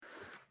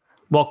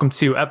Welcome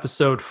to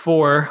episode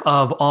 4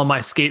 of All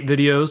My Skate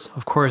Videos.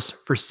 Of course,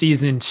 for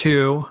season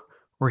 2,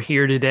 we're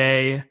here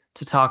today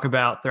to talk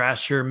about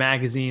Thrasher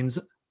Magazine's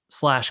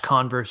 /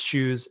 Converse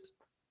shoes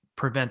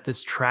Prevent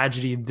This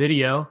Tragedy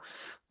video.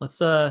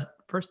 Let's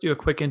first do a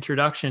quick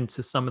introduction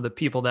to some of the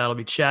people that'll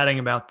be chatting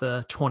about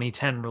the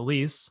 2010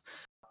 release.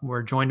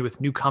 We're joined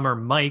with newcomer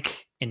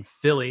Mike in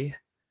Philly.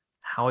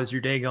 How is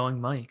your day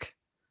going, Mike?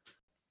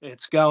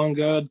 It's going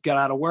good. Got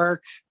out of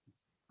work.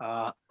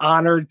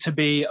 Honored to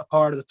be a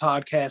part of the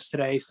podcast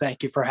today.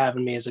 Thank you for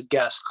having me as a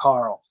guest,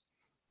 Carl.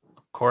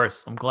 Of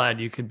course. I'm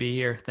glad you could be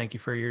here. Thank you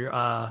for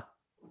your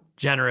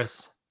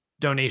generous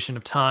donation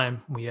of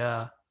time. We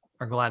are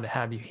glad to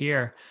have you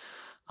here.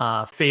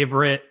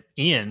 Favorite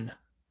Ian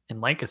in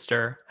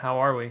Lancaster. How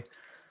are we?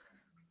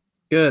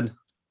 Good.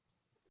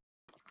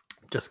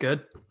 Just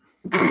good?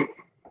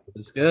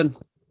 It's good.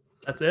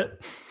 That's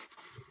it?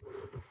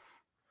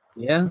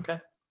 Yeah.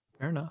 Okay.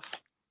 Fair enough.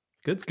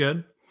 Good's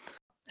good.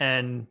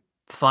 And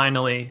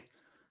finally,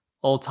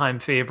 old-time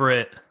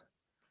favorite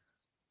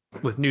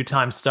with new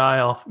time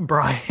style,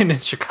 Brian in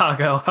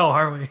Chicago. How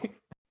are we?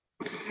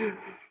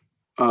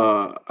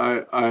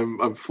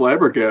 I'm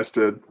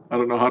flabbergasted. I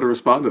don't know how to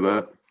respond to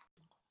that.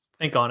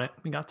 Think on it.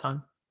 We got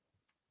time.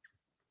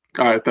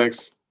 All right,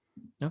 thanks.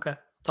 Okay.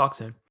 Talk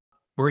soon.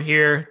 We're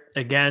here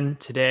again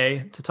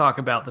today to talk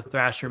about the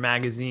Thrasher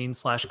Magazine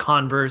 /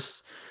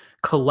 Converse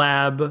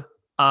collab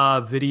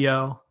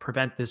video,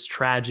 Prevent This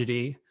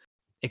Tragedy.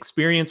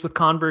 Experience with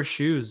Converse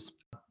shoes.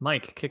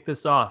 Mike, kick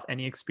this off.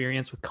 Any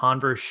experience with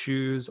Converse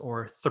shoes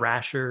or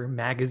Thrasher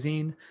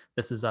Magazine?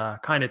 This is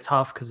kind of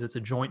tough because it's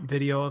a joint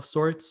video of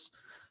sorts,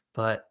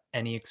 but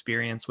any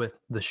experience with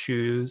the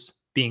shoes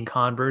being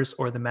Converse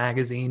or the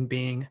magazine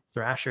being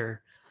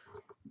Thrasher?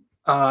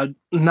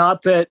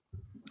 Not that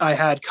I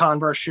had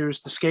Converse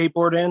shoes to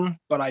skateboard in,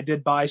 but I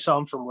did buy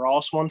some from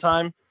Ross one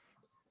time.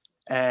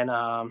 And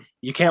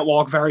you can't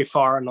walk very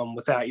far in them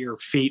without your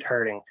feet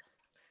hurting.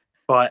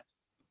 But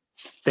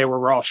they were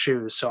Ross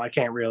shoes, so I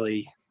can't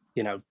really,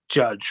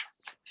 judge.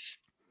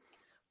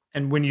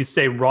 And when you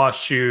say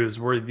Ross shoes,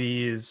 were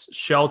these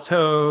shell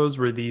toes?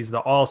 Were these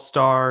the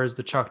All-Stars,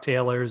 the Chuck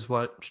Taylors?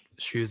 What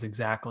shoes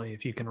exactly,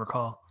 if you can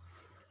recall?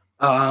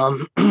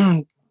 I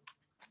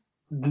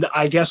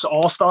guess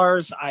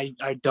All-Stars. I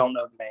don't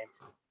know the name.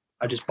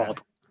 I just bought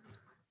them.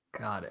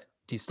 Got it.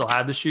 Do you still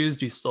have the shoes?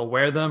 Do you still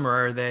wear them,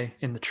 or are they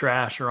in the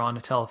trash or on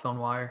a telephone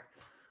wire?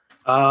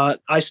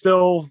 I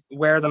still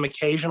wear them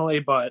occasionally,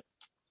 but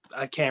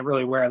I can't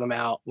really wear them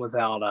out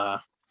without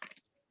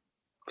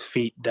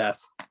feet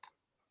death.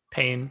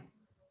 Pain.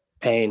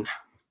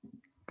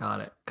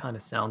 Got it. Kind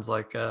of sounds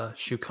like a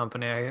shoe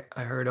company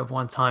I heard of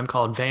one time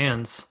called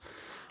Vans.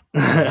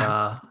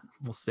 We'll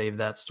save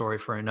that story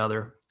for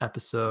another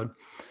episode.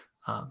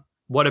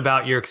 What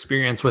about your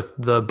experience with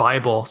the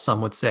Bible?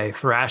 Some would say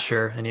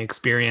Thrasher. Any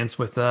experience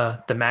with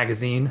the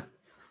magazine?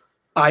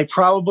 I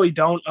probably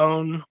don't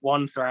own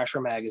one Thrasher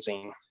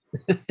magazine.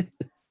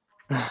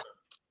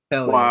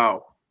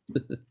 Wow.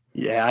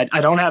 Yeah,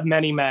 I don't have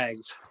many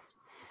mags.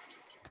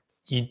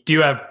 You do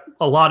have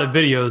a lot of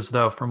videos,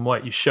 though, from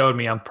what you showed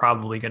me. I'm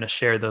probably going to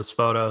share those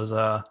photos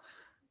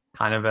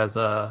kind of as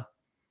a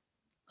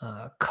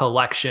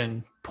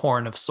collection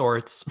porn of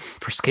sorts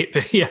for skate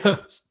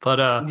videos,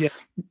 but yeah.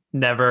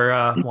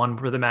 Never one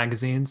for the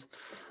magazines.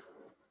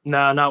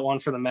 No, not one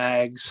for the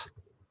mags.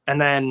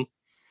 And then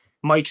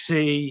Mike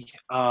C,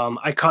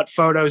 I cut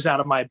photos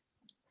out of my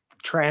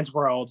Trans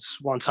Worlds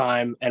one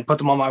time and put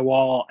them on my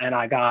wall, and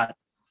I got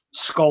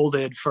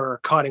scolded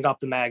for cutting up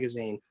the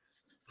magazine.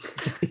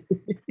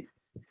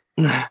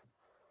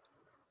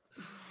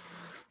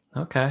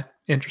 Okay,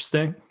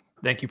 interesting.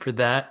 Thank you for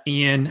that.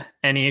 Ian,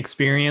 any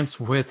experience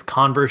with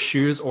Converse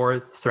shoes or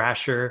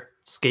Thrasher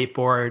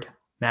skateboard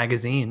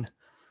magazine?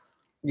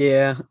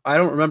 Yeah, I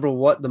don't remember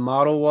what the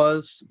model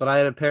was, but I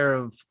had a pair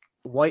of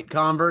white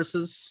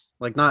Converses.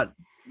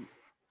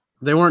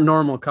 They weren't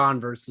normal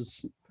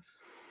Converses.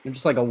 They're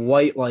just like a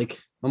white,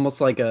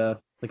 almost like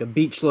a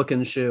beach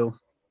looking shoe.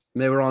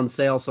 And they were on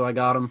sale, so I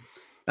got them,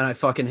 and I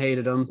fucking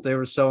hated them. They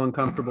were so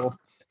uncomfortable.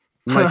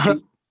 My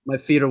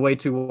feet are way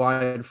too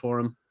wide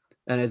for them,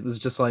 and it was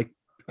just like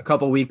a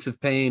couple weeks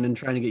of pain and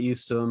trying to get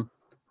used to them,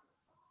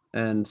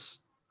 and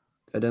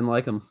I didn't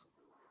like them.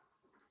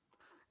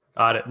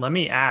 Got it. Let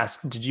me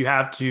ask, did you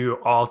have to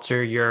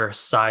alter your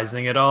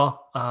sizing at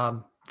all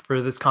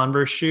for this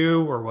Converse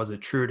shoe, or was it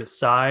true to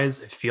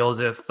size? It feels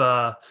as if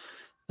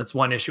that's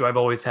one issue I've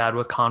always had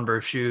with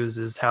Converse shoes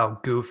is how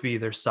goofy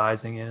their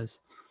sizing is.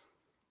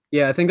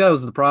 Yeah, I think that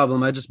was the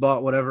problem. I just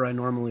bought whatever I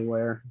normally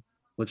wear,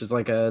 which is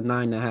like a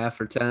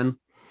 9.5 or 10.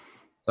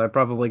 So I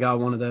probably got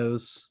one of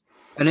those.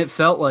 And it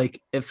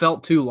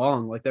felt too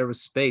long. Like there was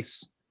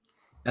space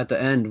at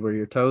the end where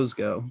your toes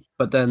go.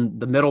 But then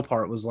the middle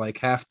part was like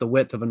half the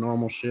width of a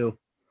normal shoe.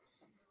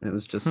 And it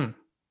was just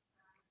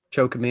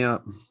choking me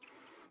up.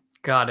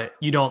 Got it.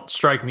 You don't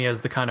strike me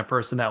as the kind of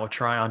person that would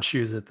try on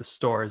shoes at the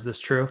store. Is this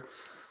true?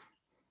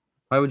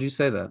 Why would you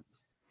say that?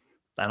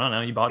 I don't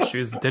know. You bought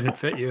shoes that didn't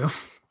fit you.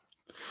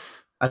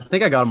 I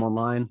think I got them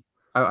online.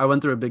 I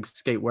went through a big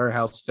skate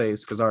warehouse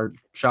phase because our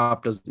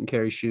shop doesn't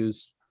carry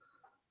shoes.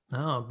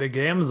 Oh, big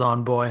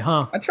Amazon boy,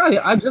 huh?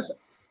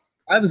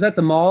 I was at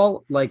the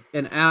mall like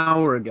an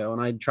hour ago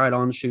and I tried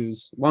on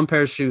shoes, one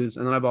pair of shoes,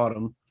 and then I bought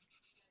them.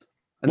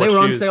 And What they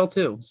were on shoes? sale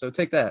too. So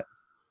take that.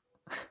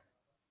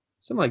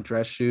 Some like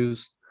dress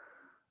shoes.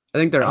 I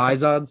think they're Okay.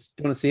 Izods.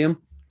 Do you want to see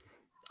them?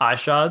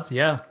 iShods?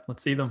 Yeah,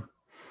 let's see them.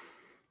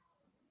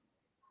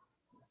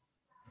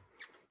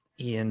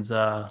 Ian's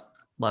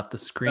left the Got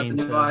screen the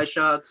new to.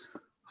 iShots.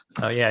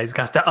 Oh yeah, he's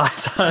got the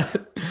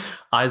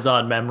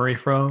Izod memory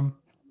foam.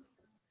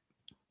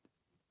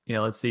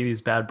 Yeah, let's see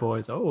these bad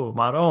boys. Oh,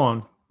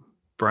 Maron,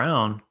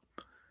 brown,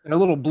 They're a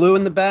little blue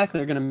in the back.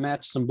 They're gonna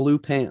match some blue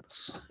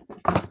pants.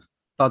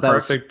 Thought that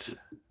perfect.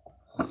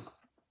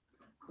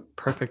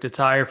 Perfect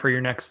attire for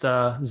your next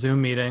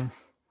Zoom meeting.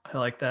 I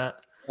like that.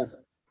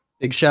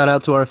 Big shout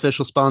out to our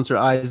official sponsor,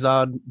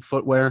 Izod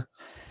Footwear.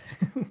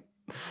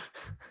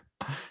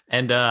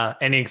 And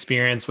any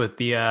experience with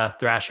the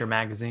Thrasher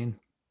magazine?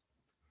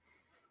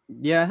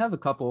 Yeah, I have a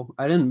couple.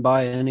 I didn't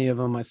buy any of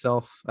them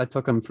myself. I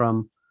took them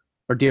from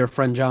our dear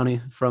friend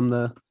Johnny from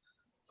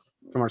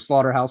our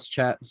slaughterhouse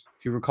chat,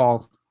 if you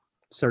recall,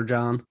 Sir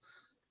John.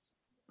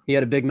 He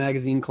had a big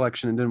magazine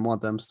collection and didn't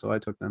want them, so I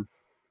took them.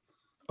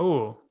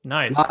 Oh,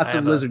 nice. Lots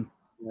of lizard.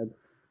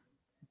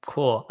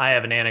 Cool. I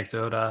have an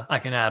anecdote. I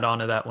can add on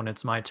to that when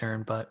it's my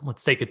turn, but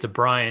let's take it to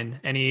Brian.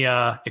 Any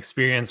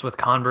experience with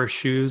Converse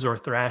shoes or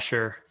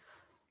Thrasher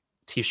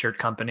t-shirt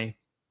company?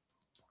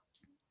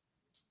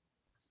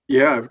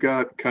 Yeah, I've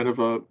got kind of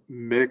a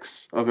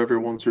mix of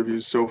everyone's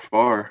reviews so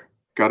far.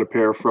 Got a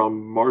pair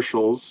from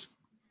Marshalls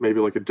maybe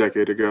like a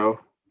decade ago,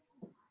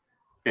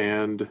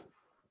 and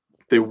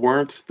they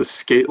weren't the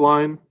skate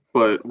line,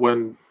 but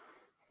when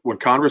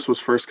Converse was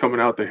first coming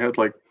out, they had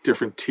like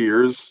different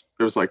tiers.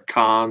 There was like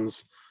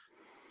Cons,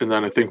 and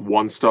then I think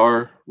One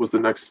Star was the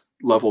next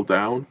level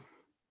down.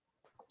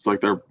 It's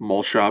like their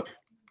mall shop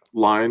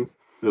line.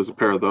 There's a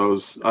pair of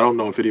those. I don't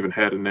know if it even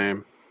had a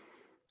name.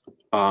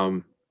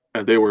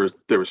 And they were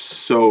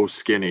so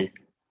skinny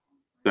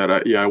that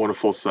I went a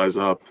full size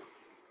up,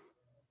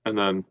 and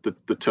then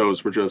the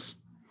toes were just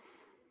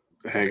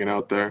hanging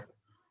out there.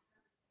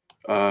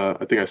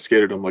 I think I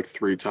skated them like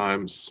 3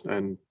 times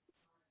and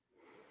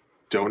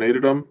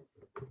donated them.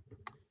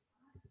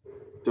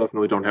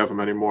 Definitely don't have them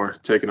anymore.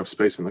 Taking up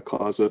space in the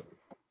closet.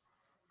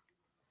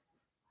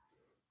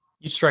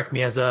 You strike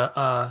me as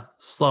a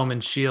Sloman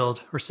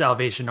Shield or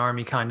Salvation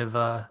Army kind of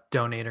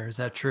donator. Is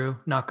that true?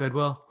 Not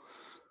Goodwill?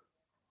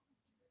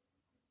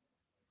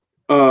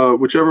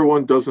 Whichever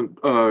one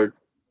doesn't go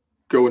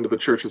into the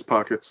church's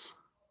pockets.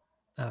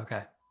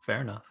 Okay, fair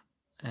enough.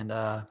 And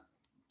to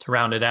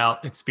round it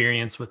out,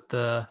 experience with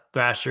the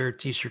Thrasher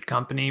t-shirt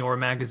company or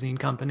magazine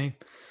company?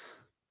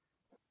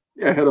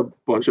 Yeah, I had a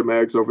bunch of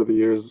mags over the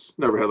years.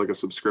 Never had like a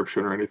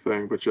subscription or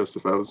anything, but just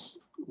if I was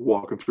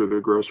walking through the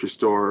grocery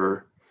store.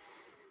 Or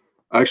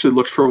I actually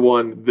looked for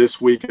one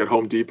this week at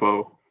Home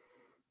Depot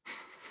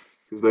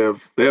because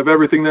they have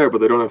everything there,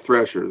 but they don't have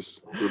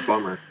Thrashers. It's a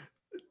bummer.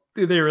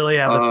 Do they really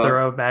have a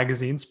thorough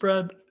magazine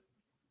spread?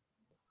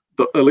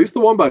 At least the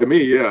one by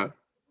me, yeah.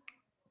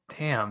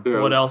 Damn. Yeah,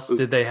 What else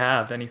did they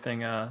have? Anything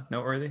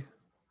noteworthy?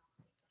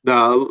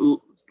 Nah,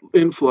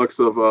 influx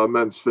of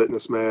men's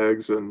fitness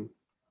mags and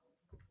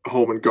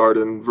home and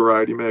garden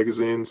variety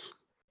magazines.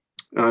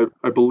 And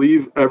I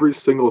believe every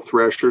single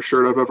Thrasher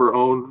shirt I've ever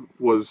owned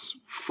was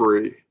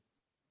free.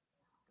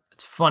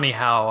 It's funny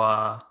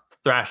how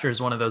Thrasher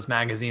is one of those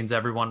magazines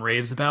everyone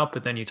raves about,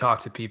 but then you talk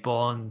to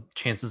people and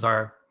chances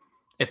are,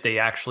 if they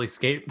actually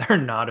skate, they're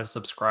not a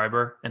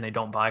subscriber and they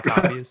don't buy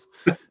copies,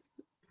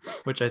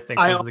 which I think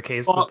was the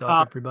case with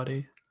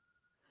everybody.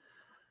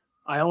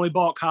 I only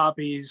bought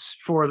copies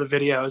for the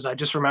videos. I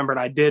just remembered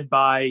I did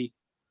buy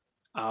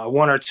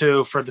 1 or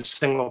 2 for the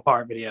single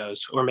part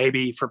videos, or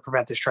maybe for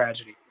Prevent This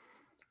Tragedy.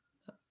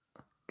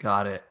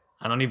 Got it.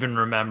 I don't even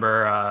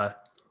remember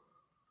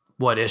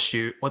what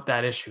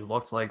that issue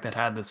looked like that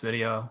had this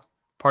video.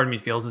 Part of me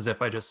feels as if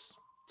I just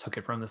took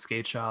it from the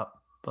skate shop,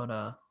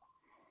 but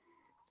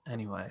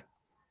anyway,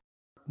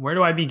 where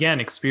do I begin?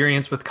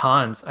 Experience with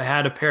cons. I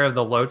had a pair of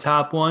the low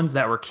top ones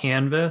that were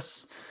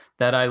canvas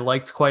that I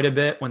liked quite a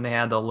bit when they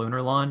had the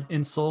Lunarlon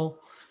insole.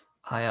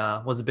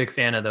 I was a big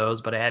fan of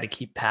those, but I had to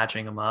keep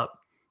patching them up.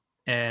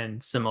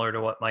 And similar to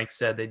what Mike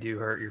said, they do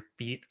hurt your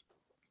feet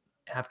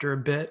after a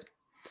bit.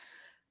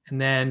 And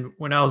then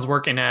when I was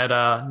working at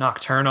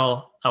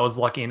Nocturnal, I was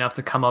lucky enough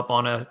to come up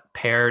on a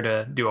pair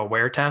to do a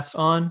wear test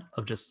on,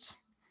 of just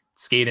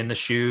skate in the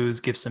shoes,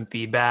 give some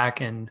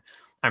feedback. And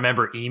I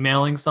remember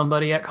emailing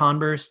somebody at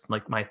Converse,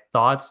 like my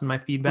thoughts and my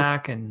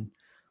feedback. And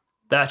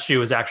that shoe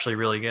was actually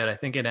really good. I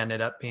think it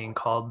ended up being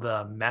called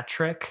the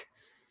Metric.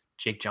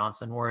 Jake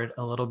Johnson wore it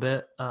a little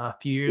bit a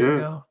few years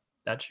ago.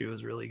 That shoe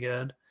was really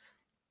good.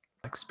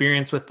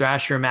 Experience with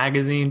Thrasher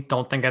magazine.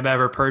 Don't think I've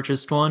ever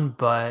purchased one,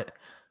 but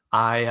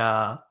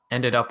I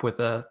ended up with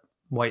a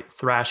white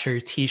Thrasher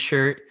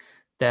t-shirt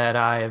that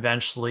I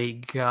eventually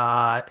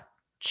got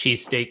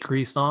cheesesteak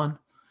grease on.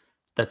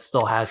 That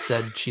still has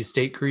said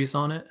cheesesteak grease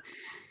on it.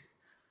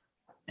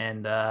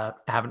 and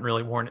haven't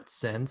really worn it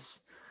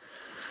since.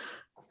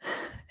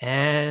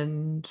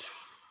 And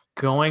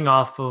going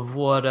off of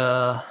what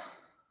I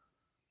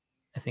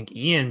think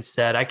Ian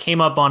said, I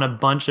came up on a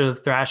bunch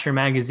of Thrasher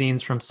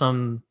magazines from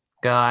some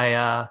guy.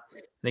 I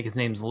think his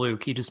name's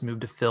Luke. He just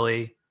moved to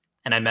Philly,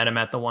 and I met him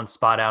at the one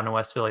spot out in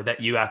West Philly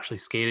that you actually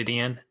skated,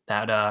 Ian,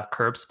 that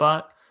curb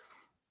spot.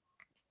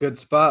 Good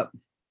spot.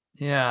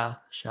 Yeah,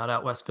 shout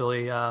out West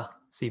Philly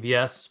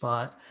CBS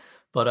spot.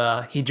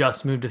 But he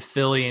just moved to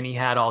Philly, and he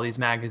had all these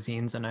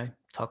magazines, and I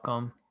took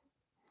them.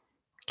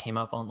 Came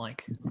up on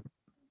like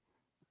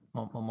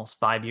almost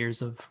 5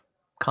 years of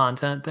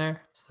content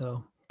there,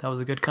 so that was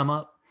a good come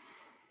up.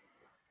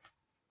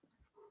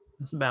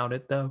 That's about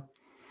it, though.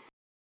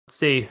 Let's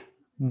see.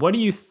 What do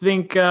you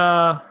think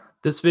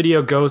this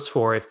video goes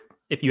for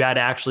if you had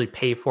to actually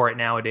pay for it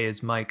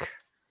nowadays, Mike?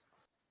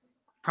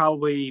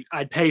 Probably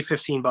I'd pay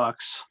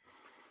 $15.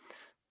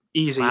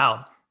 Easy.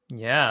 Wow.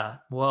 Yeah.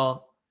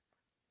 Well,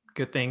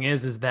 good thing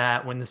is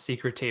that when the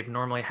Secret Tape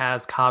normally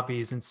has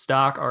copies in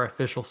stock, our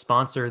official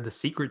sponsor, the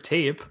Secret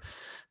Tape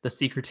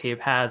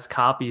has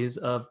copies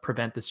of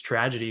Prevent This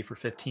Tragedy for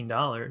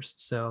 $15.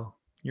 So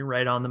you're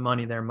right on the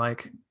money there,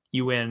 Mike.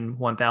 You win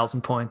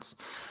 1,000 points.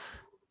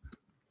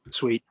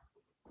 Sweet.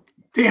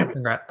 Damn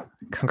it.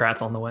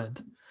 Congrats on the win.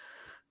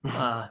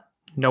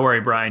 No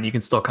worry, Brian. You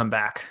can still come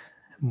back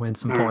and win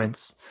some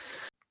points.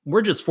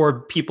 We're just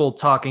for people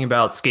talking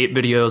about skate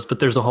videos, but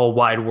there's a whole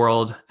wide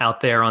world out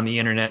there on the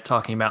internet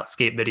talking about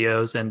skate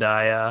videos. And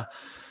I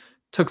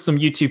took some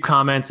YouTube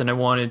comments and I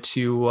wanted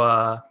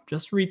to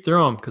just read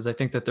through them because I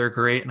think that they're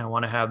great and I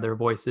want to have their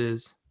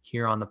voices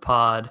here on the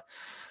pod.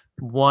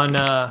 One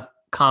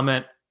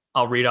comment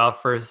I'll read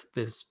off first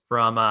is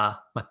from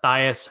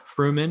Matthias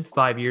Fruman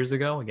 5 years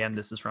ago. Again,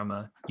 this is from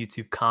a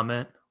YouTube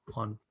comment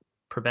on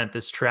Prevent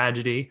This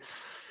Tragedy.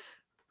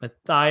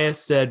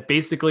 Matthias said,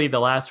 basically, the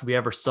last we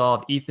ever saw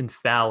of Ethan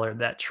Fowler,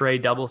 that Trey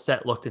double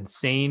set looked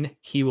insane.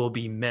 He will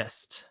be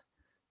missed.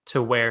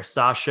 To where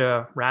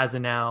Sasha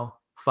Razanow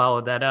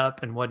followed that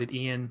up. And what did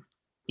Ian,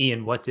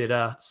 what did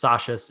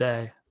Sasha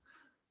say?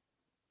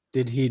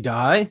 Did he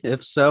die?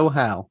 If so,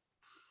 how?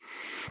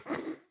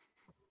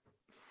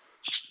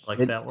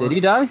 That did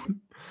he die?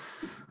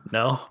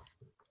 No.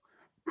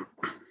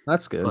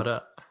 That's good.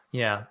 But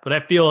yeah, but I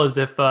feel as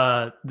if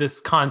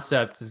this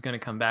concept is going to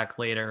come back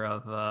later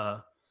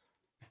of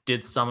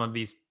did some of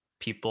these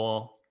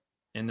people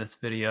in this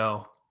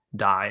video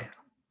die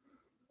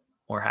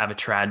or have a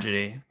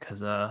tragedy?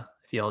 Because I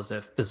feel as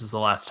if this is the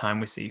last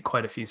time we see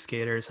quite a few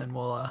skaters, and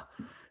we'll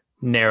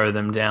narrow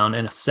them down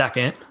in a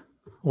second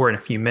or in a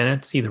few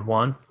minutes, either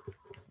one.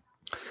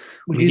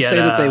 Would you say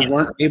that they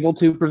weren't able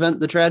to prevent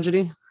the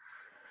tragedy?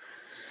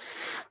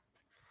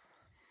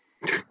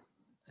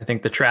 I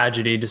think the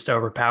tragedy just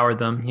overpowered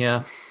them.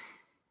 Yeah.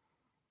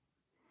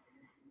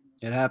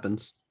 It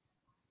happens.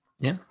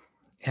 Yeah.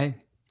 Hey,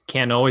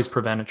 can't always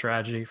prevent a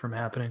tragedy from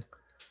happening.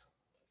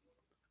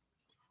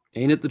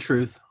 Ain't it the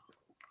truth?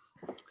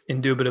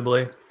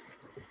 Indubitably.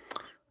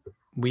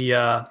 We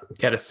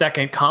get a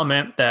second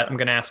comment that I'm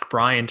going to ask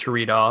Brian to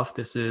read off.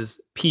 This is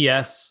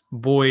PS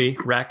Boy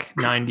Rec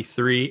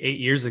 93, 8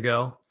 years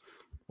ago.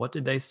 What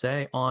did they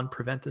say on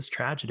Prevent This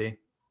Tragedy?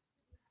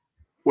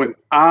 When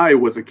I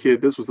was a kid,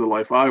 this was the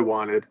life I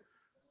wanted.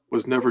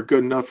 Was never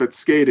good enough at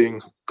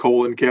skating,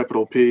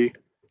 capital P.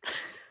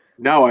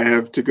 Now I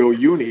have to go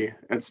uni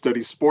and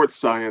study sports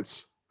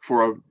science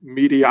for a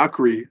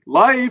mediocre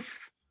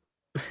life,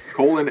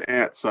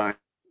 @ sign.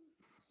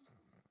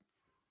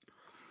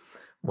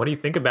 What do you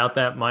think about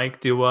that, Mike?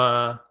 Do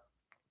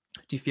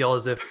you feel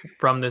as if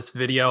from this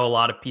video, a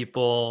lot of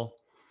people,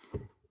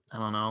 I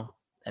don't know,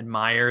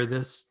 admire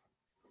this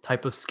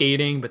type of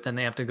skating, but then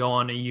they have to go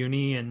on to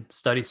uni and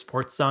study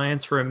sports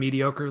science for a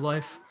mediocre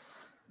life?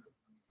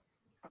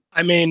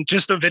 I mean,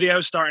 just a video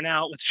starting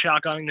out with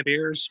shotgunning the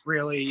beers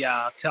really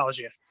tells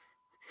you.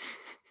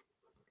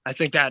 I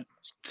think that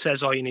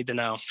says all you need to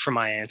know for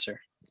my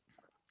answer.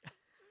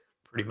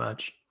 Pretty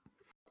much.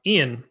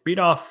 Ian, read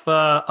off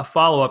a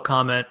follow-up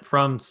comment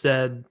from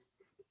said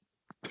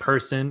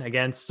person.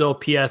 Again, still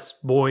PS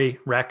Boy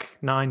Rec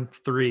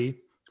 93,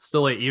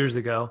 still 8 years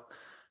ago.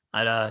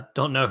 I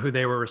don't know who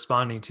they were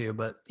responding to,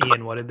 but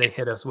Ian, what did they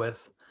hit us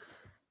with?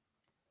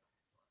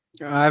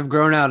 I've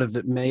grown out of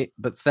it, mate,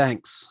 but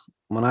thanks.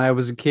 When I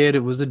was a kid,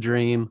 it was a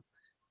dream.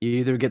 You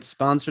either get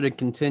sponsored and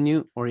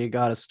continue, or you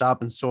got to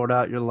stop and sort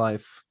out your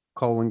life,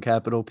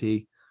 capital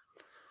P.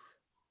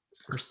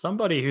 For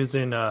somebody who's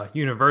in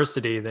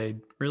university, they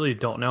really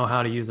don't know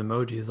how to use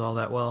emojis all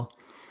that well.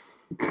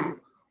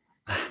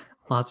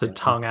 Lots of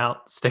tongue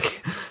out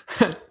stick.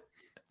 I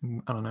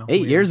don't know.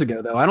 8 years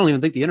ago, though. I don't even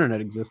think the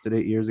internet existed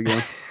 8 years ago.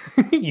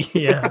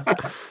 Yeah.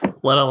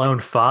 Let alone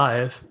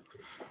 5.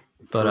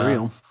 But For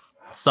real.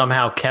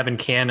 Somehow Kevin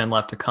Cannon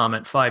left a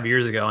comment 5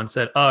 years ago and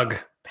said, ugh,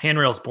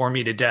 handrails bore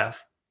me to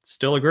death.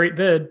 Still a great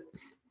vid.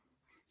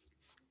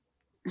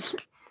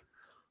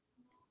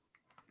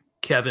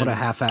 Kevin. What a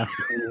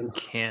half-assed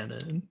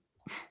Cannon.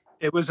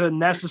 It was a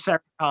necessary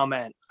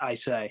comment, I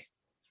say.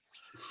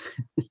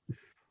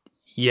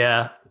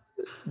 Yeah.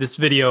 This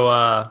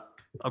video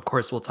Of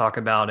course, we'll talk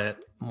about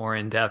it more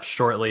in depth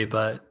shortly,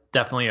 but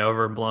definitely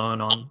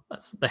overblown on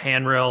the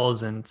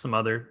handrails and some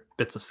other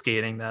bits of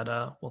skating that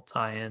we'll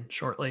tie in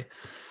shortly.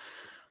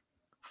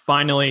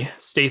 Finally,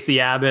 Stacey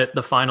Abbott,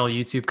 the final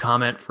YouTube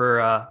comment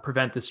for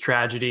Prevent This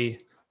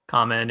Tragedy,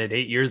 commented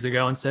 8 years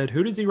ago and said,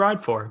 "Who does he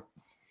ride for?"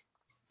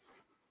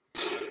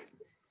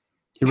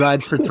 He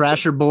rides for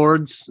Thrasher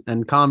boards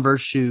and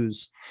Converse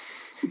shoes.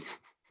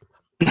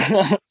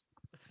 I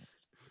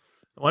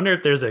wonder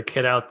if there's a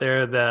kid out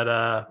there that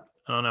I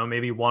don't know,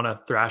 maybe won a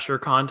Thrasher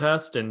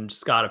contest and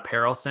just got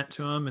apparel sent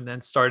to him, and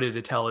then started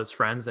to tell his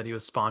friends that he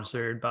was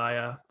sponsored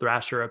by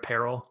Thrasher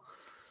apparel.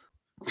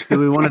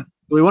 Do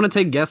we want to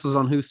take guesses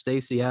on who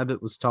Stacey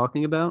Abbott was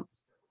talking about,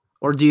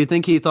 or do you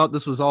think he thought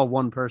this was all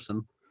one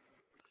person?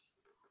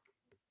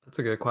 That's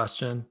a good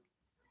question.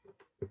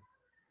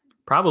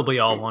 Probably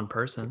all one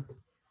person.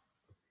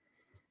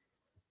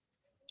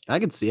 I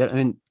could see it. I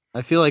mean,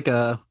 I feel like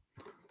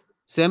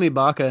Sammy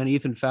Baca and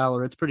Ethan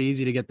Fowler, it's pretty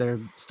easy to get their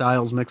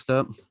styles mixed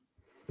up.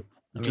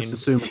 Just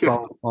assume it's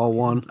all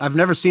one. I've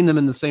never seen them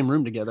in the same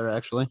room together,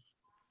 actually.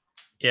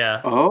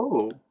 Yeah.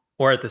 Oh.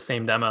 Or at the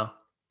same demo.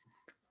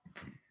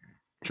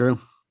 True.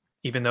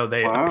 Even though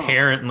they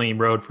apparently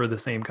rode for the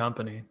same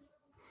company.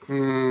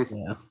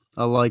 Yeah.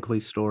 A likely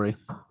story.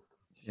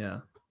 Yeah.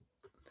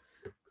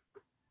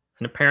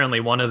 And apparently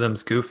one of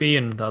them's goofy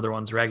and the other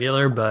one's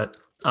regular, but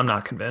I'm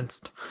not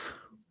convinced.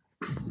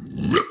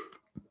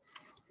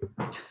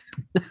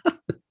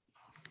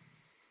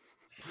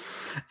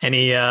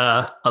 Any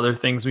other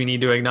things we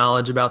need to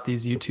acknowledge about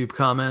these YouTube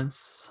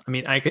comments? I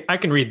mean, I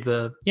can read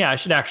I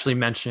should actually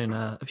mention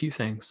a few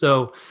things.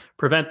 So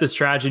Prevent This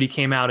Tragedy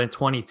came out in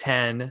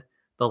 2010.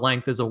 The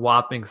length is a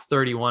whopping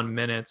 31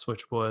 minutes,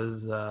 which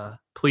was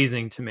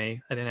pleasing to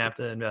me. I didn't have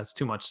to invest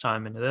too much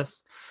time into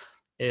this.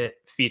 It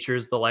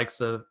features the likes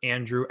of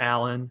Andrew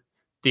Allen,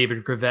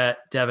 David Gravett,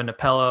 Devin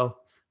Apello,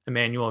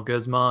 Emmanuel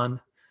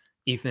Guzman,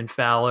 Ethan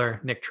Fowler,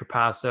 Nick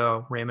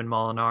Trapasso, Raymond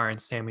Molinar, and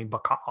Sammy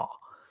Baca.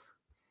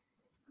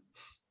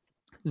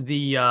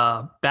 The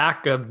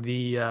back of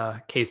the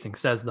casing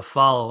says the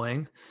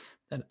following.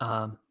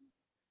 That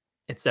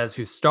it says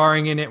who's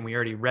starring in it, and we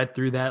already read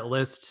through that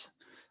list.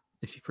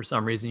 If for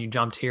some reason you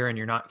jumped here and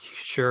you're not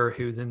sure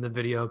who's in the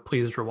video,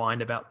 please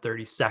rewind about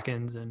 30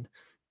 seconds and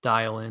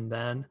dial in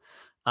then.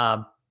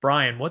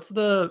 Brian, what's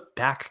the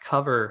back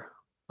cover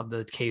of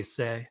the case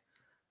say?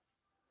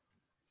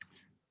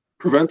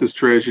 Prevent This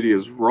Tragedy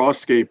is raw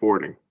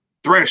skateboarding,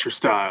 Thrasher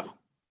style.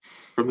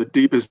 From the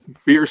deepest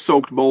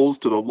beer-soaked bowls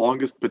to the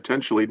longest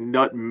potentially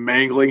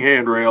nut-mangling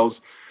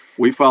handrails,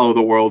 we follow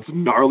the world's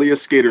gnarliest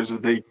skaters as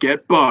they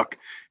get buck,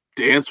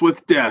 dance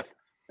with death,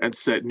 and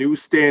set new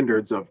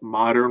standards of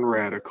modern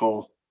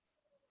radical.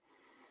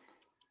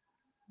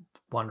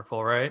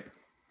 Wonderful, right?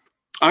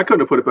 I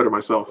couldn't have put it better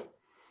myself.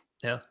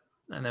 Yeah.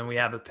 And then we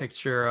have a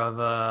picture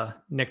of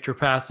Nick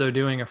Trapasso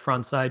doing a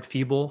frontside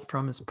feeble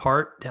from his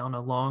part down a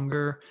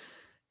longer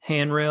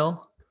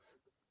handrail.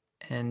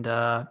 And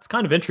it's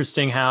kind of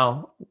interesting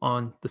how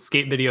on the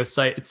skate video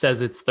site, it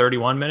says it's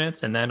 31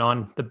 minutes. And then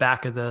on the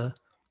back of the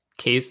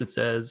case, it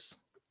says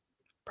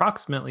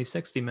approximately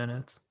 60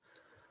 minutes.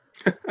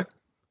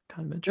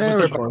 Kind of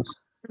interesting.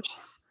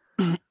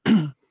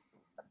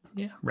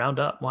 Yeah, round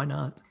up. Why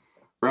not?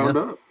 Round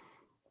up.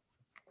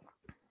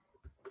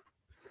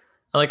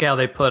 I like how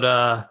they put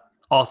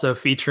also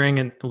featuring,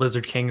 and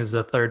Lizard King is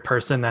the third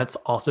person that's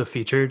also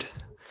featured.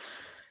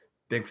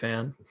 Big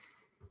fan.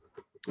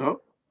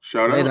 Oh,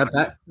 shout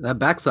out. That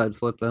backside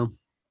flip though.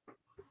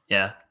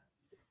 Yeah.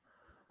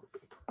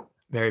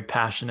 Very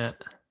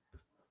passionate.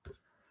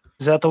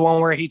 Is that the one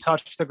where he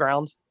touched the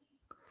ground?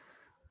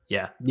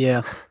 Yeah.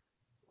 Yeah.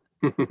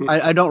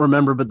 I don't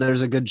remember, but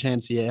there's a good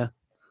chance, yeah.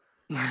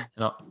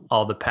 And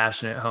all the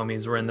passionate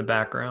homies were in the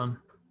background.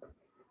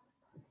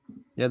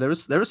 Yeah, there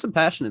was some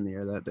passion in the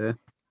air that day.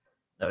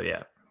 Oh,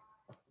 yeah.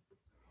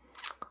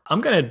 I'm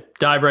going to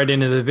dive right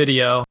into the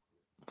video.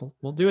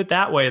 We'll do it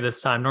that way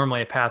this time.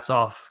 Normally I pass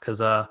off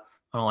because I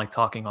don't like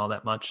talking all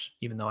that much,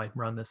 even though I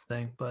run this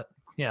thing. But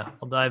yeah,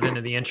 I'll dive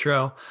into the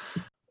intro.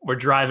 We're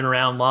driving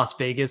around Las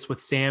Vegas with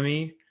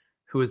Sammy,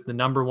 who is the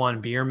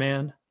 #1 beer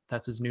man.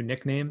 That's his new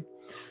nickname.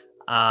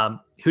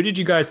 Who did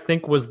you guys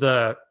think was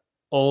the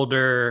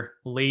older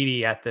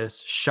lady at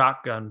this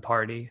shotgun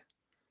party?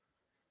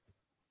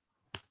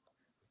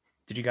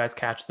 Did you guys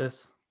catch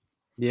this?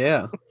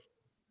 Yeah.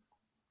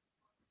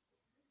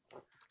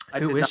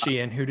 Who is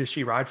she and who does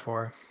she ride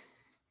for?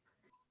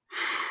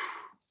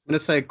 I'm gonna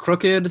say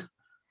Crooked,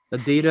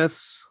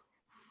 Adidas.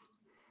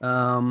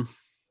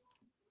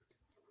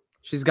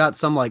 She's got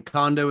some like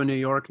condo in New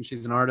York and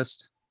she's an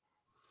artist.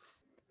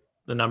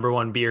 The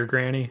 #1 beer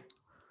granny.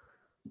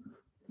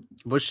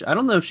 I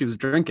don't know if she was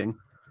drinking.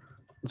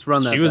 Let's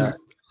run that. She was,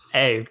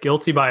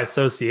 guilty by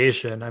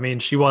association. I mean,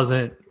 she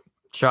wasn't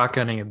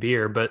shotgunning a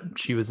beer, but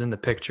she was in the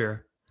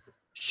picture.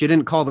 She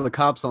didn't call the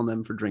cops on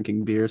them for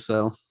drinking beer,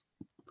 so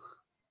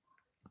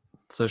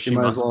she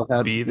must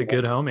be the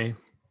good homie.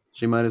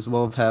 She might as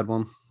well have had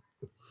one.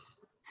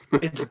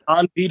 It's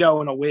Don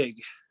Vito in a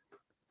wig.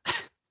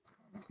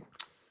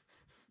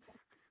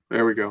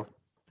 There we go.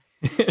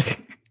 I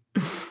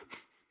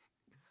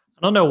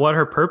don't know what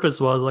her purpose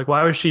was. Like,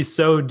 why was she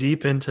so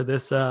deep into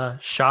this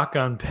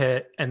shotgun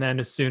pit? And then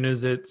as soon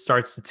as it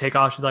starts to take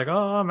off, she's like,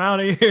 "Oh, I'm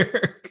out of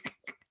here."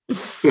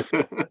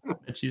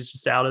 And she's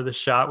just out of the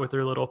shot with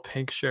her little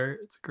pink shirt.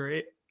 It's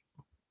great.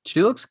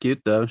 She looks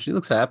cute though. She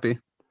looks happy.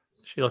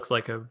 She looks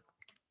like a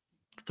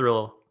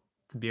thrill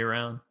to be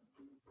around.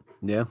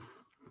 Yeah.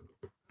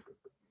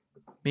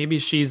 Maybe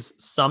she's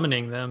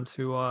summoning them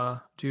to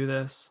do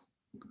this.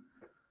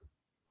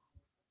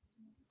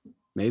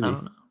 Maybe. I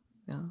don't know.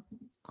 Yeah.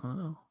 I don't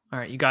know. All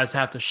right, you guys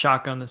have to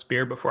shotgun this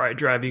beer before I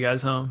drive you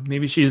guys home.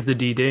 Maybe she's the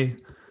DD.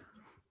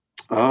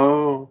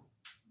 Oh,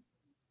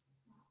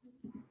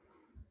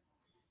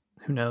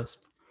 Who knows?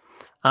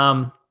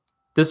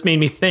 This made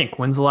me think.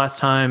 When's the last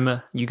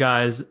time you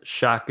guys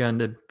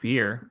shotgunned a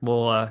beer?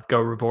 We'll go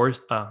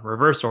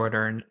reverse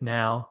order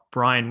now.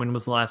 Brian, when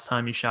was the last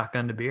time you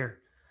shotgunned a beer?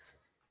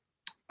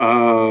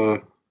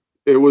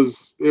 it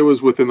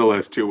was within the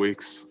last 2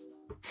 weeks.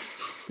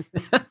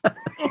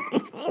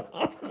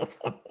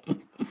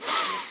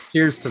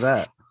 Cheers to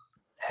that.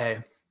 Hey,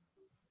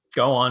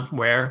 go on.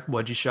 Where?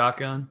 What'd you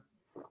shotgun?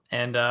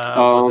 And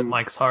was it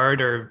Mike's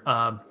Hard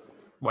or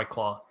White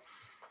Claw?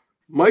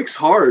 Mike's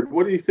Hard.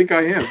 What do you think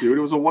I am, dude?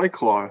 It was a White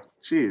Claw.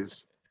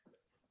 Jeez.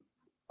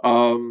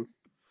 I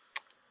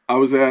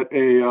was at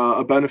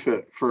a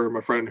benefit for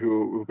my friend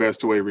who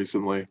passed away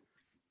recently,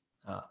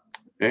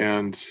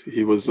 and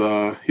he was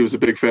a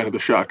big fan of the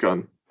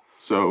shotgun,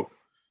 so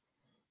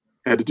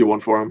I had to do one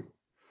for him.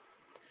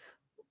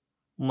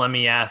 Let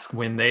me ask,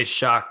 when they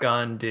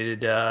shotgun,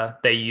 did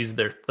they use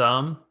their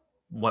thumb,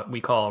 what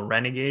we call a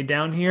renegade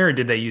down here, or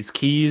did they use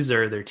keys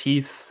or their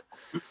teeth?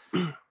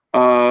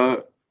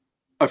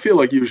 I feel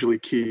like usually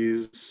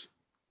keys.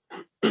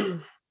 I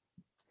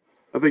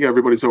think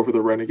everybody's over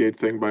the renegade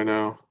thing by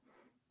now.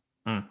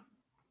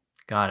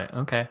 Got it.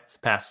 Okay. It's the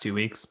past 2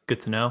 weeks.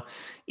 Good to know.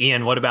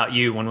 Ian, what about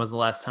you? When was the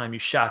last time you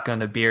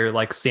shotgunned a beer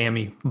like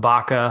Sammy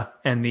Baca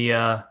and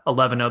the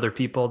 11 other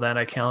people that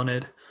I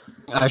counted?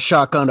 I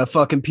shotgunned a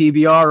fucking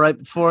PBR right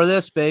before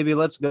this, baby.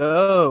 Let's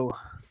go.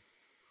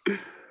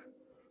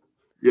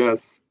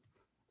 Yes.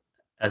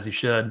 As you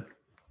should.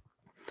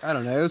 I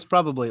don't know. It was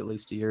probably at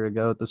least a year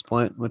ago at this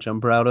point, which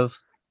I'm proud of.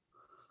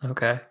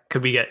 Okay.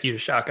 Could we get you to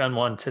shotgun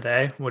one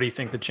today? What do you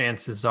think the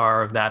chances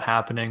are of that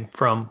happening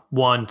from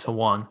 1 to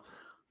 1?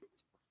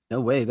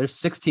 No way. There's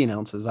 16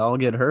 ounces. I'll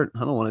get hurt. I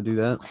don't want to do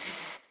that.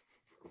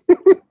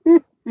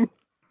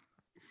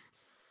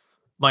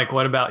 Mike,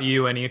 what about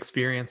you? Any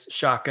experience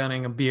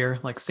shotgunning a beer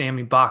like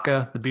Sammy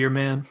Baca, the beer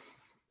man?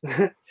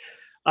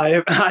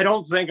 I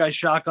don't think I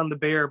shotgunned the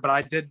beer, but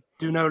I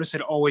do notice it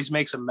always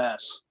makes a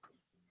mess.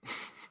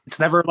 It's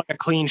never like a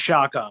clean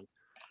shotgun.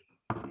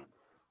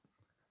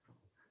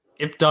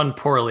 If done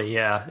poorly,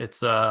 yeah,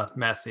 it's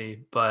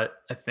messy, but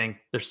I think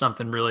there's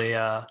something really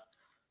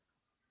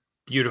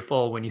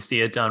beautiful when you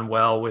see it done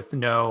well with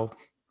no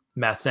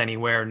mess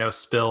anywhere, no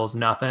spills,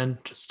 nothing.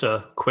 Just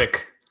a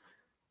quick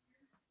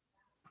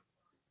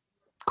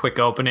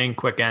opening,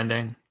 quick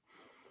ending.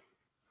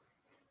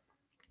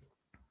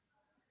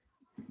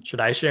 Should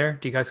I share?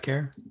 Do you guys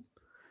care?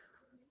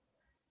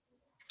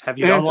 Have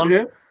you done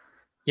one?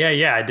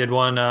 Yeah. I did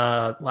one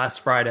last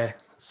Friday,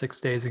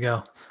 6 days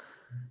ago.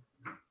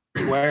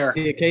 Where?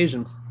 The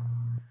occasion.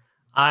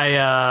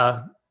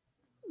 I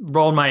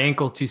rolled my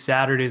ankle 2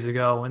 Saturdays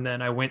ago, and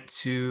then I went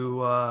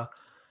to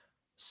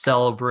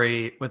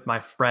celebrate with my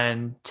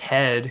friend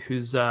Ted,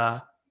 who's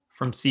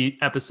from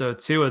episode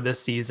 2 of this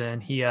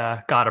season. He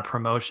got a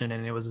promotion,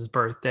 and it was his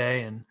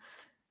birthday, and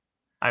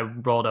I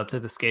rolled up to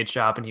the skate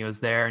shop, and he was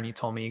there, and he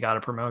told me he got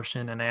a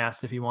promotion, and I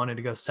asked if he wanted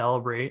to go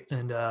celebrate,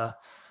 and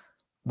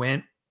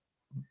went,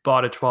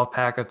 bought a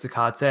 12-pack of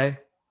Tecate,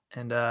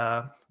 and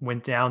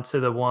went down to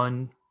the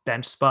one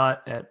bench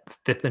spot at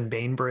 5th and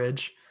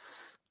Bainbridge.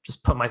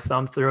 Just put my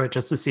thumb through it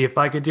just to see if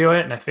I could do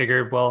it. And I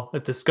figured, well,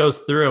 if this goes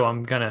through,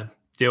 I'm going to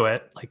do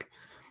it. Like,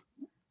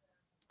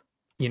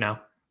 and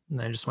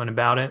I just went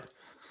about it.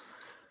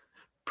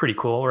 Pretty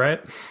cool,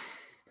 right?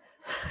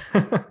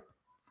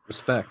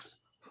 Respect.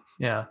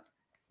 Yeah.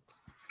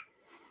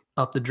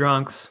 Up the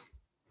drunks.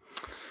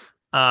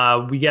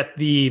 We get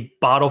the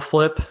bottle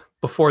flip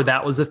before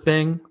that was a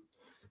thing.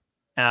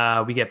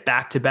 We get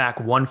back-to-back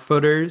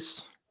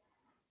 1-footers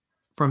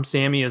from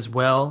Sammy as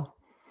well.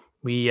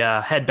 We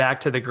head back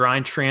to the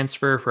grind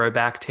transfer for a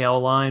back tail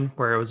line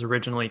where it was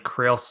originally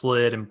Crail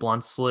Slid and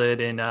Blunt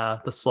Slid in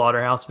the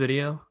Slaughterhouse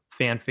video.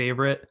 Fan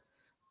favorite.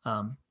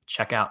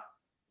 Check out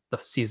the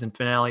season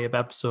finale of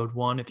episode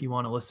 1 if you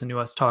want to listen to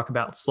us talk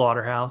about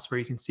Slaughterhouse, where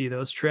you can see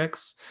those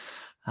tricks.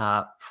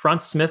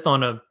 Front Smith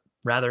on a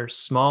rather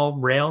small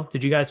rail.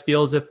 Did you guys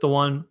feel as if the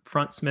one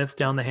front Smith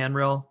down the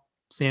handrail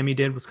Sammy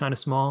did was kind of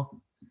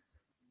small?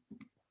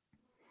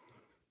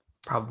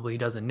 Probably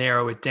doesn't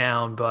narrow it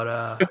down, but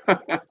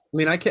I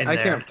mean, I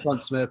can't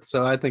front Smith,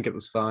 so I think it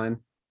was fine.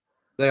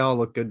 They all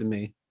look good to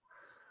me.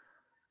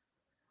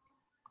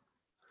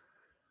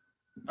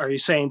 Are you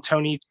saying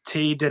Tony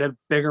T did a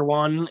bigger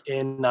one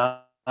in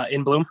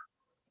Bloom?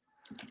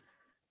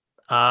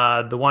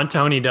 The one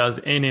Tony does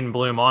in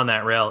bloom on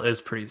that rail is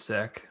pretty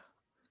sick.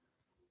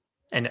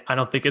 And I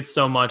don't think it's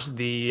so much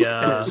the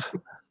It is.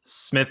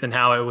 Smith and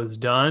how it was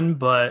done,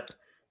 but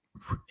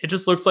it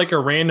just looks like a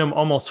random,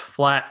 almost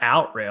flat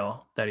out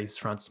rail that he's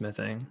front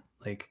smithing.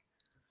 Like,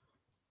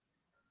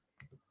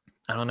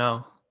 I don't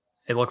know.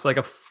 It looks like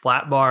a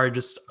flat bar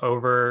just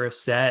over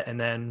set and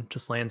then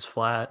just lands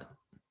flat.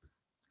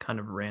 Kind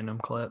of random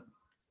clip.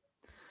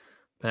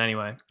 But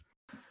anyway,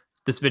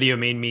 this video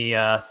made me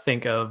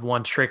think of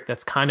one trick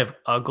that's kind of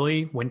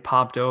ugly when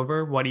popped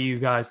over. What do you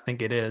guys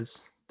think it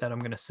is that I'm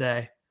going to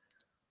say?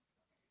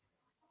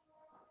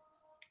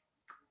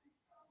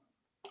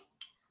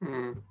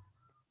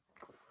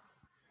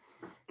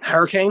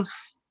 Hurricane?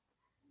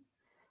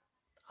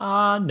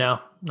 No,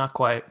 not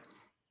quite.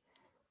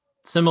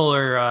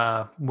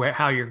 Similar where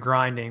how you're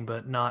grinding,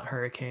 but not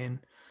hurricane.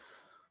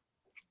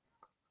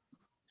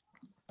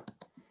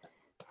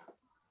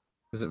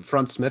 Is it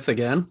front Smith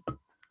again?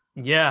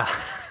 Yeah.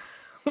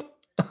 I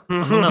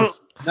don't know.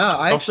 No,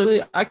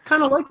 Something- I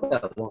kind of like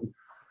that one.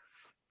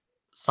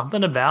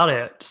 Something about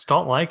it. Just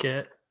don't like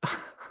it.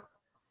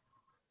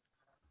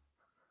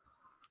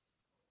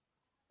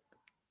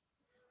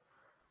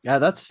 Yeah,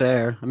 that's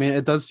fair. I mean,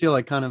 it does feel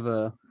like kind of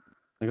a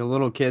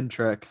little kid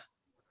trick.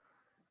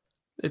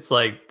 It's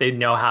like they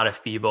know how to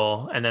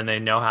feeble and then they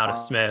know how to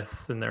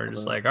smith, and they're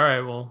just like, all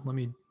right, well, let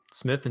me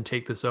smith and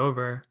take this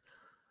over.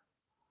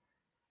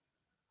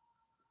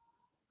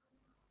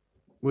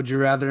 Would you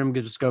rather him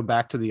just go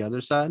back to the other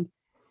side?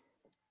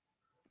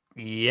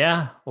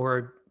 Yeah,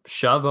 or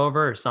shove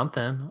over or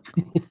something.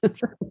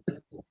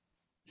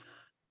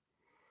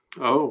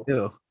 Oh,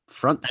 Ew.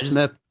 Front I just-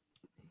 Smith,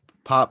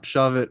 pop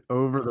shove it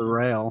over the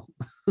rail.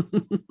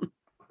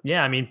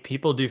 Yeah, I mean,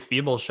 people do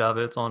feeble shove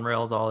it's on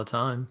rails all the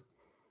time.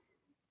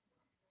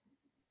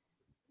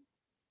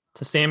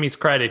 To Sammy's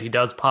credit, he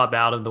does pop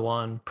out of the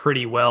one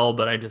pretty well,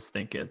 but I just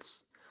think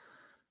it's,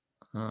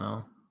 I don't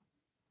know,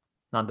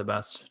 not the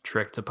best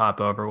trick to pop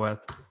over with.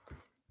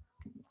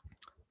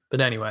 But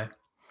anyway,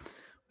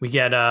 we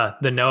get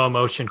the no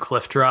emotion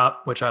cliff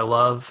drop, which I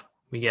love.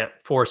 We get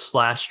 4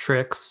 slash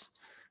tricks.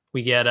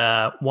 We get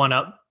one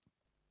up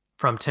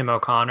from Tim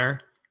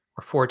O'Connor,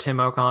 or for Tim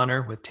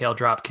O'Connor with tail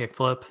drop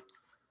kickflip.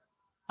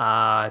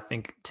 I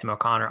think Tim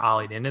O'Connor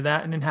ollied into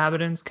that in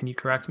Inhabitants. Can you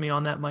correct me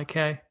on that, Mike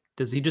K?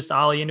 Does he just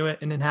ollie into it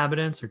in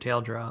Inhabitants or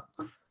tail drop?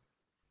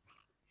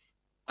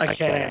 I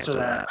can't answer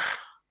that.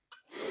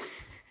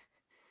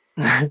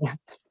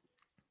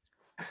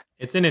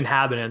 It's in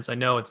Inhabitants. I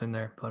know it's in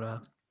there,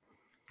 but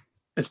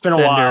It's been a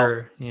while.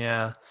 Sender,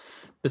 yeah.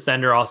 The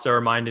Sender also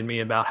reminded me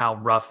about how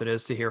rough it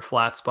is to hear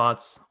flat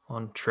spots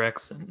on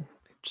tricks, and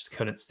just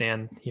couldn't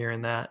stand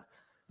hearing that.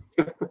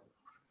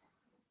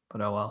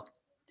 But oh well.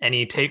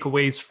 Any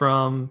takeaways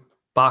from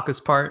Baca's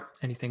part?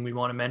 Anything we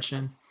want to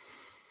mention?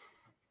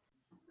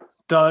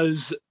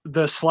 Does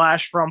the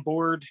slash front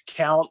board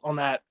count on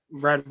that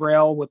red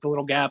rail with the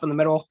little gap in the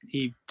middle?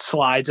 He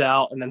slides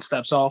out and then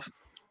steps off.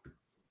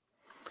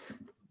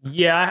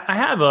 Yeah, I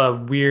have a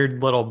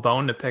weird little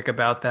bone to pick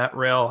about that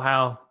rail,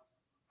 how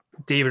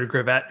David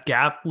Gravett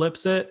gap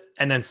lips it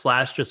and then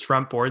slash just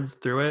front boards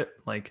through it.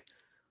 Like,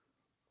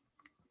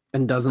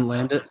 And doesn't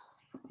land it.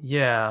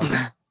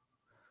 yeah.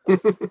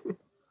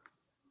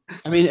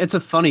 I mean, it's a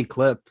funny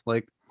clip,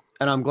 like,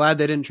 and I'm glad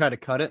they didn't try to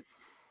cut it.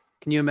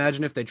 Can you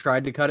imagine if they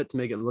tried to cut it to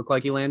make it look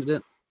like he landed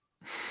it?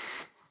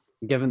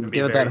 Give It'd be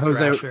it that very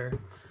Jose, Thrasher.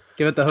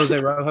 give it the Jose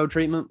Rojo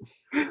treatment.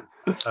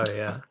 Oh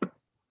yeah. It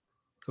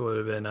would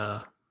have been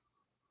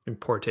in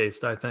poor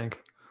taste, I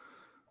think.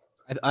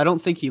 I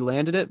don't think he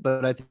landed it,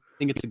 but I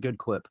think it's a good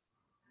clip.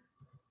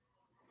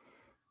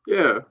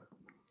 yeah.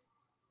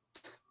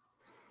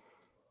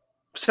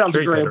 Sounds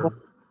Sure he coulda- agreeable.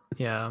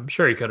 Yeah, I'm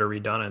sure he could have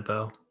redone it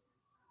though.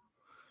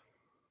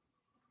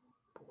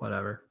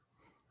 Whatever.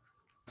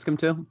 Ask him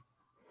to.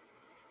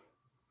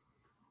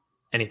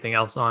 Anything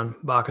else on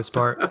Baca's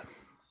part?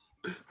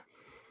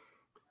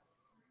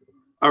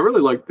 I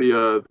really like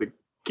the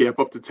gap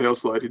up to tail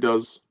slide he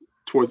does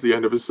towards the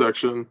end of his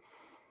section.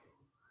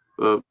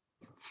 The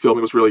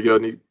filming was really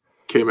good, and he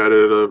came at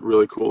it at a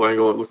really cool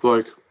angle, it looked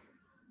like.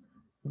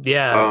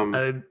 Yeah,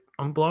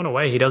 I'm blown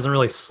away. He doesn't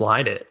really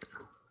slide it.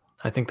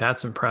 I think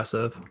that's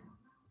impressive.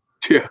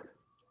 Yeah.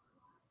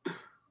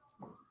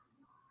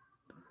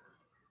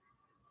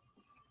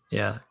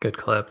 Yeah, good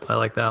clip. I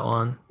like that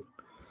one.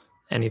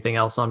 Anything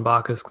else on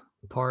Baca's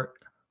part?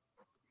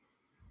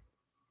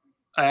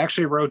 I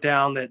actually wrote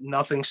down that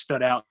nothing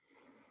stood out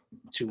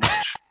too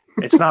much.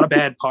 It's not a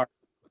bad part.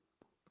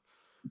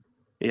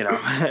 You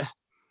know,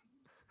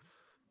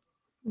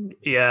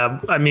 Yeah,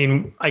 I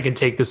mean, I can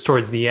take this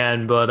towards the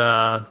end, but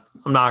I'm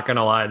not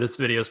gonna lie, this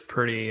video is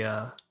pretty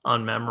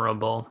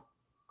unmemorable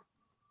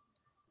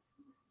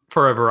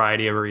for a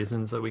variety of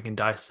reasons that we can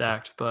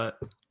dissect. But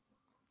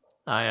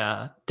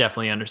I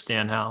definitely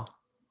understand how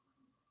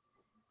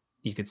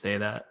you could say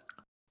that.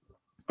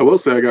 I will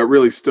say I got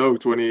really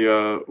stoked when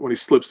he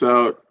slips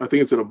out. I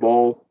think it's in a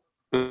ball,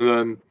 and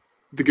then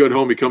the good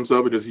homie comes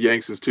up and just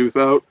yanks his tooth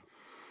out.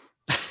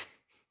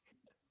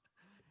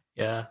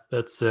 Yeah,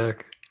 that's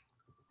sick.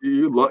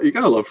 You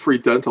gotta love free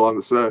dental on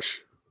the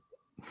sesh.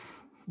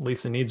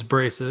 Lisa needs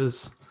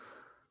braces.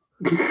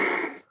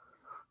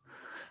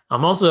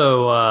 I'm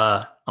also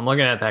I'm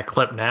looking at that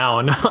clip now,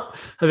 and I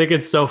think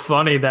it's so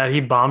funny that he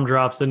bomb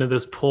drops into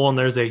this pool, and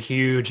there's a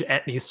huge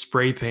Etnies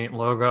spray paint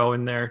logo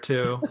in there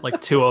too,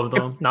 like two of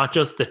them, not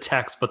just the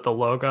text but the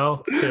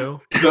logo too.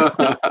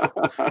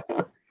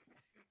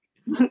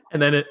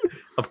 And then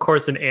of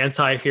course, an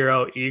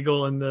anti-hero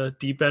eagle in the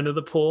deep end of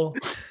the pool.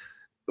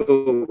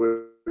 Oh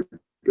my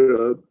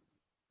god!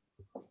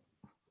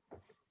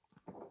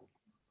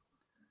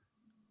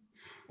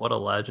 What a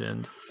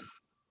legend!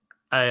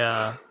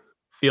 I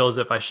feel as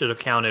if I should have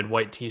counted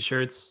white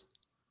T-shirts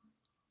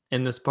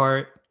in this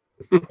part.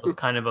 I was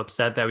kind of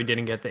upset that we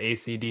didn't get the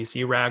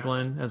AC/DC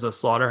Raglan as a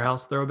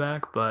Slaughterhouse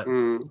throwback, but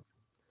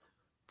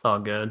it's all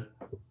good.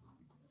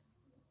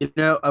 You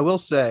know, I will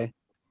say,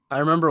 I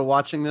remember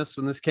watching this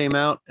when this came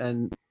out,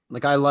 and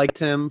like I liked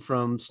him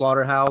from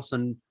Slaughterhouse,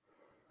 and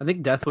I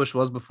think Death Wish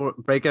was before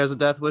Break as a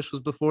Death Wish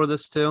was before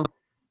this too.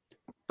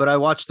 But I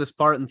watched this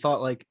part and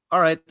thought like, all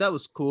right, that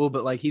was cool,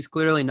 but like he's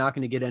clearly not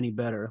going to get any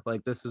better.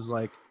 Like this is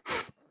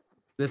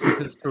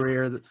his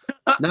career.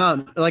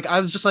 No, like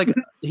I was just like,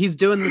 he's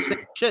doing the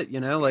same shit,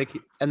 you know, like,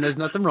 and there's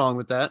nothing wrong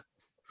with that.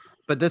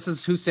 But this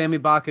is who Sammy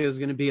Baca is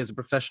going to be as a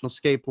professional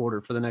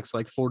skateboarder for the next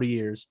like 40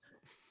 years.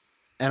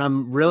 And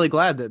I'm really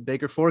glad that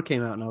Baker 4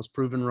 came out and I was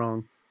proven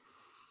wrong.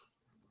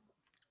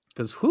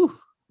 Because, whew,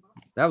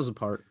 that was a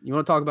part. You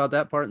want to talk about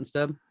that part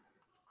instead?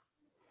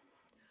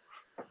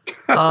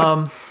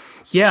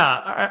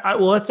 Yeah.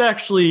 Well, let's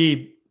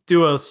actually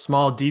do a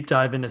small deep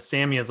dive into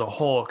Sammy as a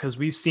whole, because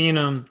we've seen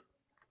him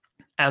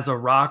as a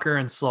rocker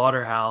in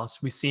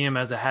Slaughterhouse. We see him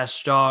as a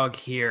hash dog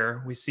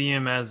here. We see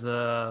him as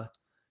a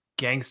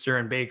gangster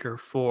in Baker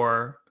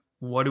 4.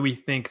 What do we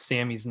think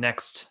Sammy's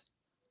next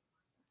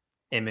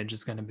image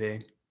is going to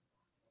be?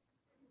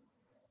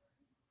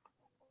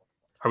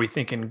 Are we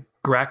thinking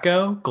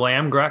Greco,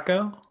 glam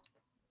Greco,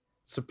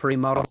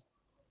 Supreme model,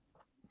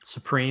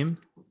 Supreme,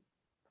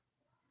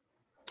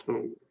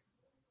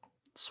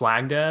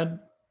 Swag Dad?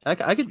 I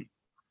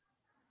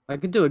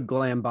could do a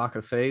glam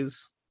Baca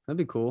phase. That'd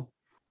be cool.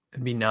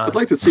 It'd be nuts. I'd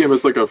like to see him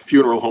as like a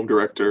funeral home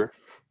director.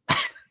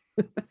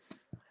 I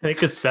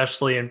think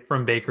especially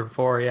from Baker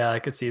 4, yeah, I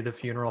could see the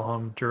funeral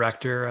home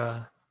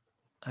director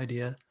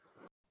idea.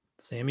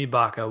 Sammy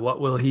Baca,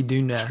 what will he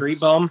do next? Street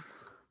bum.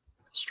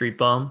 Street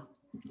bum.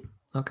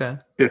 Okay.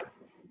 Yeah.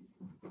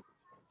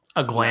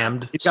 A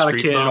glammed. He's got a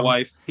street kid bum. and a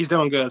wife. He's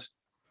doing good.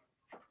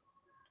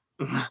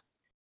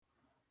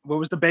 What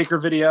was the Baker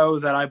video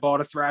that I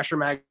bought a Thrasher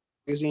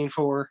magazine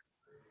for?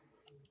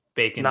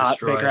 Bacon Not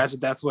Destroy. Baker Has a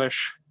Death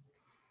Wish.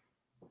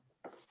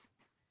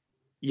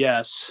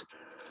 Yes.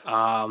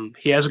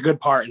 He has a good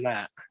part in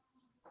that.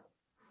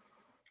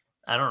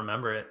 I don't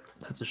remember it.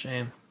 That's a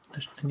shame. I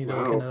need to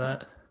look Wow. into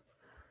that.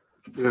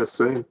 Yeah,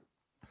 same.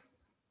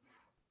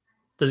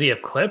 Does he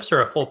have clips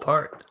or a full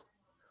part?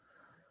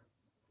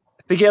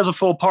 I think he has a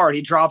full part.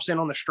 He drops in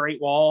on the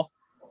straight wall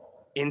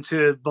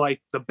into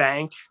like the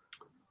bank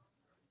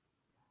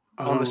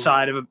on the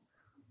side of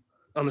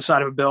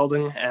a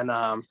building, and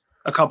a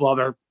couple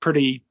other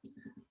pretty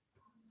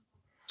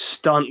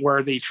stunt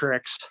worthy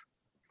tricks.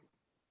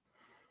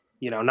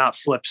 You know, not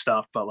flip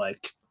stuff, but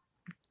like,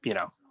 you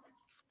know,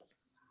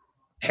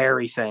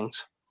 hairy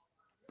things.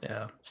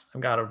 Yeah,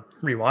 I've got to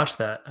rewatch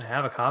that. I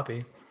have a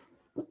copy.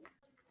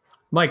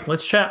 Mike,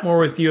 let's chat more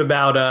with you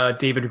about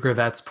David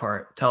Gravette's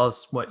part. Tell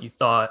us what you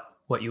thought,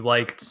 what you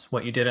liked,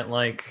 what you didn't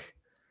like.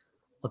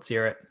 Let's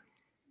hear it.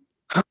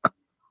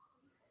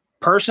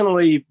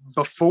 Personally,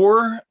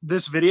 before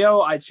this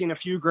video, I'd seen a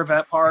few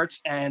Gravette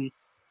parts, and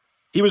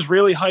he was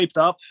really hyped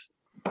up,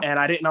 and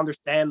I didn't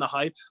understand the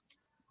hype.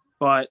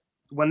 But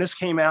when this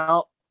came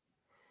out,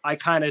 I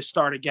kind of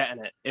started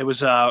getting it. It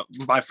was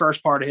my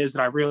first part of his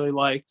that I really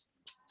liked.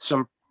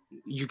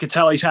 You could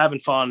tell he's having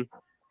fun.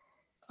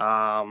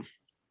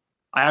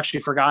 I actually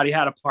forgot he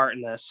had a part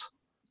in this,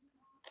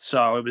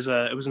 so it was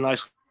a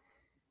nice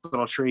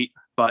little treat.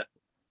 But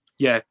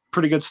yeah,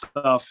 pretty good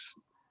stuff.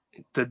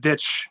 The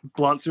ditch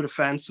blunt through the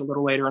fence a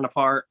little later in the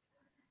part,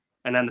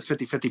 and then the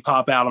 50-50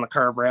 pop out on the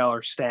curve rail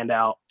or stand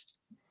out,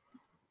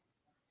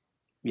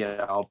 you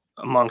know,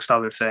 amongst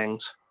other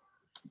things.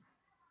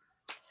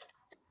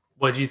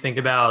 What do you think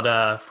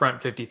about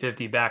front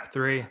 50-50, back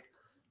 3?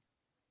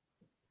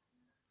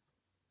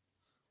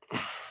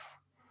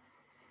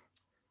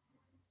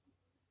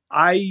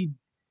 I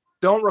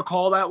don't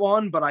recall that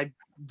one, but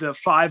the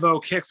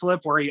 5-0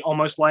 kickflip where he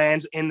almost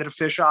lands into the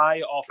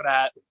fisheye off of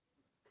that.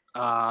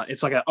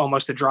 It's like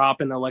almost a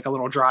drop in the like a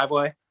little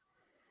driveway.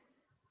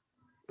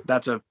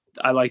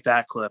 I like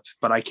that clip,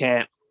 but I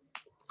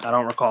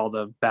don't recall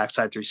the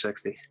backside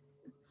 360.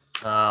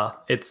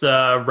 It's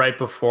right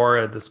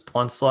before this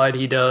blunt slide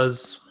he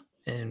does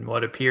in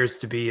what appears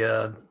to be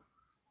a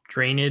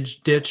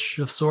drainage ditch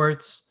of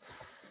sorts.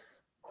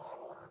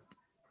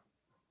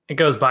 It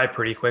goes by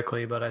pretty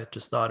quickly, but I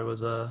just thought it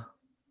was an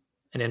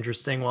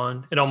interesting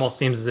one. It almost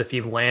seems as if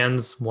he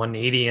lands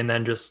 180 and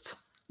then just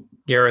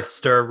Gareth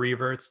Stir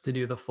reverts to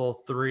do the full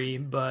 3,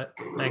 but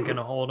ain't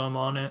gonna hold him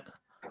on it.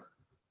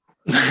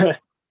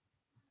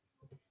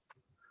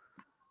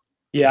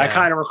 Yeah, I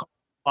kind of recall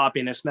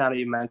floppiness now that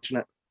you mention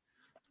it.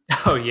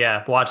 Oh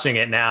yeah, watching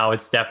it now,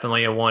 it's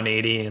definitely a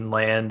 180 in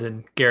land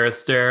and Gareth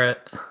Stir.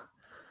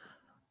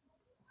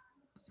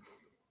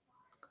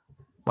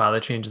 Wow,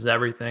 that changes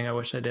everything. I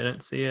wish I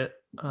didn't see it.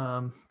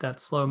 That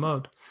slow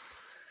mode.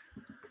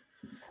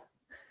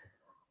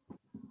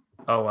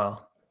 Oh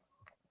well.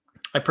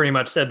 I pretty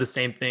much said the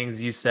same things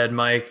you said,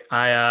 Mike.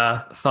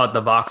 I thought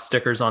the box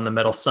stickers on the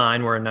metal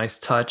sign were a nice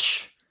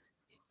touch.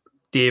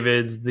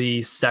 David's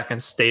the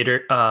second skater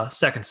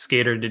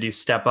to do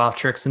step off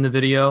tricks in the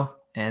video,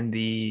 and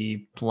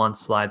the blunt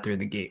slide through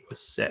the gate was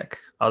sick.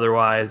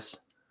 Otherwise,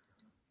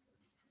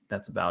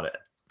 that's about it.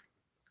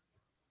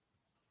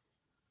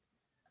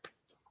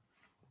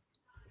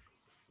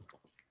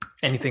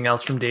 Anything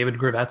else from David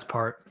Gravette's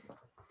part?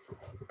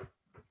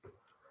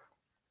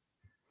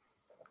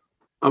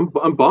 I'm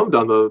bummed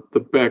on the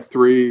back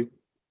 3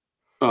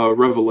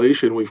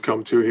 revelation we've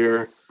come to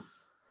here.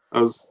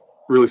 I was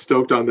really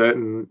stoked on that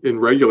in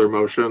regular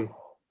motion.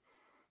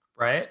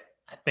 Right?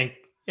 I think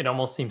it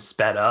almost seems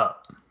sped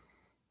up.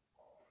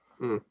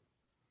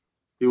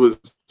 He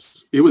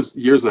was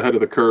years ahead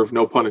of the curve,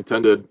 no pun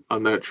intended,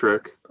 on that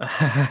trick.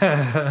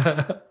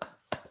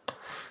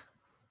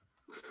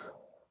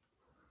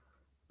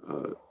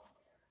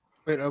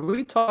 Wait, are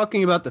we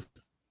talking about the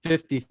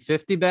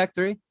 50-50 back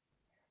 3?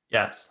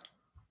 Yes.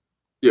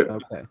 Yeah.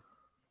 Okay.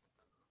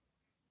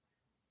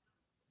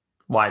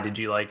 Why did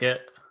you like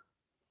it?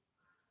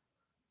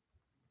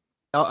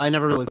 I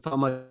never really thought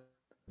much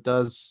it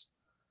does.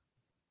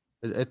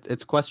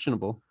 It's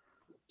questionable.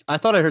 I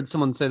thought I heard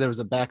someone say there was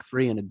a back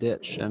 3 in a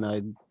ditch, and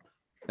I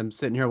am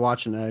sitting here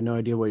watching, and I had no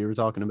idea what you were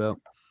talking about.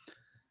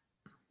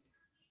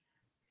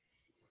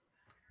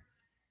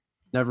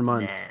 Never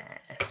mind.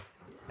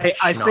 Nah.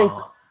 I think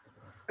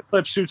the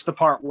clip suits the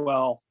part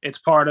well. It's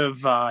part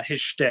of his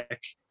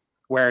shtick,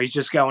 where he's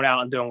just going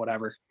out and doing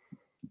whatever.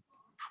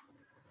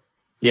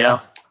 Yeah.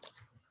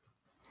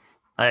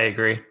 I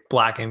agree.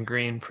 Black and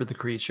green for the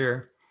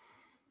creature.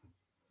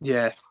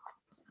 Yeah.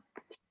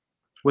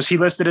 Was he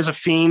listed as a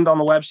fiend on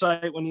the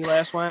website when he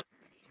last went?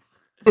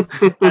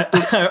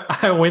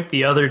 I went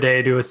the other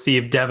day to see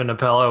if Devin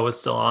Apello was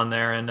still on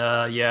there,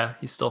 and yeah,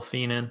 he's still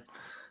fiending.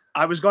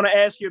 I was going to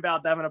ask you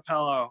about Devin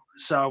Apello.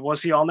 So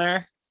was he on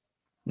there?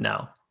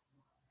 No.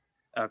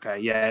 Okay,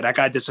 yeah, that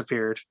guy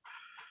disappeared.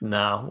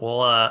 No.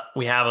 Well,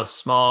 we have a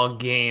small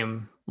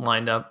game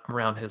lined up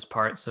around his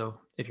part, so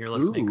if you're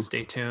listening, Ooh.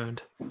 stay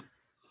tuned.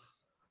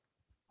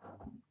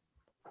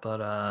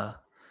 But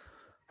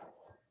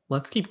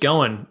let's keep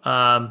going.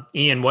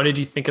 Ian, what did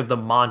you think of the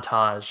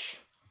montage?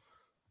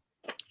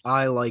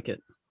 I like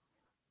it.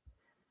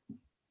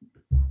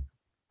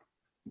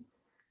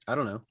 I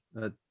don't know.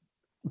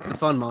 It's a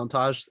fun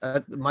montage.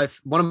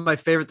 One of my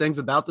favorite things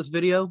about this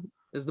video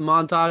is the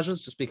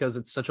montages, just because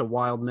it's such a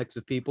wild mix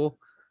of people,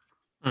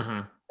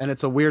 Mm-hmm. and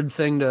it's a weird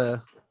thing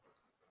to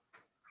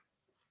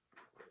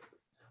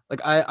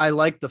like. I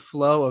like the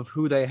flow of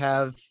who they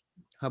have.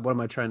 What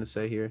am I trying to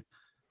say here?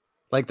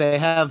 Like they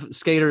have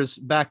skaters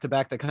back to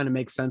back that kind of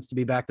makes sense to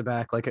be back to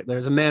back. Like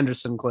there's a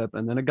Manderson clip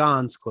and then a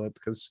Gons clip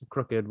because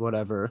crooked,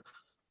 whatever.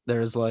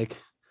 There's like,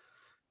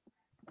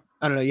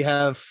 I don't know. You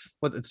have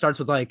it starts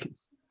with like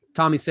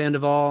Tommy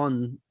Sandoval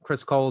and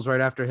Chris Coles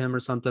right after him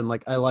or something.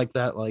 Like I like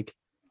that like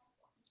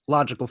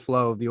logical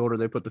flow of the order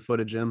they put the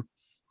footage in.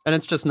 And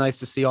it's just nice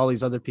to see all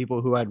these other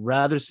people who I'd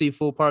rather see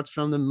full parts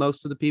from than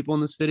most of the people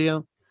in this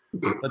video.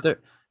 But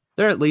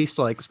they're at least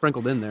like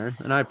sprinkled in there,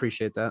 and I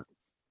appreciate that.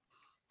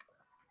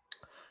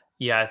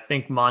 Yeah, I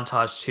think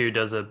Montage 2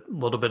 does a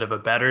little bit of a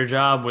better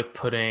job with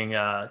putting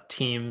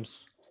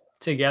teams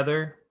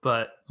together,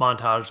 but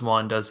Montage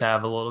 1 does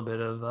have a little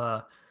bit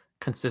of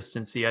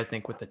consistency, I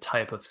think, with the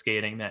type of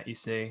skating that you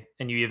see.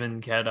 And you even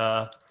get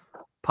a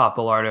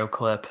Papalardo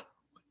clip.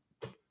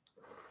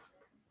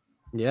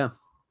 Yeah.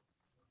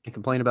 Can't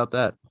complain about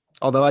that.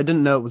 Although I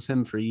didn't know it was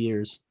him for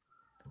years.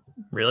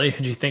 Really?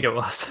 Who do you think it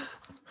was?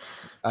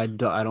 I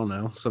don't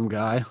know. Some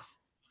guy.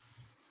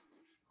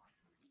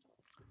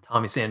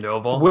 Tommy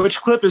Sandoval.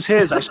 Which clip is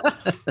his?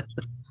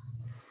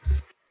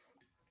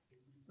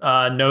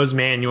 Nose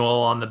manual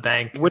on the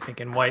bank, I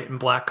think in white and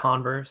black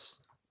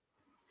Converse.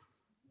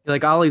 He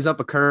like ollies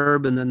up a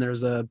curb, and then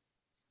there's a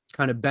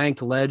kind of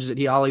banked ledge that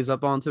he ollies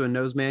up onto and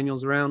nose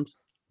manuals around.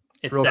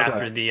 It's real after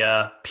quick.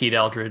 the Pete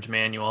Eldridge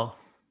manual.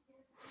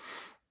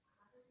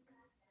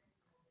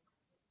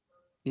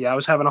 Yeah, I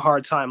was having a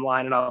hard time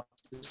lining up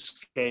the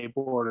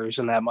skateboarders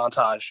in that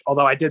montage,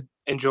 although I did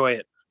enjoy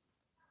it.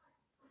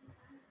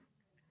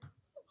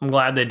 I'm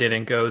glad they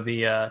didn't go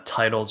the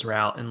titles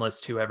route and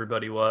list who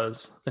everybody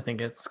was. I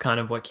think it's kind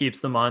of what keeps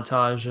the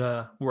montage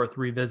worth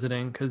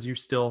revisiting, because you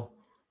still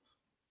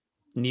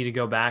need to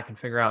go back and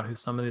figure out who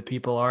some of the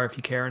people are if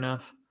you care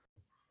enough.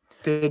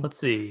 Let's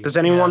see. Does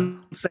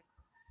anyone think?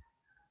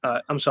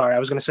 I'm sorry, I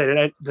was going to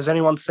say, does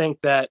anyone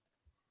think that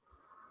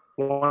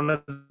one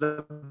of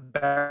the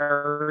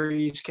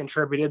Barrys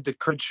contributed to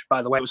Courage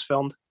by the way it was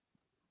filmed?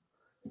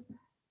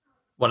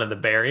 One of the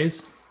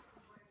berries.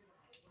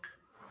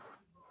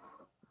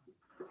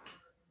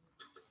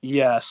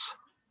 Yes.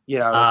 You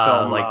know, the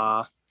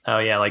film Oh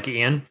yeah, like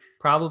Ian,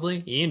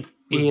 probably. Ian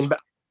Ian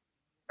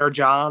or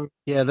John.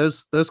 Yeah,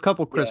 those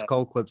couple Chris Yeah.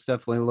 Cole clips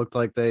definitely looked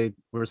like they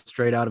were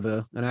straight out of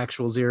an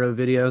actual Zero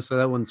video, so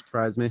that wouldn't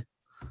surprise me.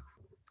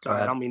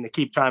 Sorry, I don't mean to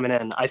keep chiming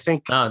in. I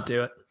think No,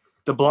 do it.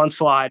 the blunt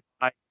slide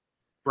by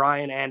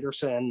Brian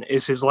Anderson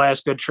is his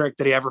last good trick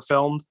that he ever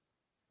filmed.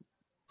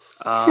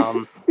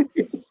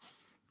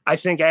 I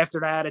think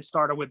after that, it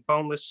started with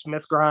boneless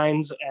Smith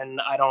grinds,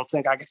 and I don't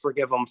think I could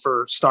forgive him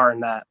for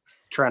starting that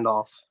trend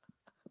off.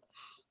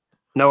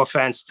 No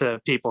offense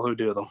to people who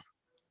do them.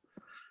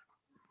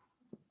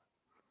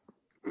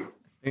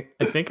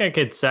 I think I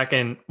could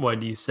second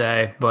what you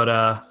say, but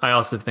I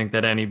also think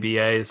that any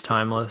BA is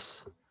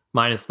timeless,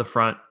 minus the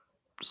front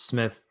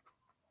Smith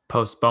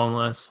post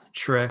boneless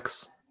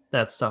tricks.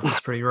 That stuff is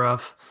pretty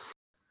rough.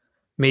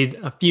 Made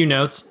a few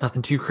notes,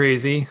 nothing too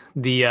crazy.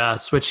 The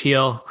switch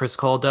heel Chris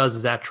Cole does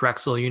is at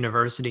Drexel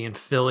University in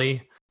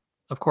Philly.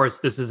 Of course,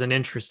 this is an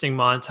interesting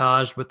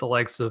montage with the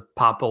likes of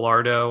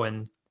Papalardo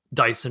and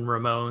Dyson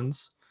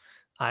Ramones.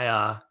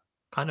 I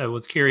kind of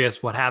was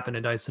curious what happened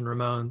to Dyson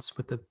Ramones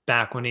with the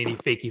back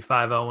 180 fakie 50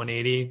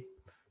 180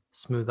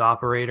 smooth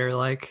operator.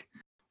 Like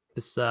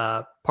this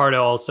part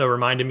also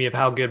reminded me of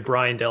how good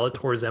Brian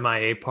Delatour's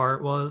MIA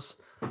part was.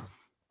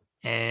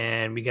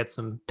 And we get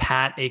some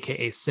Pat,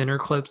 aka Sinner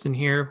clips in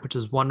here, which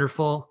is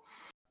wonderful.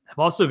 I've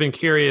also been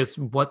curious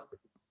what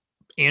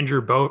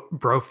Andrew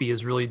Brophy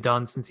has really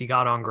done since he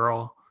got on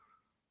Girl.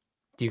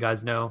 Do you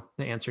guys know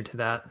the answer to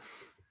that?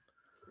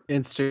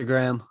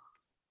 Instagram.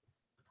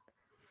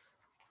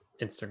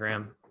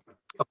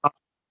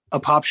 A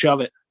pop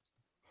shove it.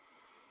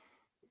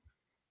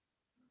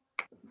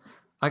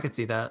 I could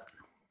see that.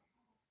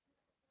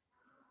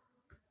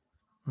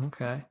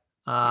 Okay.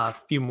 A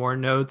few more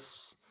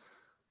notes.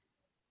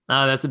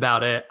 That's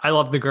about it. I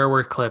love the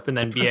Gerwer clip and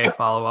then BA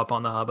follow up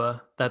on the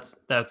hubba. That's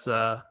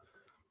the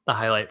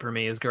highlight for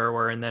me is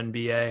Gerwer and then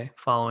BA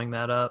following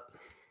that up.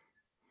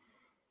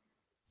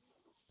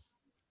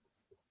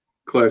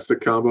 Classic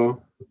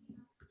combo.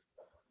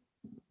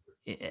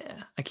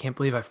 Yeah, I can't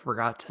believe I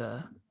forgot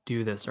to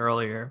do this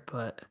earlier,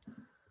 but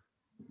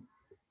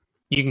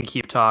you can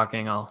keep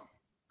talking. I'll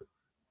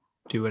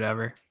do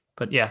whatever.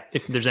 But yeah,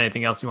 if there's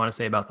anything else you want to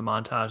say about the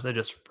montage, I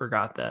just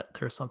forgot that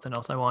there's something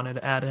else I wanted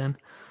to add in.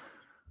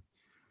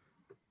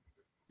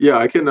 Yeah,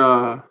 I can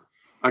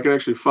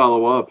actually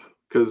follow up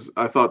because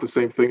I thought the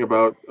same thing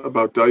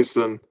about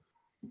Dyson.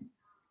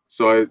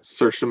 So I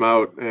searched him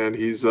out, and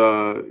he's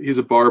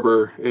a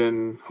barber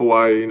in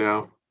Hawaii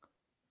now.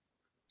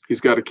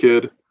 He's got a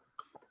kid,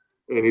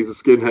 and he's a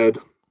skinhead,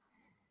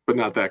 but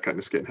not that kind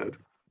of skinhead.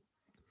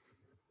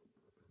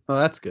 Oh,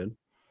 that's good.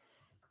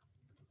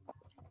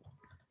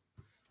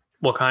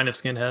 What kind of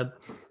skinhead?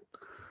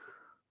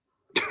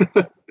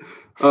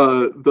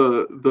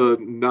 The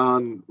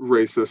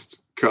non-racist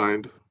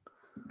kind.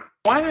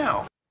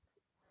 Wow.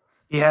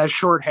 He has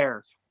short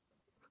hair.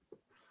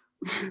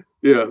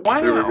 Yeah, wow.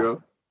 There we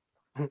go.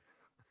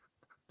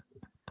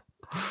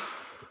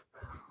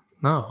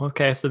 No,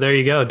 okay, so there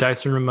you go.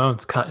 Dyson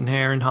Ramones cutting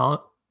hair in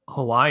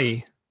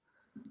Hawaii.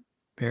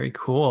 Very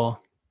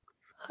cool.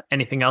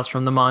 Anything else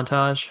from the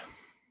montage?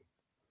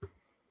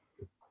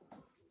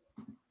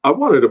 I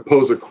wanted to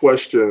pose a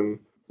question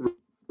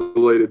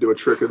related to a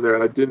trick in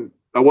there, and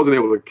I wasn't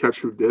able to catch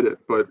who did it,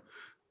 but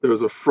there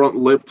was a front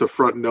lip to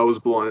front nose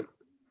blunt.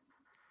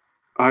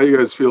 How do you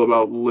guys feel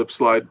about lip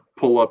slide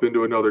pull up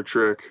into another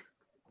trick?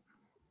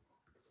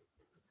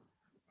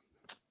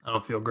 I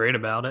don't feel great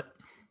about it.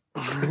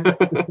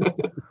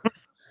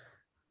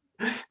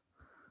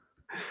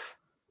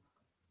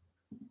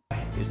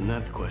 Isn't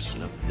that the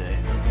question of the day?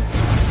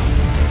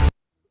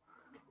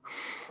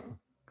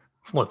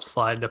 Flip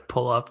slide to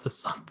pull up to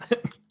something.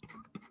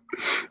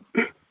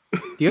 Do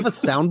you have a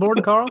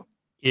soundboard, Carl?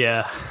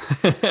 Yeah.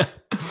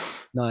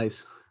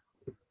 Nice.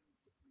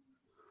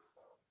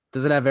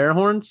 Does it have air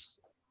horns?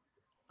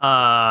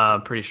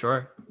 Pretty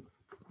sure.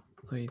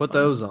 Put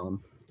those on.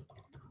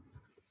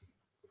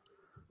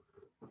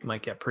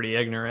 Might get pretty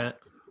ignorant.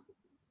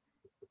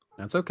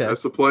 That's okay.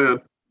 That's the plan.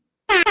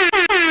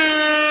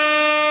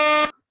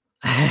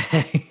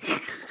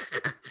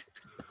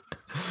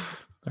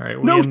 All right,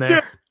 we in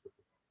there.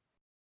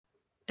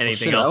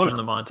 Anything shit, else from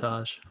the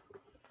montage?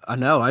 I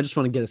know. I just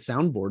want to get a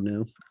soundboard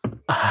now.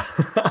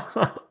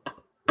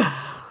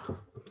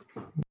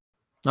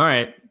 All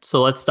right,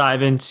 so let's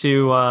dive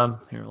into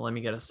here. Let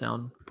me get a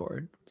sound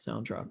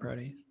drop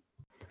ready.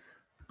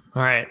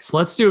 All right, so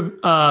let's do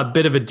a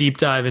bit of a deep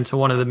dive into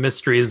one of the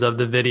mysteries of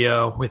the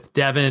video with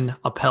Devin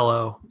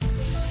Apello.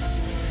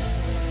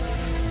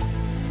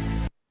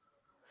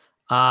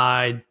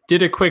 I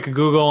did a quick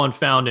Google and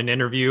found an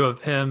interview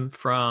of him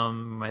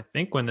from, I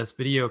think, when this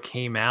video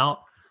came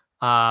out.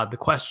 The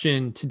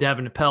question to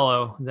Devin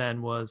Apello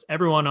then was,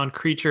 everyone on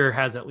Creature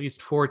has at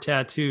least 4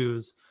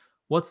 tattoos.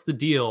 What's the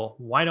deal?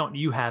 Why don't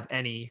you have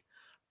any?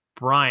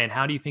 Brian,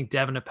 how do you think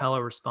Devin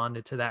Apello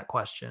responded to that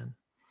question?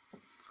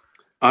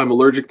 I'm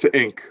allergic to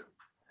ink.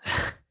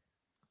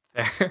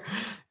 Fair.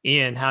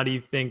 Ian, how do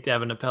you think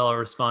Devin Apello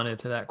responded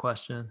to that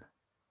question?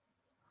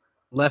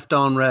 Left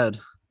on red.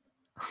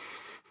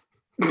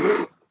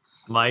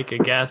 Mike, a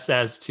guess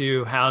as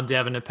to how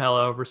Devin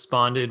Apello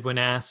responded when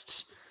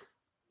asked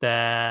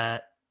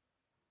that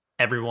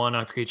everyone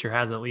on Creature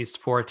has at least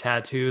 4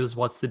 tattoos.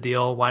 What's the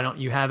deal? Why don't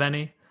you have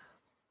any?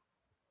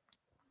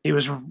 He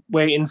was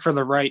waiting for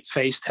the right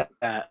face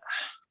tat.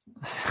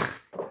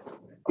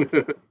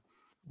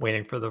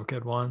 Waiting for the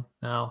good one.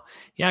 No,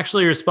 he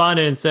actually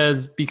responded and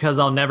says, because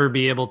I'll never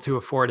be able to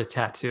afford a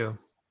tattoo.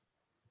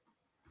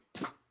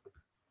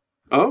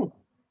 Oh,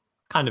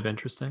 Kind of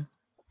interesting.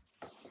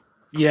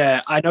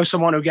 Yeah, I know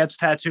someone who gets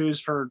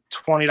tattoos for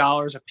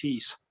 $20 a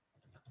piece.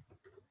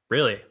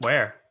 Really?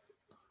 Where?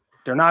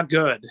 They're not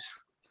good,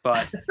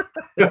 but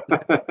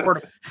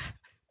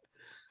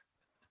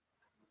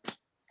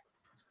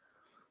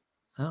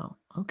Oh,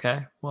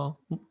 okay. Well,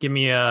 give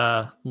me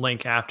a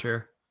link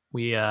after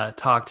we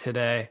talk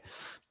today.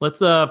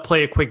 Let's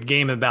play a quick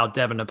game about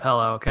Devin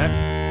Apello, okay?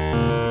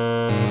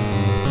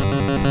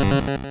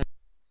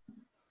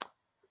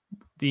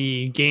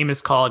 The game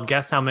is called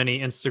Guess How Many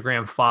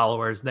Instagram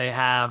Followers They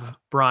Have.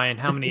 Brian,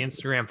 how many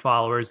Instagram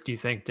followers do you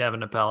think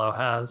Devin Apello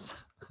has?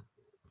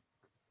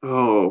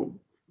 oh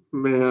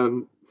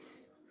man.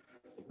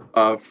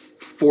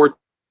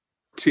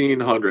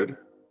 1,400.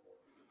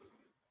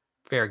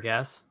 Fair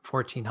guess.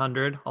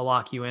 1,400. I'll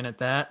lock you in at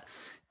that.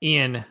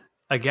 Ian,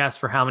 a guess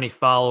for how many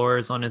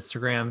followers on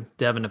Instagram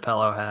Devin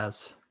Apello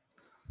has?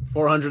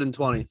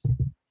 420.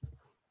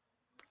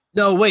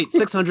 No, wait,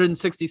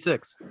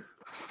 666.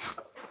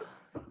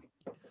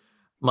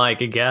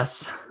 Mike, a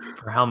guess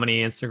for how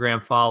many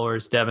Instagram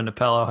followers Devin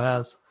Apello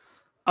has?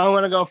 I'm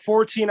going to go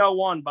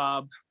 1401,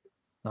 Bob.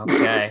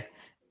 Okay.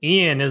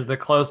 Ian is the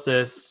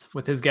closest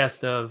with his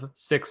guess of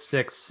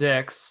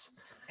 666.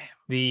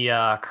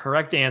 The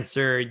correct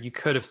answer you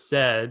could have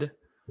said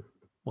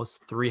was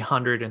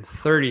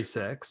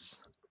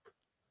 336.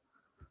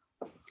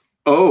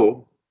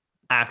 Oh,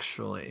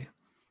 Actually,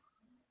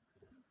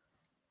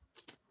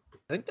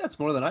 I think that's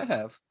more than I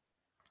have.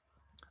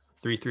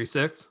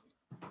 336.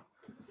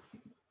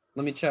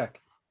 Let me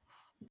check.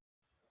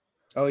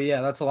 Oh,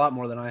 yeah, that's a lot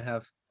more than I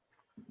have.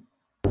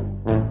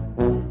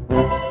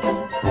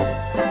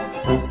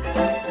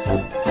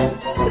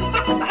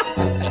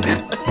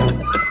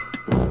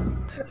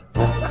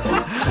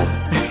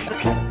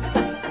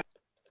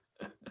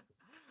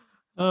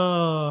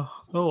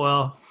 Oh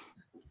well.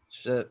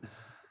 Shit.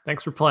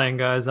 Thanks for playing,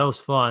 guys. That was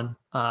fun.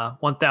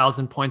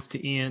 1,000 points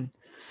to Ian.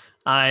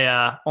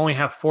 I only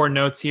have 4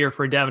 notes here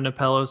for Devin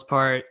Apello's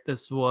part.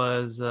 This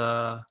was,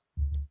 again,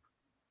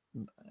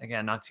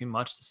 not too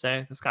much to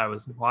say. This guy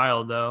was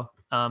wild, though.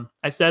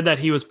 I said that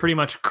he was pretty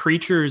much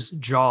Creature's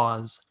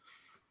Jaws.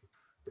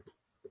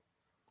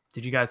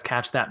 Did you guys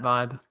catch that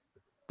vibe?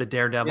 The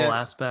Daredevil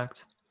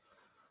aspect?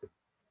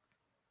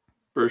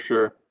 for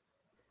sure.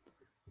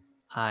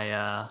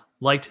 I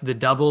liked the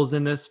doubles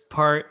in this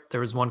part. There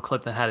was one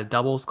clip that had a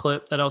doubles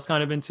clip that I was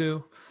kind of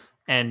into.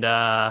 And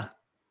I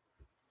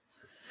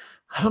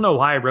don't know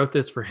why I wrote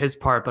this for his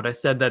part, but I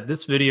said that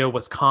this video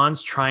was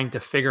Cons trying to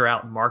figure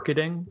out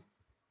marketing.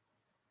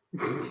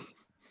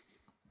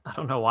 I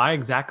don't know why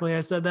exactly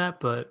I said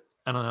that, but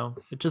I don't know.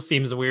 It just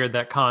seems weird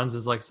that Cons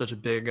is like such a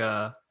big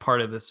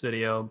part of this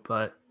video,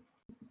 but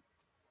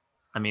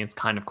I mean, it's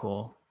kind of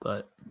cool,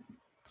 but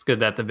it's good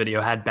that the video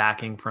had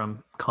backing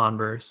from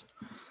Converse.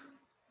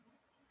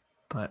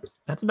 But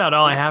that's about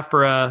all I have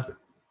for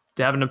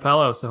Devin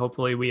Apello. So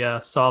hopefully we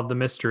solve the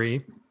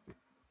mystery.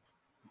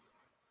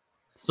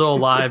 Still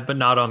alive, but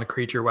not on the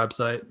Creature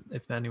website,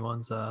 if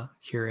anyone's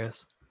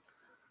curious.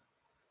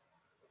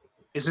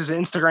 Is his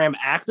Instagram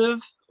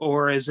active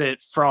or is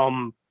it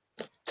from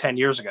 10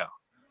 years ago?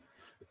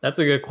 That's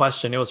a good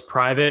question. It was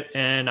private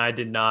and I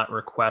did not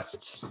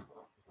request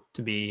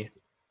to be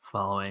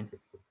following.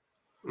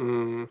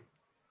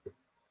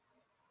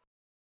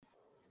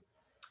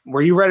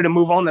 Were you ready to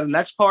move on to the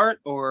next part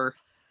or?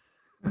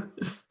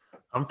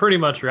 I'm pretty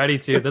much ready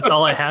to. That's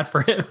all I had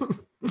for him.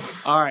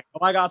 All right.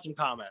 Well, I got some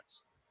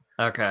comments.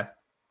 Okay.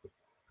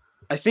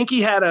 I think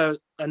he had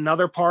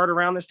another part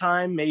around this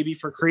time, maybe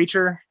for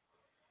Creature.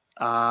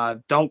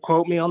 Don't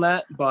quote me on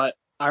that, but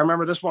I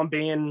remember this one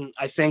being,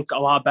 I think, a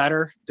lot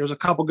better. There's a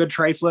couple good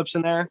tray flips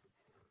in there,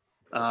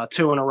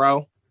 2 in a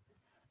row.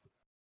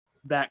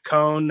 That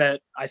cone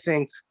that I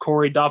think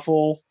Corey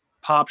Duffel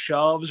pop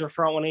shoves or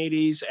front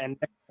 180s and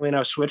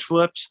switch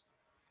flips.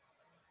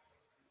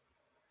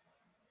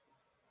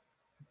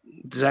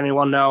 Does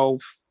anyone know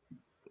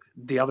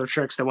the other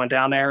tricks that went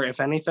down there, if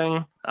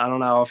anything? I don't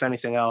know if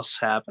anything else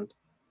happened.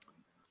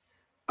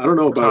 I don't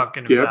know about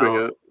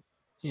gapping it.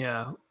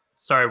 Yeah.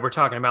 Sorry, we're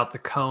talking about the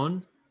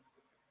cone?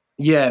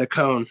 Yeah, the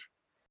cone.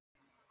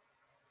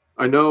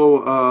 I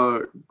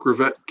know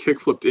Gravette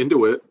kickflipped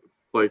into it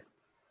like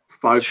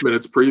 5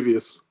 minutes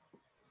previous.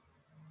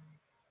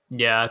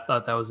 Yeah, I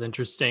thought that was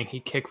interesting.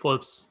 He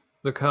kickflips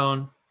the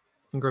cone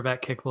and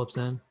Gravette kickflips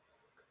in.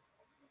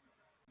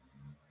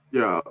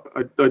 Yeah,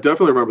 I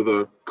definitely remember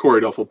the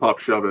Corey Duffel pop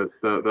shove it.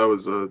 That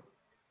was a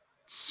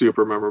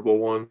super memorable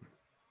one.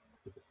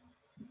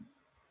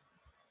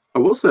 I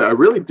will say I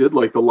really did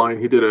like the line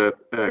he did at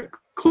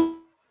Clears,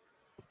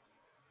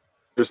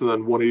 and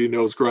then 180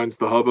 nose grinds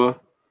the hubba.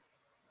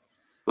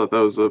 Thought that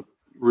was a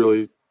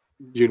really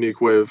unique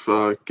way of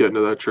getting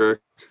to that trick.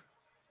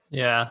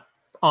 Yeah.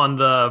 On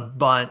the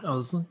bunt, I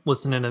was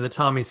listening to the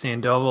Tommy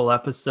Sandoval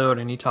episode,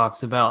 and he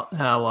talks about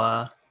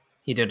how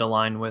he did a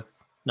line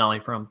with Nolly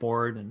front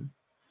board and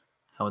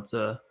how it's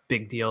a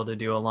big deal to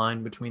do a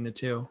line between the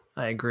two.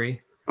 I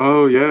agree.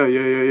 Oh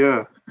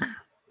yeah.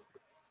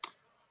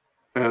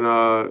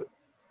 And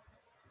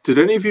did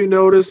any of you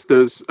notice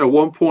there's at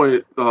one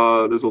point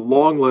there's a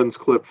long lens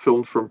clip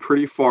filmed from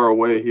pretty far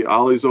away. He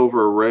ollies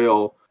over a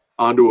rail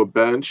onto a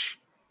bench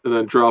and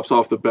then drops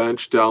off the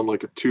bench down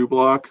like a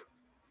 2-block.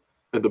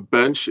 And the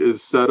bench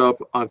is set up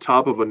on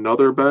top of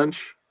another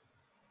bench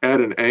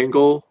at an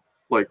angle,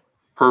 like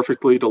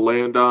perfectly to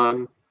land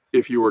on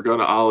if you were going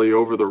to ollie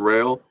over the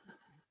rail,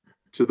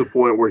 to the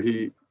point where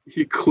he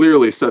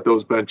clearly set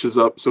those benches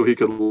up so he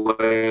could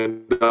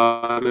land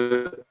on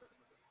it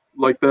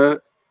like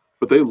that.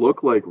 But they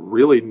look like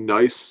really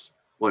nice,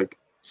 like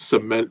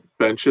cement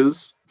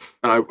benches.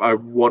 And I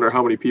wonder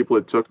how many people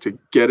it took to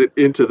get it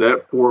into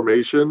that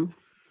formation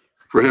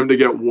for him to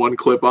get one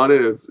clip on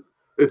it.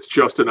 It's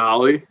just an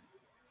ollie.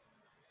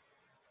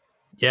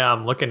 Yeah,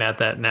 I'm looking at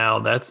that now.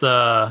 That's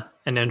an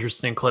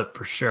interesting clip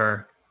for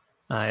sure.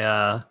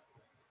 I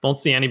don't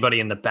see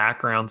anybody in the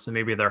background, so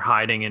maybe they're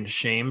hiding in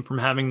shame from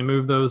having to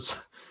move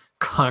those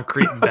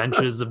concrete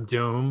benches of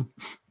doom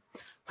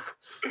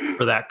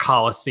for that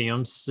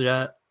Coliseum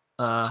set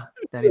that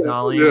he's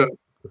ollieing.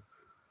 Yeah.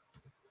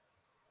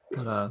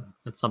 But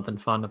that's something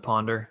fun to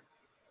ponder.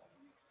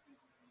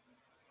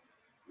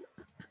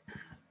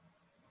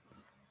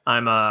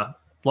 I'm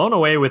blown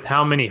away with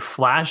how many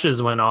flashes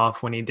went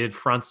off when he did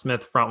front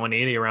Smith front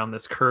 180 around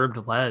this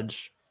curved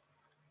ledge.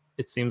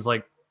 It seems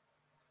like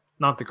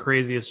not the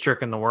craziest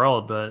trick in the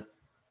world, but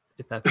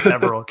if that's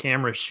several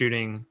cameras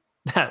shooting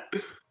that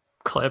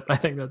clip, I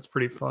think that's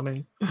pretty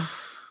funny.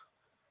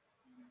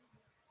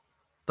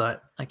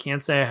 But I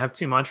can't say I have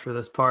too much for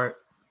this part.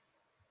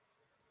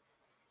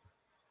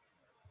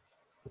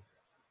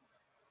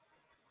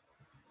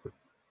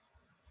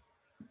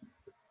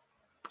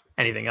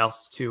 Anything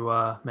else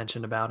to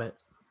mention about it?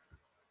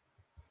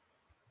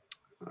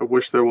 I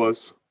wish there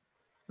was.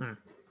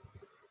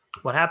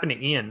 What happened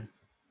to Ian?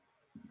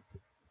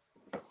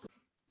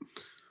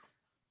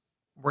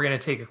 We're going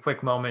to take a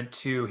quick moment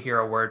to hear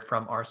a word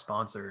from our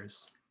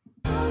sponsors.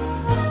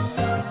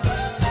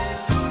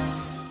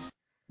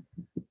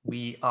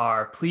 We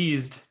are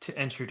pleased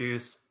to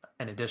introduce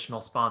an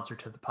additional sponsor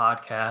to the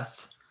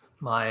podcast.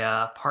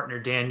 My partner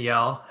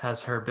Danielle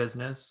has her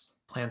business,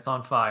 Plants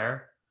on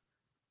Fire,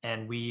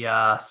 and we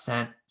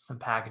sent some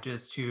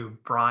packages to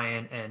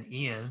Brian and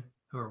Ian,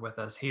 who are with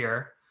us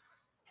here.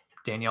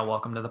 Danielle,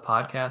 welcome to the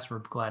podcast. We're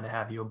glad to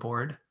have you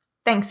aboard.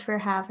 Thanks for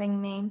having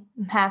me.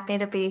 I'm happy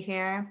to be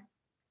here.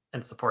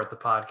 And support the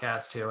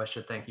podcast too. I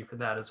should thank you for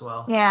that as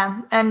well.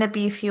 Yeah, and to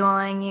be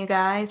fueling you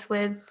guys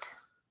with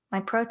my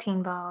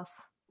protein balls.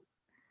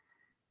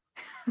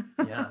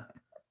 Yeah.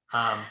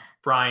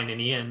 Brian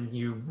and Ian,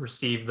 you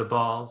received the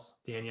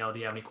balls. Danielle, do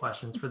you have any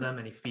questions for them?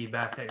 Any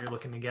feedback that you're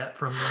looking to get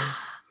from them?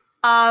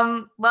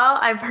 Well,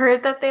 I've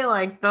heard that they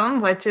like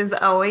them, which is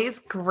always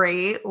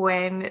great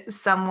when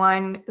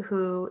someone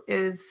who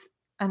is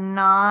a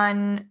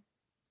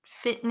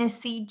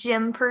non-fitnessy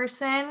gym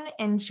person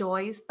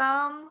enjoys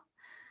them.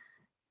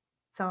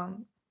 So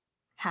I'm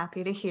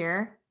happy to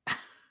hear.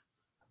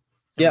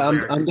 Yeah,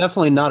 I'm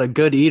definitely not a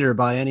good eater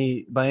by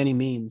any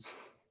means.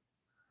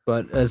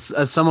 But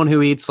as someone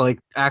who eats like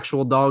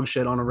actual dog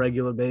shit on a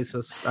regular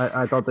basis,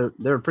 I thought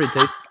they were pretty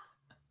tasty.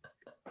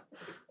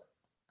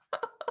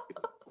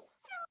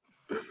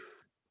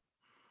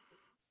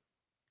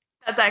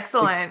 That's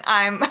excellent.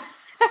 I'm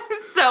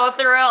so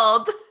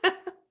thrilled.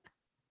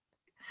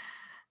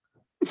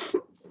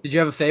 Did you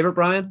have a favorite,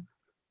 Brian?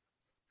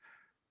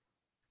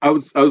 I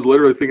was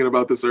literally thinking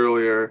about this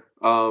earlier.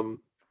 The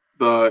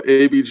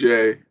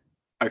ABJ,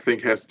 I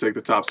think, has to take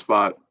the top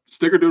spot.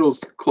 Snickerdoodle's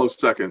close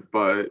second,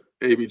 but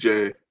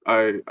ABJ,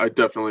 I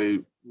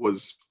definitely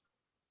was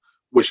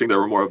wishing there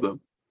were more of them.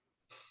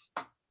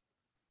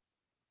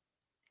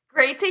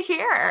 Great to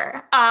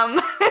hear.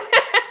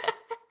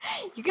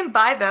 You can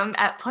buy them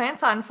at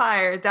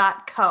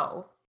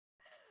plantsonfire.co.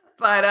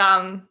 But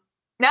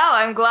no,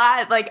 I'm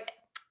glad. Like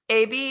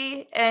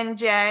AB and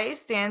J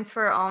stands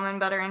for almond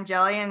butter and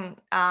jelly, and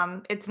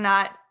it's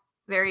not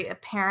very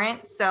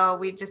apparent, so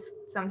we just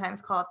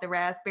sometimes call it the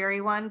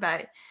raspberry one.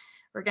 But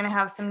we're gonna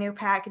have some new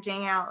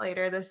packaging out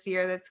later this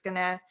year that's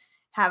gonna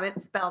have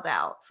it spelled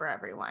out for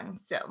everyone,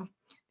 so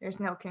there's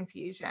no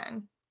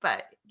confusion.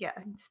 But yeah,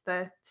 it's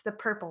the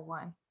purple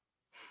one.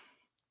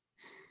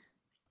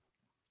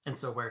 And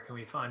so where can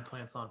we find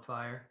Plants on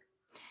Fire?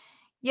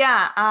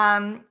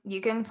 Yeah, you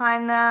can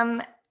find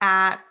them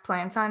at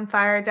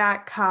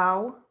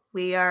plantsonfire.co.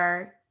 We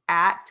are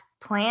at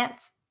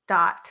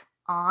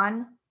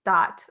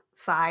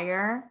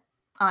plants.on.fire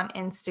on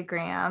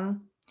Instagram.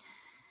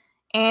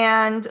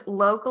 And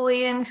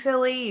locally in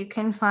Philly, you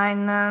can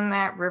find them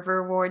at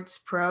Riverwards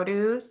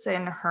Produce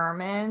and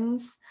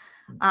Herman's.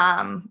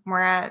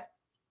 We're at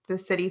the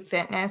City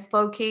Fitness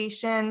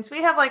locations.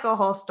 We have like a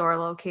whole store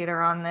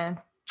locator on the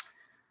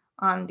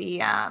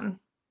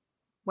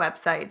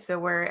website, so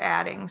we're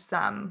adding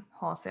some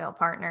wholesale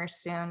partners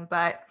soon.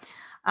 But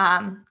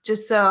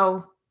just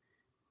so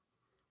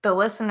the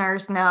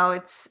listeners know,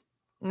 it's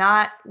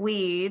not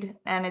weed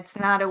and it's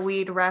not a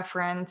weed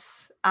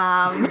reference.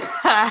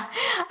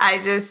 I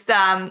just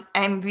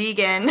I'm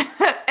vegan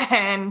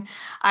and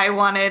I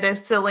wanted a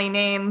silly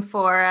name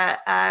for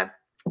a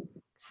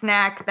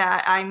snack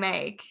that I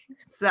make.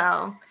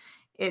 So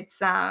it's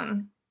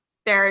there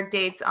are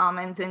dates,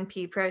 almonds, and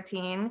pea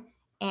protein,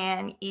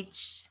 and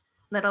each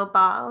little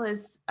ball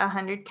is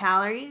 100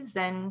 calories.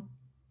 Then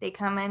they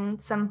come in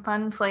some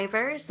fun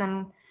flavors,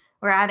 and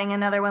we're adding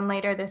another one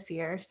later this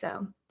year.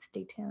 So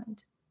stay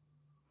tuned.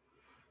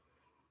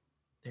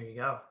 There you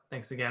go.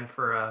 Thanks again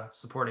for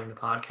supporting the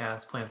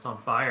podcast, Plants on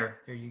Fire.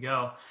 There you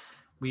go.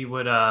 We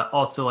would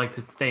also like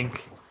to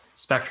thank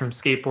Spectrum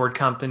Skateboard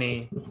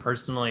Company.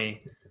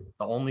 Personally,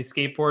 the only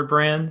skateboard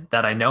brand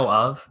that I know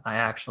of. I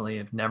actually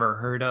have never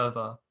heard of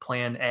a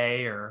Plan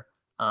A or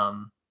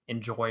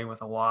Enjoy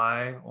with a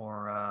Y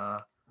or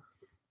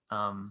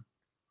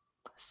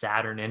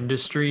Saturn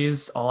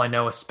Industries. All I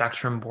know is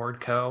Spectrum Board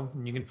Co.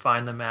 And you can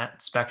find them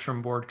at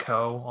Spectrum Board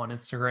Co. on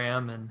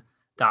Instagram and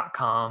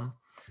 .com.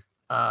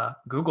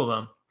 Google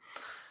them.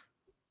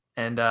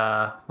 And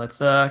let's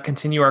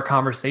continue our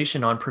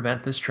conversation on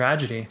Prevent This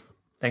Tragedy.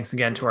 Thanks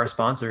again to our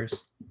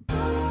sponsors.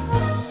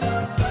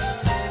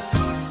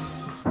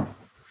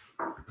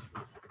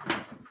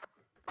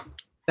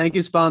 Thank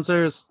you,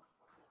 sponsors.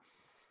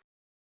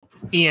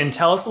 Ian,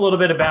 tell us a little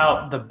bit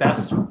about the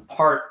best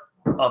part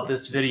of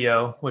this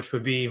video, which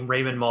would be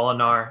Raymond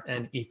Molinar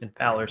and Ethan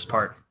Fowler's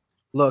part.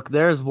 Look,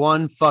 there's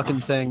one fucking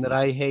thing that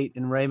I hate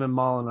in Raymond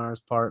Molinar's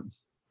part.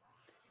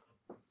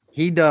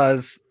 He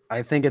does,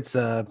 I think it's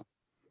a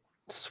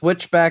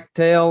switchback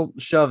tail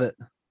shove it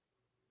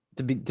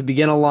to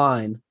begin a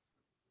line,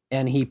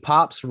 and he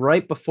pops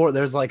right before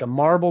there's like a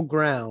marble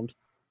ground,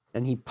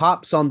 and he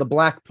pops on the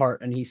black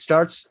part, and he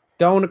starts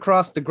going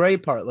across the gray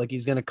part like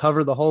he's going to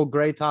cover the whole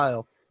gray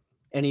tile,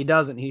 and he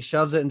doesn't. He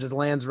shoves it and just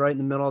lands right in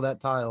the middle of that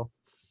tile.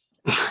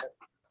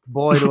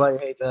 Boy, do I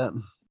hate that.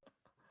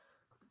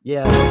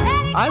 Yeah,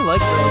 I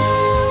like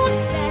Raymond.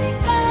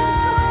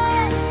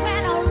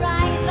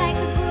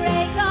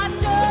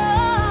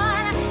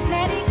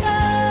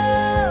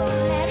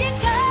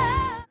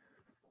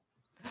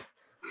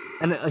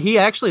 And he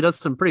actually does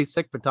some pretty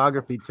sick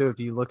photography too. If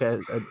you look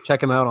at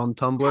check him out on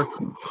Tumblr.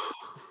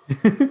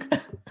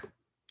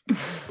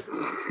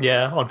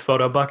 Yeah, on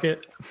Photo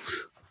Bucket.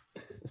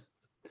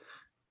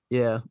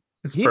 Yeah,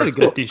 His first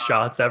 50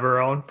 shots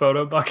ever on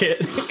Photo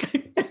Bucket.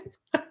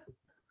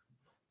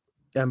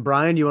 And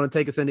Brian, you want to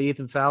take us into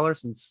Ethan Fowler,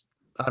 since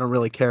I don't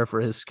really care for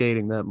his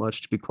skating that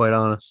much, to be quite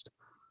honest.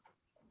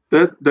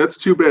 That's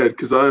too bad,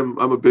 because I'm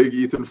a big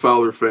Ethan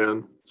Fowler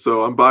fan,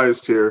 so I'm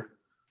biased here.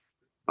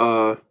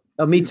 Oh,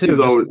 me too. Just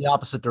in the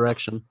opposite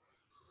direction.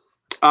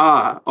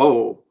 Yeah,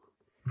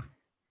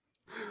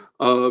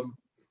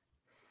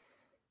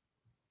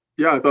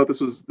 I thought this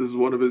was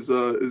one of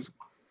his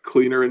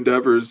cleaner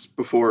endeavors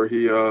before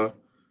he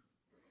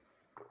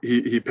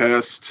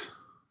passed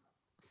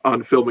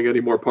on filming any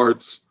more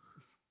parts.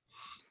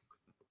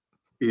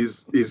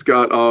 He's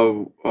got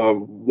a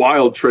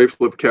wild tray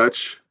flip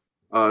catch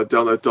down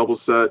that double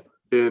set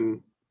in,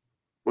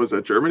 what was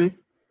that, Germany?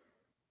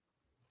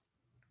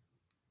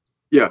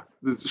 Yeah,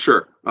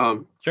 sure.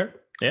 Sure.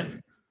 Yeah.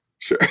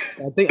 Sure.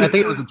 I think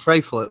it was a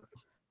tray flip.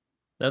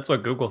 That's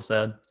what Google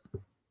said.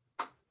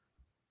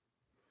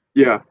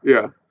 Yeah.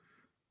 The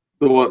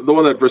one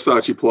that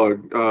Versace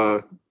plug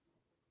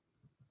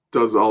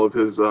does all of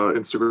his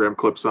Instagram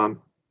clips on.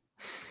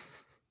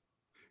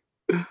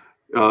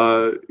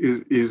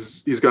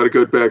 He's got a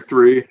good back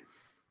three.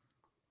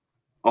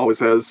 Always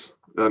has,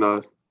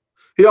 and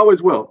he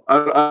always will.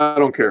 I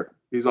don't care.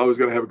 He's always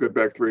going to have a good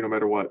back three no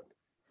matter what.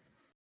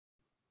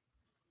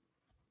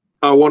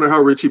 I wonder how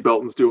Richie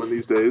Belton's doing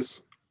these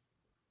days.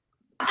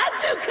 But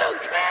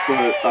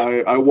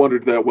I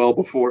wondered that well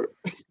before.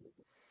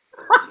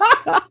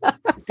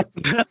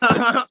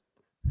 I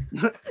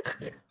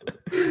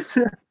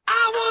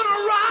wanna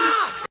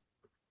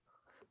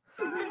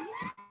rock.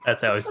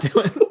 That's how he's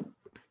doing.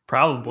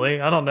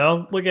 Probably. I don't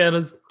know. Look at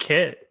his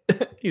kit.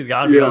 He's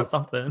got to be on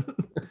something.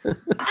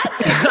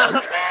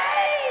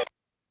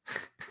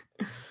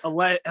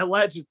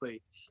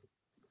 Allegedly.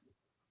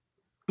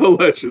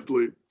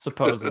 Allegedly.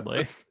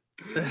 Supposedly.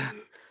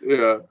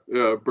 Yeah,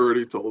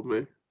 Birdie told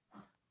me.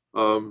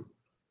 A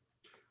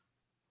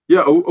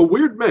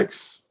weird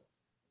mix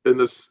in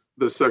this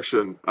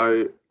section.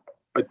 I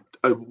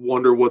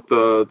wonder what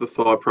the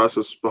thought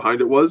process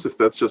behind it was, if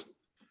that's just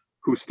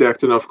who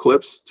stacked enough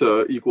clips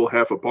to equal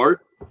half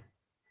apart.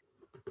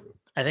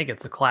 I think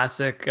it's a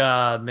classic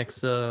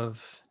mix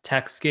of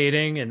tech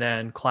skating and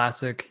then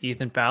classic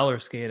Ethan Fowler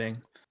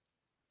skating.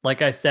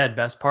 Like I said,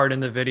 best part in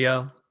the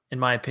video, in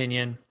my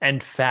opinion,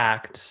 and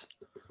fact.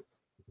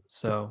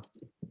 So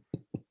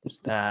there's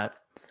that.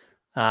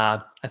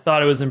 I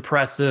thought it was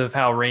impressive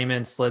how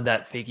Raymond slid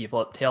that fakie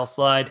flip tail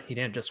slide. He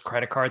didn't just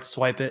credit card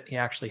swipe it. He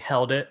actually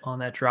held it on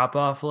that drop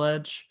off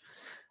ledge.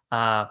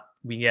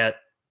 We get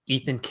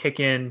Ethan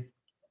kicking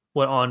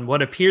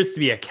what appears to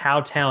be a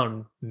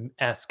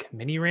Cowtown-esque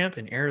mini ramp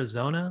in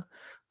Arizona.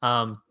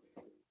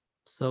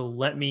 So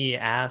let me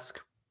ask,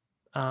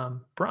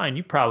 Brian,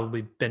 you've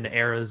probably been to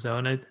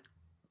Arizona.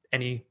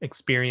 Any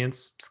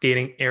experience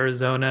skating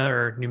Arizona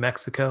or New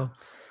Mexico?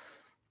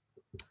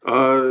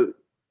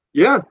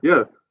 Yeah.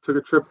 Took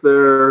a trip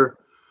there.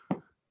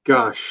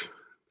 Gosh,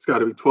 it's got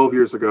to be 12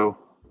 years ago.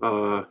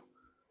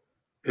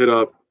 Hit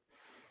up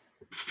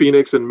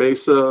Phoenix and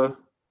Mesa.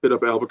 Hit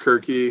up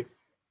Albuquerque.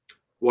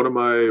 One of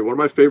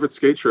my favorite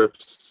skate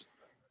trips.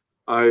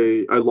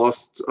 I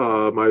lost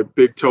my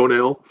big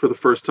toenail for the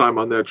first time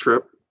on that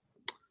trip.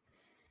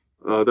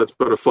 That's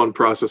been a fun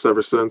process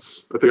ever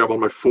since. I think I'm on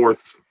my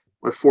fourth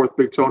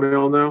big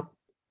toenail now.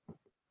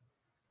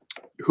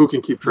 Who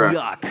can keep track?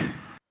 Yuck.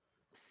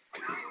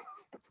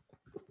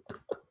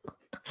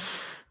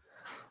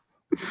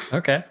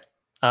 Okay.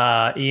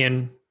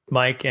 Ian,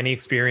 Mike, any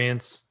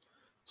experience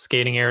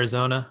skating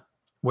Arizona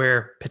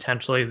where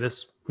potentially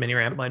this mini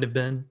ramp might have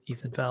been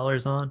Ethan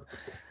Fowler's on?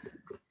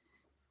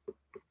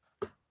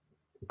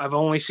 I've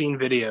only seen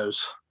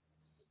videos,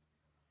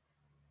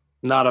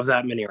 not of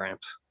that mini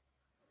ramp.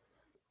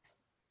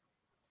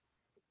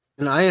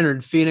 And I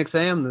entered Phoenix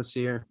AM this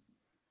year.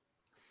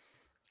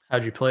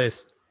 How'd you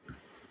place?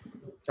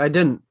 I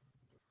didn't.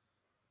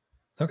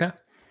 Okay.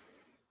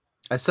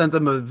 I sent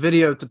them a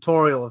video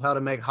tutorial of how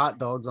to make hot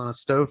dogs on a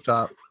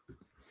stovetop.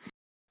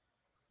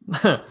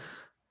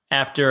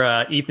 After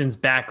Ethan's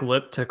back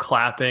lip to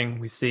clapping,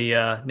 we see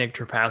Nick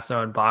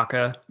Trapasso and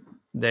Baca.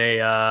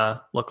 They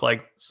look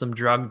like some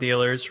drug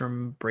dealers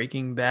from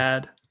Breaking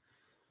Bad.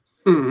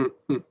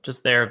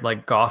 Just there,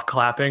 like golf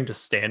clapping,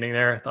 just standing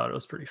there. I thought it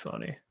was pretty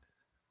funny.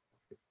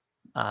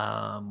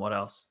 What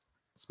else?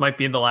 This might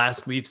be the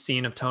last we've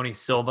seen of Tony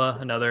Silva,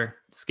 another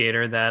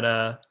skater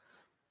that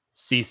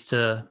ceased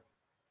to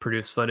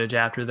produce footage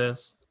after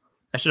this.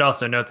 I should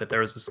also note that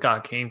there was a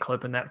Scott Kane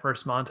clip in that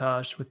first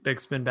montage with big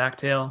spin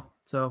backtail.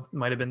 So it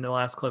might have been the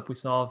last clip we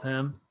saw of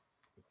him.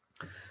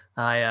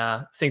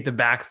 I think the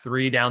back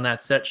three down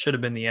that set should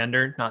have been the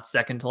ender, not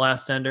second to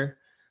last ender.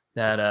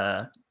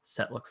 That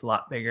set looks a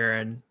lot bigger,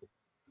 and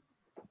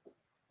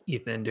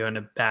Ethan doing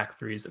a back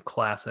three is a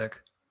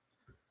classic.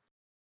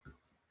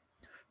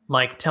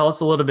 Mike, tell us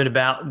a little bit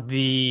about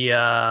the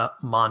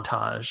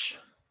montage.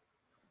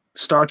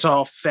 Starts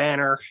off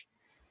Fanner.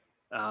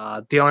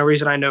 The only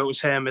reason I know it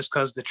was him is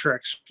because the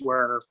tricks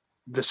were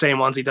the same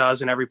ones he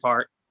does in every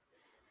part.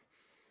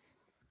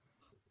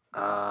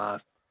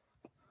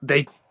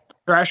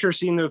 Thrasher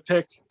seem to have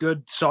picked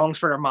good songs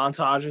for their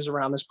montages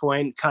around this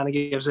point. Kind of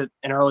gives it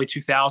an early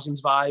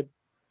 2000s vibe.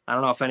 I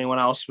don't know if anyone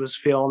else was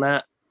feeling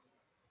that.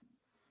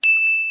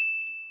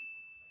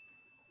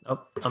 Oh,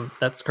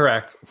 that's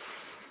correct.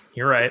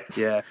 You're right.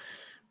 Yeah.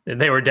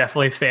 They were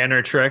definitely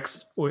Fanner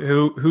tricks.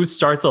 Who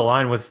starts a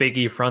line with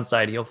fakie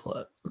frontside heel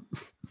flip?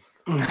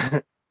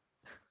 The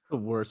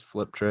worst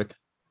flip trick.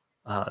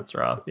 That's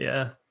rough.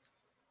 Yeah.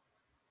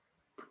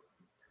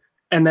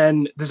 And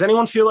then, does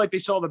anyone feel like they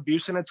saw the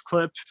Busenitz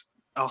clip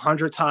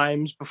 100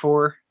 times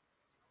before?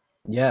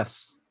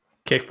 Yes.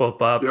 Kick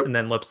flip up Yep. and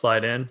then lip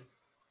slide in.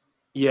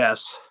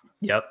 Yes.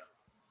 Yep.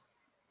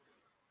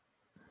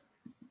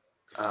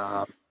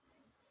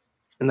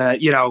 And that,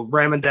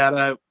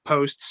 Ramondetta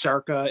post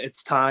circa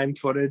its time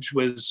footage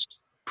was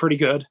pretty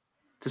good,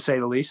 to say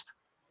the least.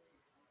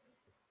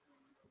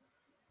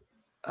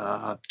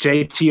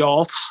 JT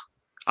Alts,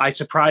 I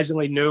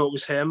surprisingly knew it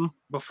was him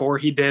before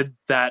he did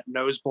that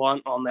nose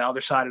blunt on the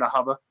other side of the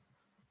hubba.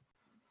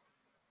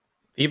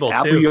 Feeble too.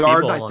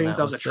 Appleyard, Feeble I on think, that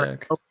does a was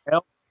trick.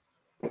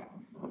 sick.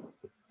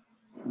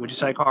 Would you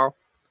say, Carl?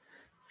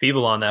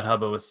 Feeble on that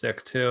hubba was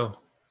sick too.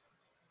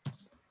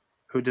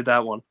 Who did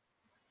that one?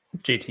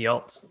 JT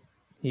Alts.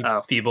 He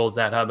Oh. feebles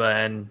that hubba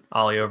and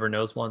Ollie over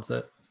nose blunts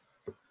it.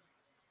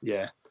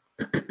 Yeah.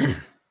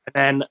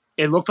 And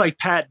it looked like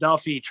Pat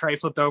Duffy tray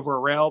flipped over a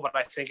rail, but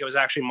I think it was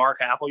actually Mark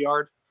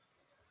Appleyard.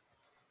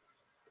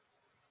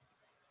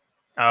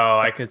 Oh,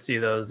 I could see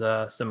those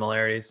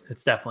similarities.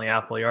 It's definitely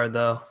Appleyard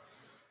though.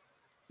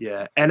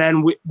 Yeah. And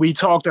then we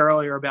talked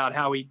earlier about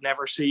how we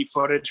never see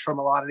footage from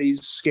a lot of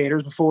these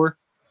skaters before,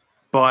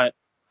 but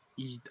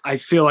I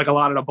feel like a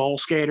lot of the bowl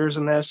skaters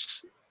in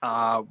this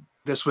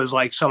was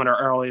like some of their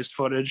earliest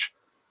footage,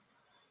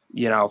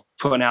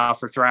 putting out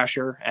for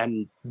Thrasher,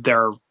 and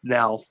they're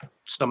now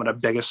some of the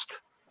biggest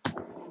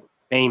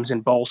names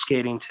in bowl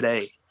skating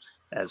today,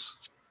 as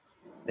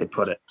they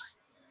put it.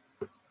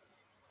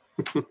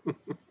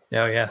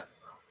 Oh yeah.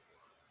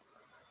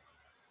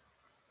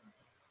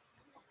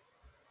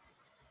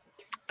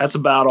 That's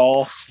about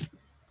all.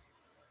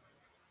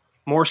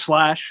 More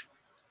Slash.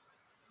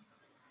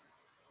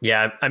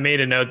 Yeah, I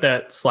made a note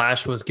that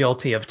Slash was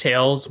guilty of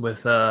tails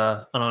with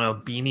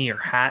beanie or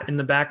hat in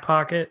the back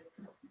pocket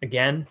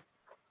again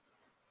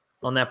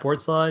on that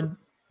board slide.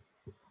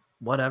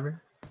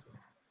 whatever.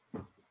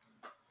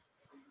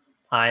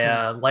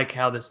 I like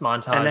how this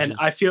montage And then is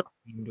I feel,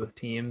 themed with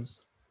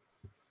teams.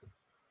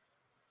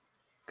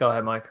 Go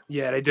ahead, Mike.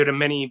 yeah, they do the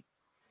mini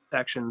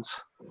sections.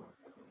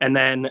 And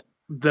then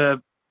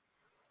the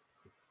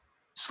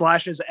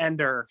Slash's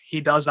ender,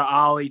 he does the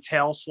ollie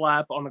tail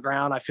slap on the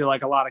ground. I feel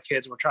like a lot of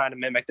kids were trying to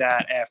mimic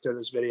that after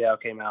this video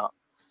came out.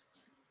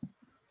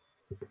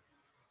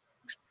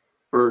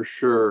 For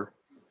sure.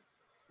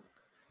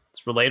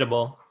 It's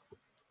relatable.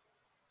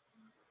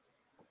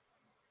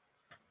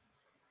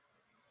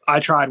 I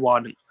tried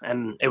one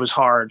and it was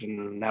hard,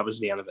 and that was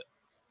the end of it.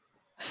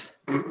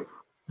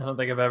 I don't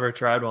think I've ever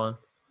tried one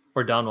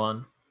or done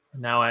one.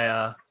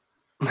 Now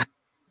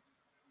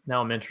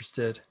now I'm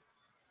interested.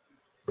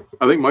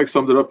 I think Mike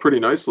summed it up pretty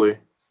nicely.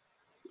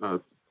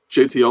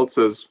 JT Alt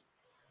says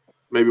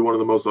maybe one of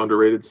the most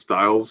underrated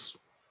styles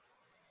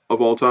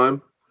of all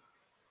time.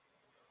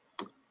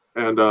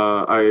 And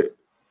I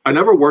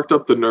never worked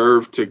up the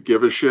nerve to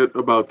give a shit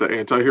about the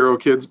anti-hero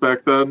kids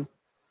back then.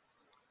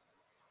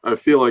 I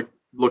feel like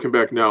looking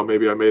back now,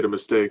 maybe I made a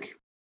mistake.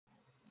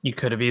 You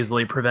could have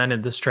easily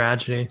prevented this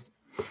tragedy.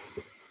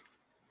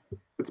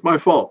 It's my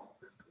fault.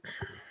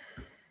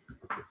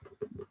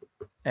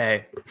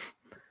 Hey.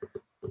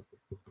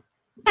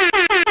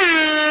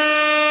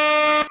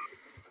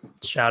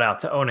 Shout out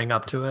to owning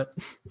up to it.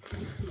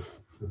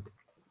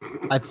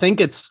 I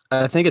think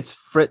it's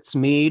Fritz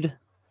Mead.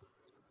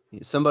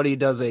 Somebody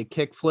does a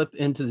kickflip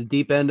into the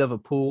deep end of a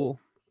pool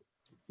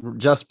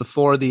just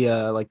before the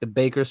like the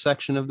Baker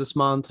section of this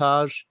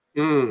montage.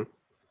 Mm.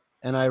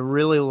 And I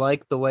really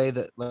like the way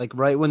that, like,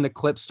 right when the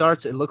clip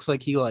starts, it looks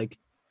like he like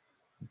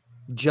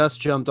just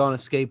jumped on a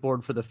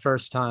skateboard for the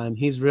first time.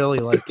 He's really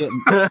like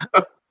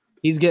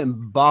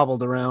getting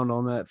bobbled around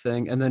on that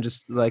thing, and then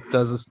just like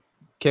does this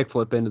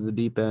kickflip into the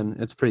deep end.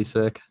 It's pretty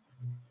sick.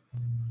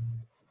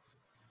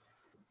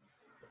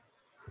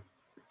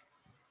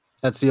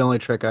 That's the only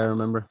trick I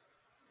remember.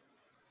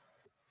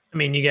 I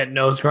mean, you get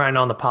nose grind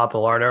on the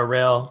Papalardo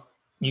rail.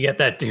 You get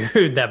that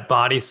dude that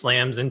body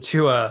slams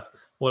into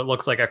what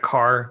looks like a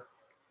car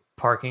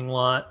parking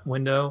lot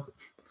window.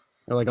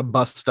 Or like a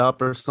bus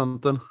stop or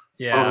something.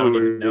 Yeah, I don't Oh,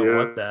 even know yeah.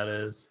 what that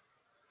is.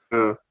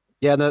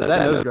 Yeah, that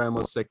nose grind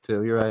was sick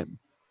too. You're right.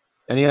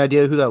 Any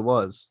idea who that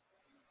was?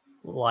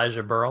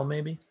 Elijah Burrell,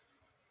 maybe?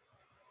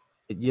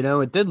 You know,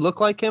 it did look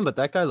like him, but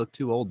that guy looked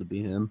too old to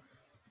be him.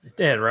 It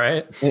did,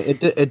 right?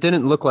 It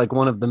didn't look like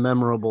one of the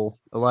memorable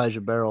Elijah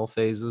Barrel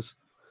phases.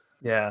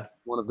 Yeah.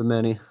 One of the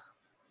many.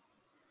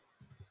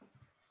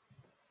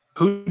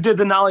 Who did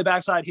the nollie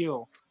backside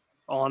heel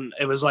on?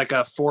 It was like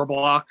a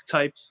 4-block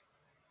type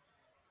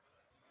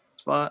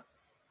spot.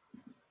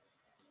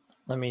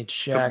 Let me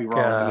check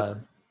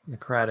wrong. the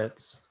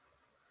credits.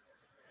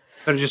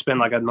 Could have just been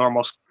like a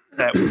normal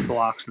set with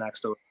blocks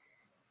next to it.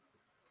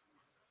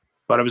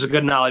 But it was a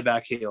good nollie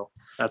back heel.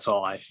 That's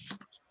all I'm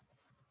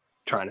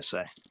trying to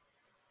say.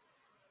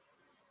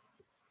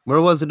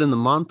 Where was it in the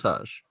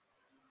montage?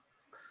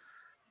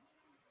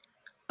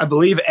 I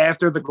believe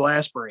after the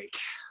glass break.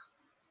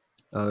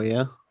 Oh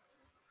yeah.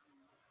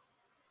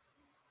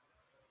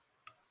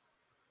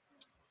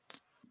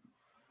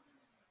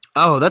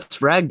 Oh, that's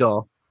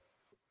Ragdoll.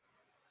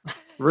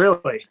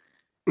 Really?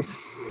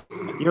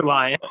 You're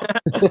lying.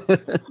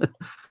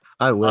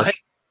 I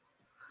wish.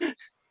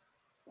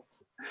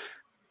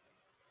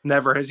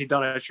 Never has he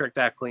done a trick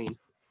that clean.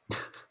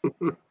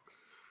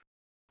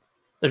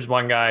 There's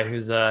one guy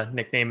whose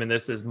nickname in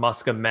this is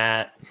Muska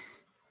Matt.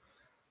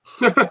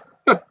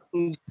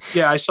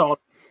 Yeah, I saw it.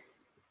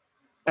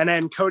 And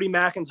then Cody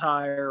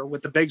McIntyre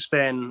with the big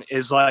spin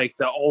is like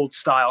the old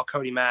style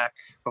Cody Mack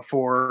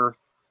before,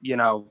 you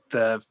know,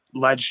 the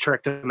ledge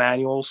trick to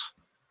manuals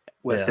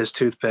with his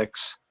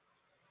toothpicks.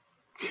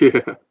 Yeah.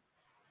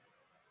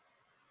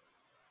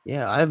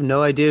 Yeah, I have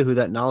no idea who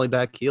that nollie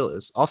back heel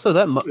is. Also,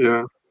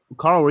 Yeah.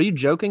 Carl, were you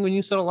joking when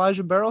you said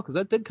Elijah Barrel? Because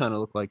that did kind of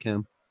look like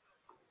him.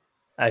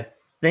 I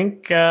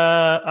think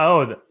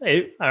all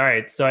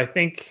right. So I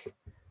think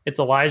it's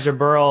Elijah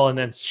Burrell and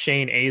then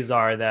Shane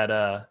Azar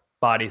that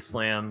body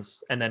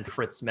slams, and then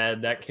Fritz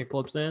Med that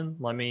kickflips in.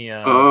 Let me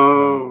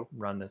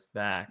run this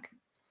back.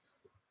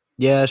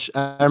 Yeah,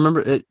 I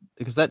remember it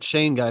because that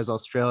Shane guy's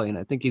Australian.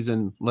 I think he's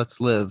in Let's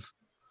Live.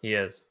 He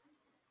is.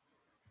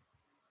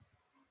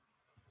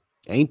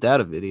 Ain't that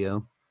a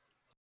video?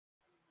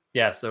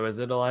 Yeah, so is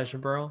it Elijah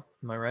Burrell?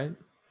 Am I right?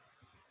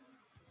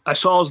 I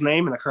saw his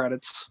name in the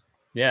credits.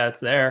 Yeah, it's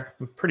there.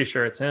 I'm pretty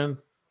sure it's him.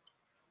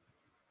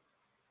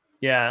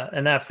 Yeah,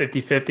 and that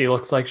 50-50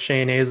 looks like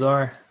Shane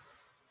Azar.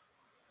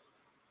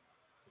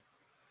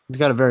 He's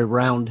got a very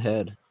round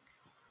head.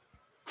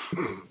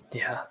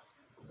 Yeah.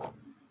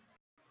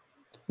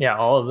 Yeah,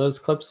 all of those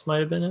clips might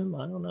have been him.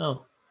 I don't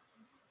know.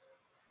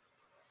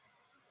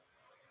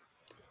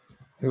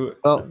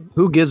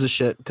 Who gives a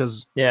shit?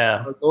 Because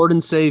Yeah. our Lord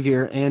and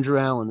Savior Andrew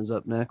Allen is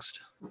up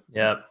next.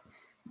 Yep.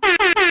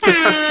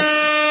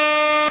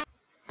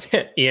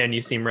 Ian,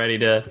 you seem ready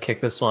to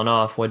kick this one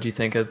off. What'd you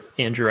think of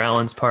Andrew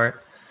Allen's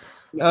part?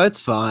 Oh, it's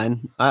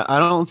fine. I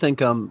don't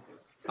think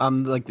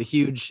I'm like the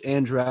huge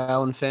Andrew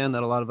Allen fan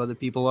that a lot of other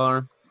people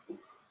are.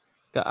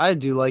 I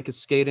do like his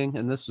skating,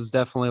 and this was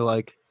definitely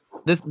like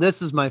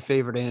this is my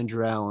favorite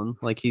Andrew Allen.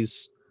 Like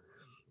he's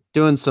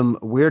doing some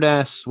weird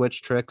ass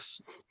switch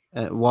tricks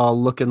while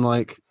looking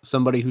like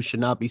somebody who should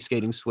not be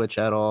skating switch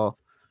at all.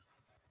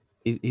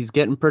 He's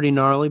getting pretty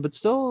gnarly, but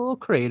still a little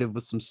creative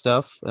with some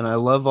stuff. And I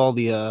love all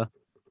the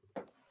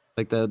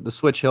like the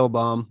switch hill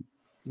bomb.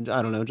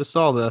 I don't know, just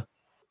all of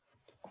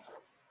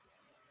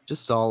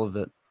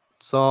it.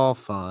 It's all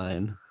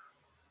fine.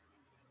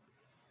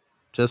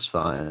 Just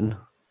fine.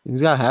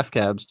 He's got half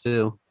cabs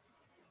too.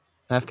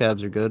 Half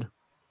cabs are good.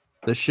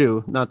 The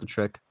shoe, not the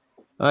trick.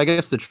 I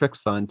guess the trick's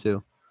fine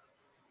too.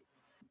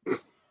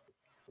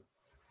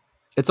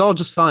 It's all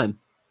just fine.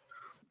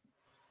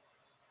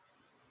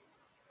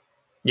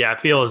 Yeah, I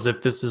feel as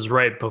if this is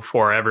right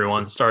before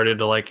everyone started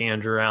to like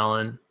Andrew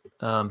Allen.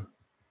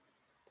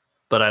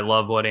 But I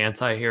love what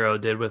Anti-Hero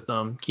did with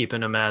him,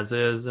 keeping him as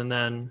is, and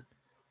then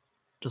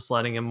just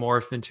letting him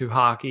morph into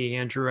hockey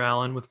Andrew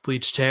Allen with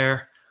bleached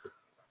hair.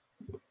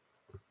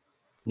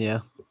 Yeah.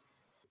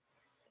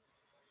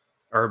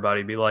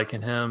 Everybody be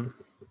liking him.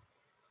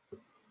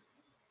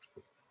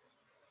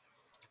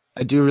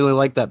 I do really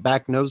like that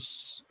back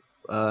nose.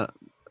 I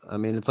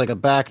mean, it's like a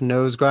back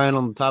nose grind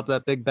on the top of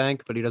that big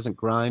bank, but he doesn't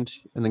grind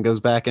and then goes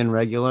back in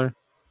regular.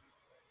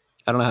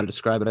 I don't know how to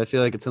describe it. I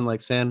feel like it's in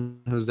like San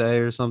Jose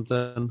or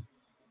something.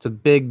 It's a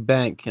big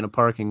bank in a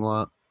parking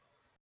lot.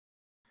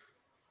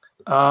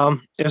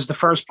 It was the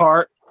first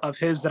part of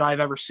his that I've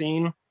ever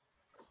seen.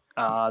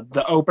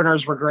 The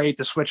openers were great.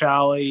 The switch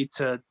alley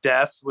to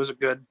death was a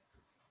good,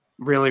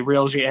 really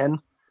reels you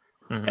in.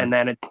 Mhm. And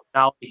then it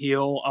out the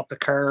heel up the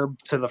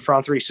curb to the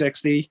front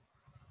 360.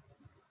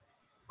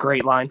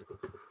 Great line.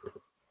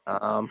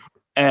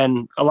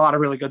 And a lot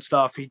of really good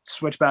stuff. He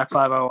switched back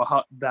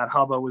 5-0. That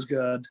hubba was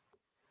good.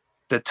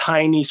 The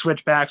tiny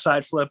switch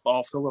backside flip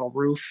off the little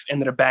roof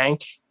into the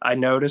bank, I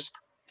noticed.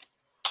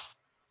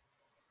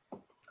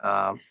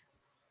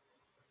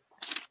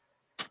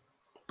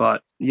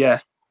 But yeah,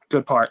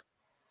 good part.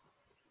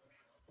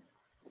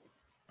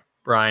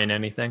 Brian,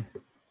 anything?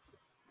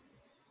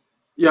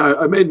 Yeah,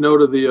 I made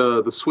note of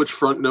the switch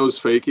front nose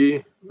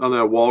fakie on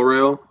that wall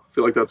rail. I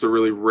feel like that's a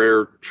really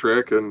rare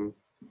trick and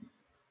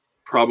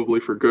probably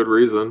for good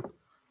reason.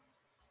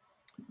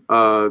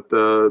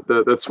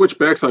 That switch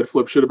backside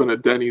flip should have been a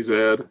Denny's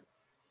ad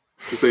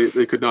because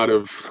they could not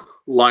have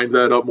lined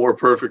that up more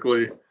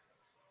perfectly.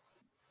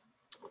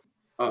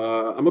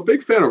 I'm a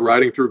big fan of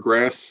riding through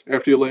grass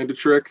after you land a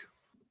trick.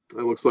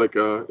 It looks like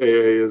AA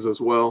is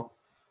as well.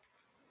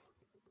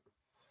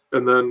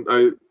 And then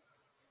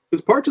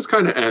his part just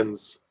kind of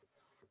ends.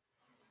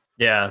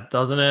 Yeah,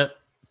 doesn't it?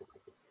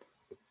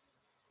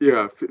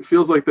 Yeah, it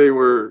feels like they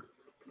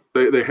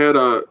had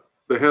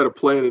a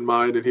plan in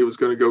mind, and he was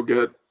going to go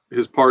get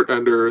his part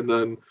ender, and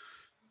then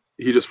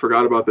he just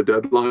forgot about the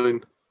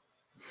deadline.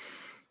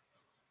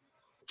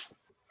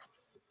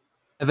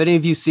 Have any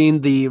of you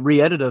seen the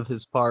re-edit of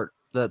his part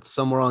that's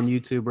somewhere on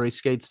YouTube where he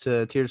skates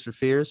to Tears for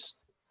Fears?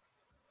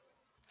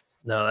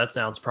 No, that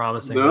sounds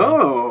promising. though.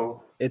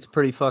 No. It's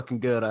pretty fucking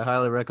good. I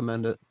highly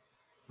recommend it.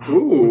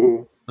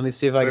 Ooh. Let me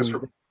see if I Thanks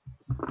can.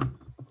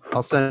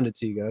 I'll send it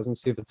to you guys. Let me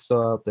see if it's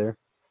still out there.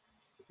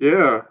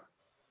 Yeah.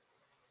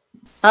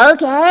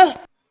 Okay.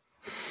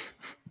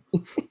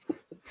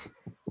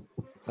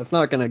 That's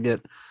not gonna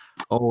get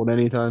old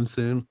anytime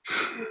soon.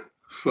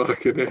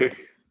 Fucking A.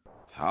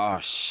 Oh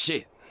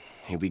shit.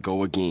 Here we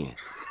go again.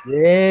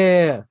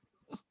 Yeah.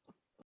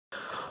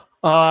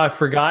 I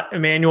forgot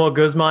Emmanuel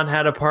Guzman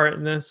had a part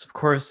in this. Of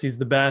course, he's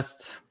the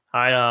best.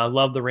 I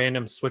love the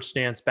random switch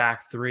stance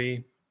back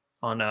three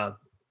on a,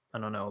 I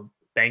don't know,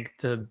 bank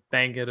to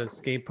bank at a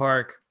skate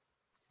park.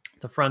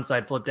 The front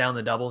side flip down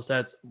the double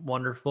sets,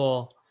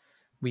 wonderful.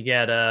 We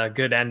get a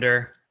good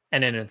ender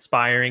and an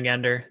inspiring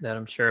ender that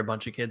I'm sure a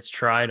bunch of kids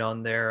tried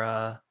on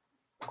their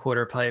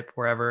quarter pipe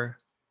wherever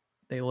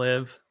they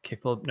live.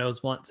 Kickflip nose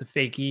blunt to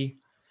fakie.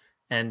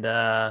 And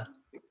for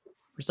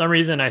some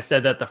reason, I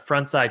said that the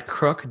front side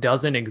crook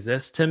doesn't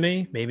exist to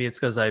me. Maybe it's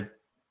because I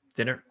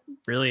didn't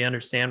really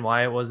understand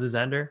why it was his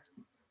ender.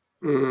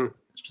 Mhm.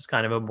 It's just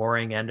kind of a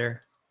boring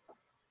ender.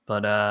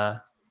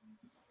 But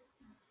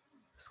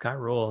Scott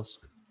rules.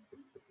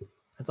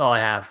 That's all I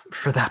have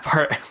for that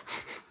part.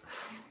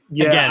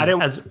 Yeah, Again, I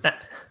didn't.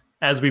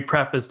 as we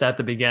prefaced at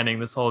the beginning,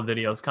 this whole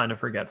video is kind of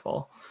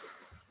forgetful.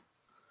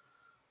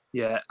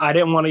 Yeah, I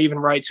didn't want to even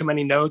write too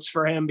many notes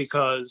for him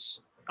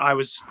because I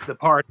was the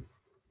part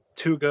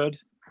too good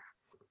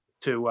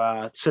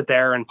to sit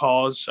there and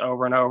pause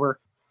over and over.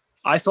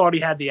 I thought he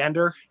had the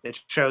ender.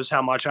 It shows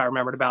how much I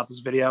remembered about this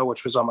video,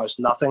 which was almost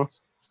nothing.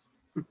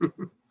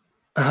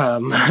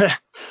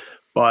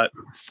 But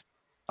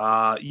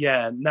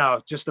yeah,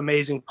 no, just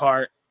amazing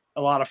part.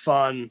 A lot of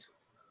fun.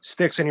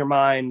 Sticks in your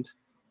mind.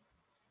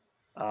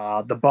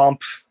 The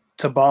bump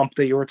to bump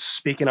that you were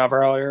speaking of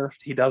earlier.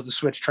 He does the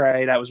switch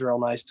tray. That was real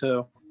nice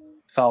too.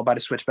 Followed by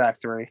the switch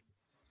back three.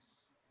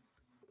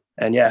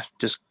 And yeah,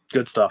 just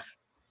good stuff.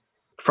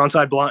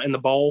 Frontside blunt in the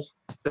bowl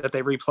that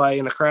they replay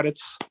in the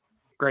credits.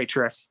 Great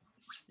trick.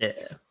 Yeah.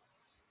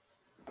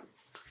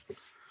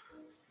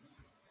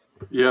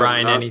 Yeah,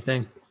 Brian, not,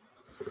 anything?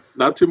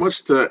 not too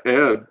much to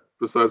add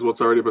besides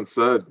what's already been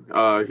said.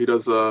 He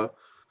does a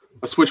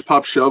switch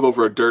pop shove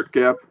over a dirt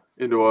gap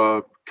into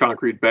a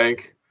concrete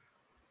bank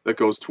that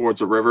goes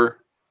towards a river.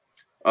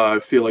 I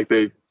feel like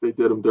they did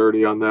him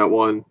dirty on that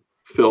one,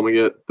 filming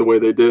it the way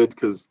they did,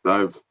 because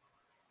I've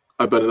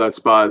been to that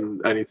spot,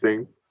 and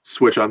anything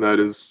switch on that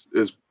is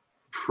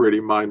pretty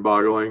mind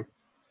boggling.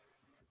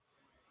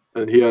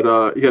 And he had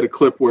a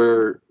clip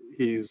where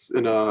he's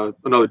in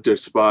another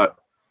ditch spot,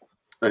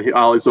 and he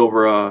ollies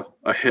over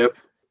a hip,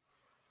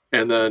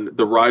 and then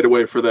the ride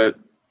away for the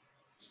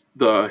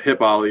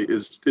hip ollie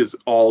is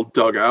all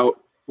dug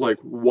out, like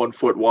 1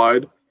 foot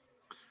wide,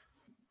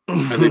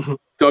 and they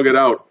dug it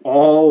out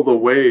all the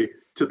way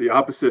to the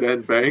opposite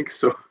end bank.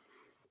 So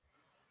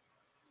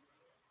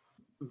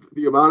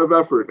the amount of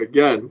effort,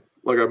 again,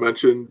 like I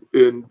mentioned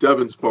in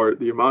Devin's part,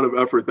 the amount of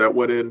effort that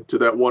went into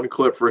that one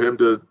clip for him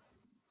to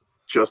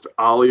just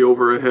ollie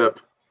over a hip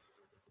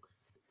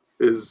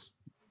is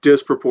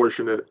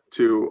disproportionate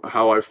to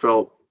how I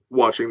felt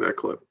watching that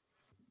clip.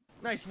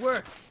 Nice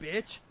work,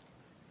 bitch.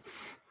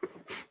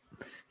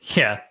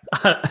 Yeah,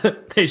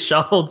 they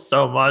shuffled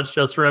so much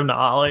just for him to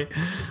ollie.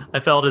 I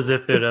felt as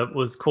if it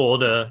was cool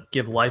to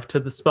give life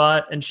to the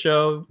spot and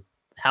show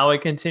how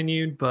it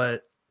continued,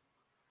 but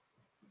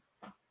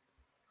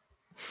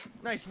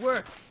Nice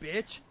work,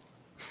 bitch.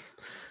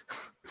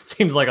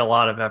 seems like a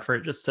lot of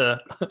effort just to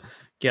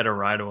get a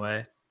ride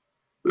away.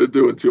 They're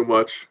doing too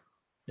much.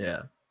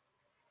 Yeah.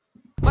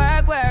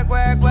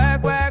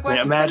 I mean,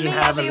 imagine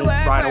having it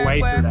right away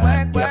through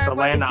that. You have to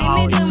land the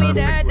ollie perfect with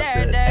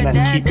it, and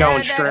then keep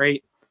going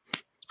straight.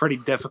 It's pretty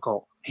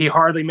difficult. He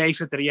hardly makes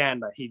it to the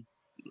end. He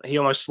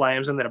almost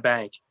slams into the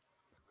bank.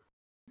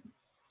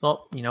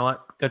 Well, you know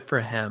what? Good for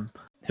him.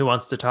 Who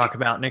wants to talk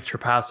about Nick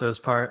Trapasso's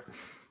part?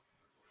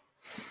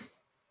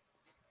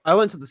 I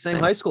went to the same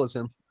high school as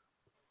him.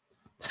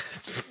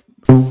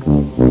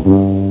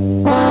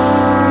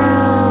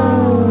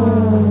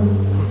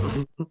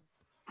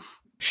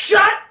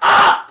 Shut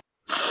up!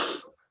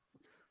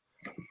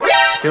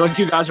 I feel like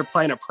you guys are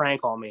playing a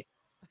prank on me.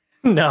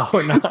 No,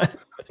 we're not.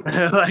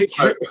 Like,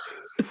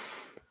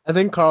 I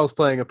think Carl's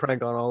playing a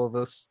prank on all of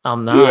us.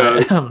 I'm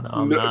not. Yeah,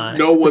 I'm not.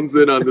 No one's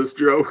in on this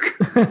joke.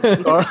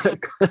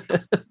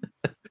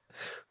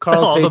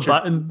 Carl's all the hatred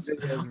buttons,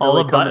 is all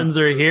really the coming. buttons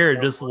are here.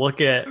 Just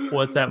look at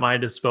what's at my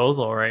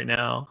disposal right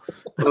now.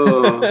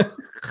 I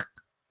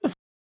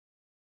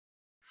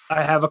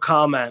have a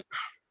comment.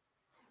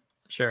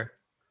 Sure.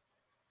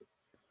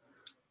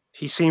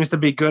 He seems to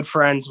be good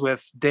friends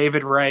with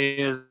David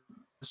Reyes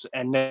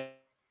and Nick.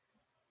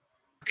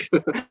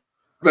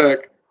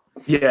 Back.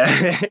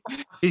 Yeah,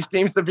 he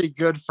seems to be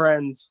good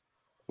friends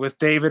with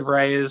David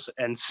Reyes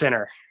and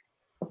Sinner.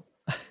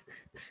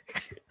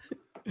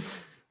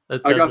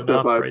 That I says got that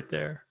enough vibe. right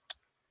there.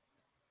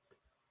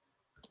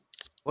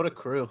 What a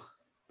crew.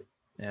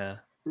 Yeah.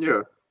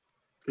 Yeah,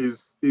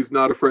 he's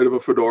not afraid of a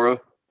fedora.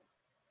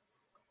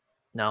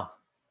 No.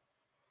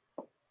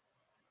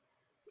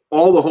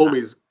 All the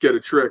homies get a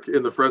trick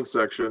in the friends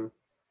section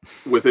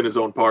within his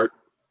own part.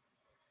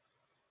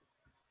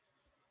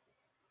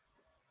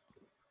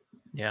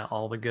 Yeah,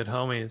 all the good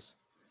homies.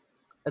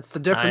 That's the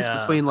difference I,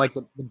 between like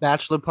the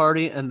bachelor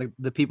party and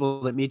the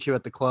people that meet you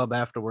at the club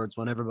afterwards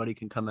when everybody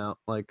can come out.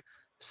 Like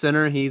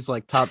Sinner, he's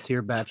like top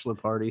tier bachelor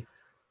party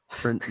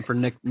for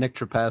Nick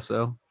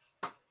Trapasso.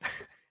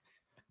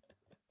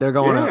 They're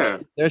going Yeah.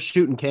 out. They're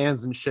shooting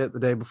cans and shit the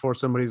day before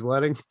somebody's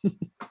wedding.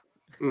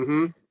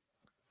 Mm-hmm.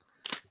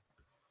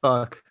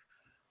 Fuck.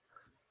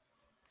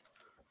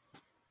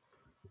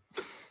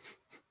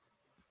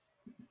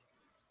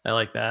 I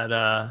like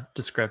that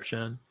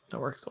description. That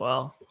works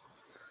well.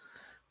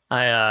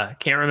 I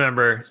can't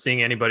remember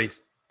seeing anybody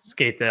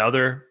skate the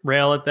other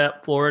rail at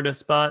that Florida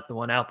spot, the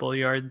one Apple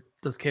Yard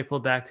does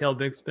kickflip backtail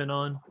big spin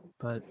on,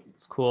 but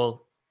it's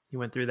cool. He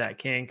went through that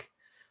kink.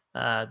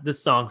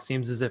 This song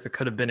seems as if it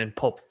could have been in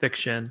Pulp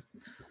Fiction.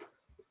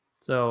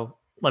 So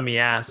let me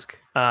ask,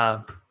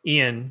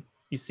 Ian,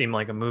 you seem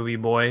like a movie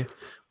boy.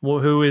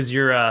 Who is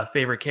your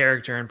favorite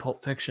character in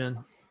Pulp Fiction?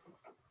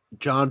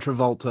 John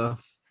Travolta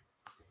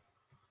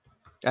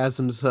as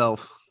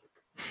himself.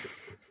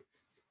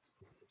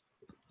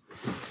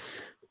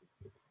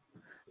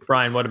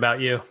 Brian, what about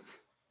you?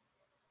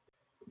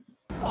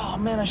 Oh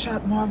man, I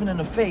shot Marvin in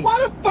the face.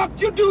 Why the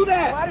fuck you do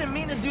that? I didn't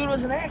mean to do it. It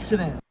was an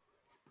accident.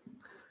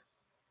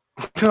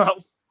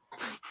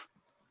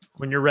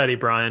 When you're ready,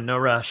 Brian, no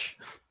rush.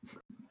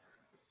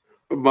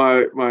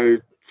 My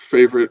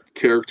favorite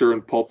character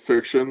in Pulp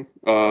Fiction,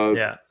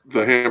 Yeah.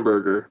 the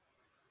hamburger.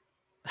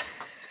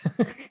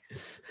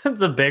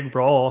 That's a big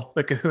role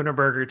the Kahuna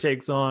Burger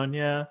takes on,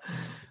 yeah.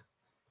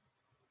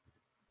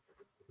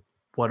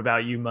 What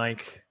about you,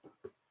 Mike?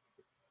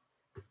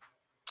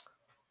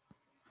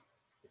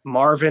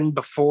 Marvin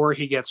before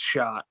he gets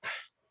shot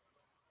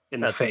in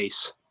That's the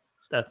face.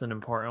 That's an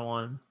important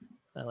one.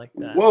 I like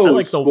that. Whoa, I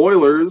like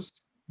spoilers.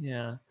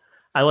 Yeah.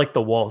 I like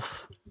the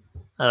wolf.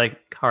 I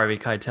like Harvey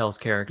Keitel's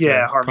character.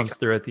 Yeah, Harvey comes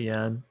through at the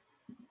end.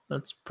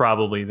 That's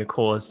probably the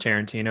coolest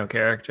Tarantino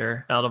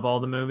character out of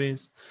all the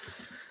movies.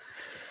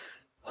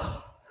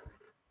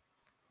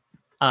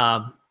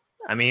 I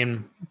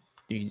mean,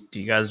 do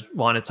you guys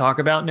want to talk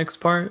about Nick's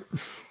part?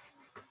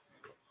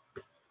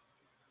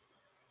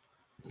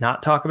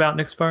 Not talk about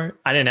Nick's part?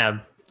 I didn't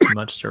have too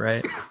much to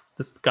write.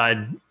 This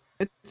guy,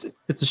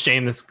 it's a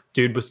shame this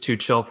dude was too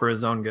chill for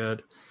his own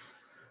good.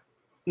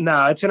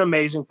 No, it's an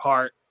amazing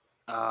part.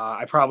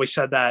 I probably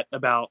said that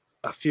about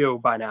a few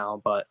by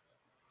now, but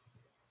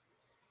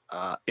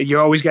you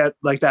always get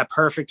like that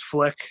perfect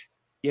flick.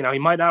 You know, he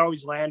might not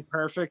always land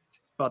perfect,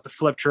 but the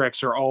flip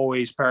tricks are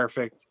always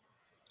perfect.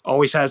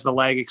 Always has the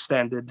leg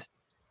extended,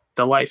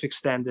 the life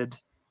extended.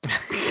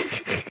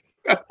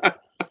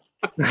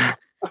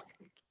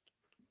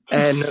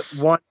 And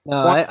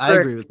I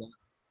agree with that.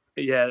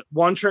 Yeah,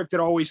 one trick that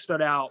always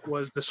stood out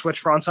was the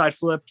switch frontside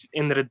flip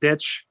into the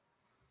ditch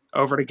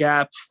over the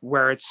gap,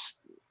 where it's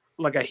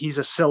like he's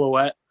a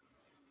silhouette.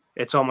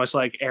 It's almost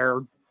like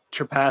air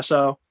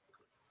trapasso.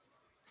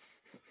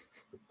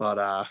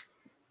 But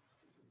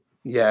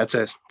yeah, it's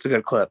a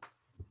good clip.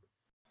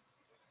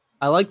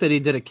 I like that he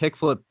did a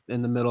kickflip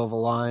in the middle of a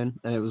line,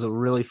 and it was a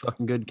really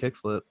fucking good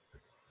kickflip.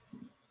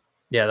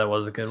 Yeah, that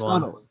was a good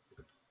one.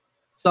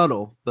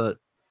 Subtle, but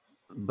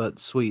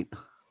sweet.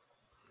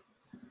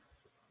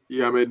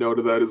 Yeah, I made note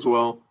of that as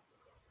well.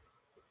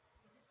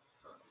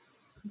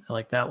 I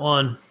like that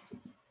one.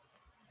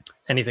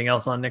 Anything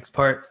else on Nick's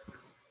part?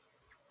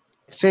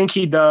 I think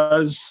he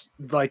does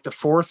like the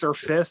fourth or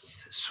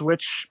fifth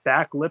switch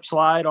back lip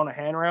slide on a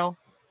handrail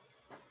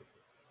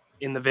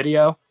in the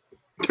video.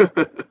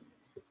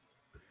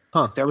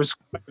 Huh. There was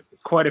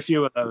quite a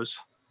few of those.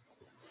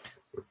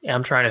 Yeah,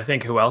 I'm trying to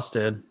think who else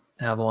did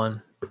have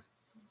one.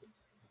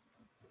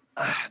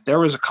 There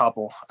was a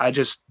couple.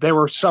 They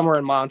were somewhere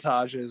in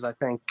montages, I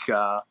think.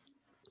 Yeah,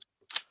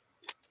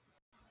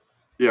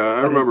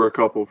 I remember a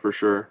couple for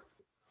sure.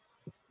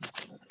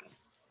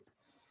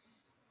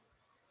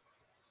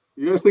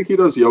 You guys think he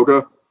does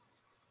yoga?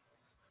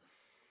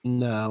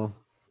 No.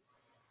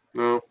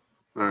 No? All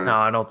right. No,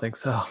 I don't think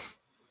so.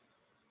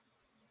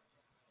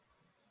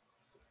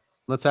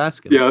 Let's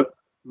ask him. Yeah,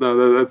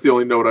 no, that's the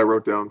only note I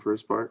wrote down for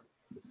his part.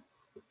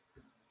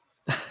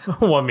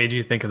 What made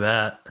you think of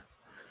that?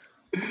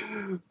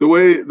 The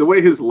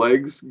way his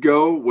legs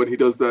go when he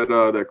does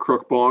that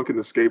crook bonk in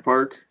the skate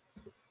park.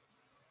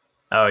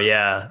 Oh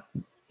yeah,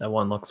 that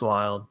one looks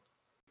wild.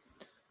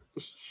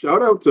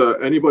 Shout out to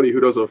anybody who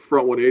does a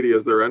front 180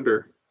 as their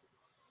ender.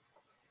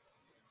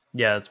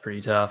 Yeah, it's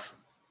pretty tough.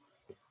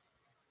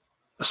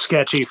 A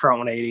sketchy front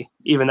 180,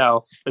 even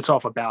though it's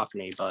off a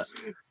balcony, but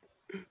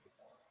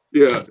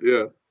Yeah.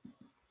 I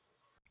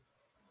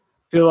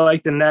feel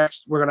like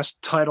you're gonna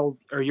title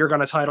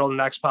the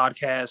next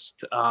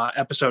podcast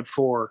episode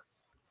 4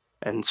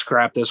 and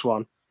scrap this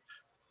one.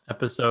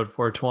 Episode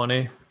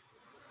 420.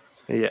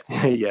 Yeah.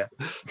 Yeah.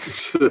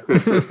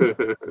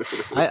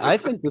 I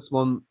think this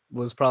one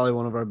was probably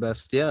one of our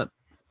best yet.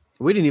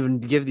 We didn't even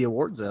give the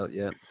awards out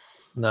yet.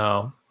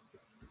 No.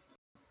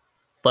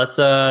 Let's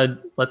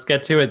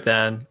get to it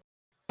then.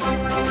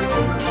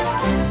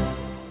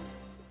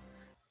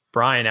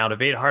 Brian, out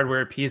of 8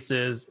 hardware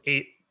pieces,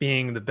 8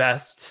 being the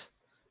best,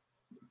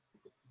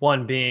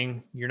 1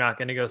 being you're not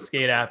going to go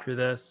skate after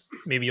this.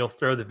 Maybe you'll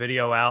throw the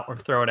video out or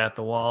throw it at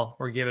the wall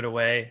or give it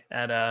away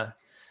at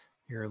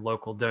your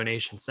local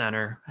donation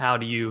center. How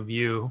do you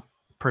view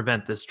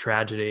Prevent This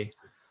Tragedy?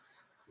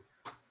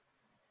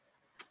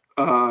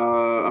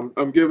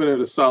 I'm giving it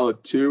a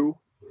solid 2.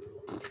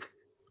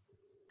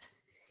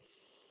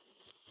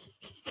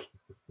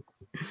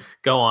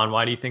 Go on.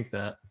 Why do you think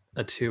that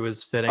a 2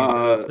 is fitting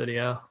for this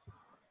video?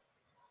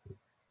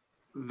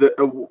 What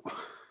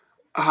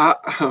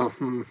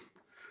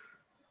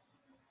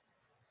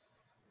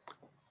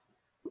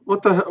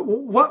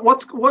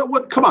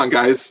come on,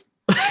 guys.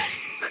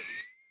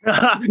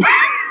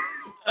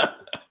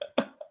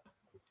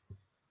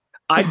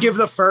 I'd give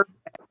the first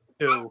half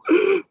 2.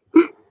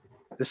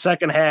 The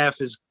second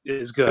half is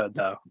good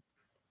though.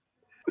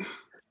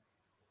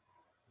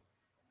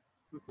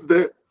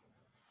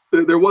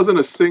 There wasn't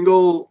a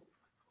single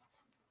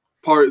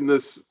part in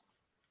this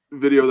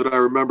video that I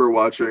remember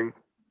watching.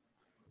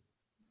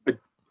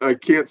 I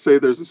can't say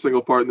there's a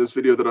single part in this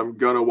video that I'm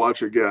gonna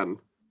watch again.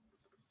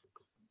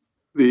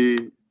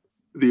 The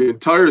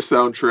entire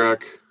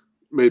soundtrack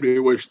made me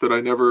wish that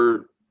I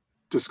never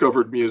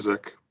discovered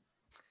music.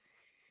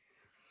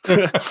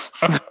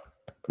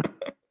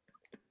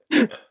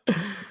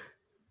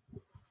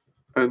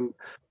 And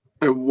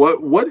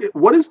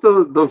what is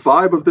the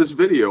vibe of this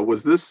video?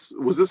 Was this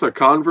a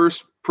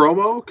Converse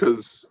promo?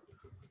 Because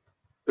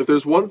if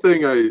there's one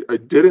thing I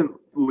didn't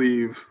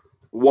leave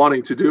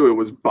wanting to do, it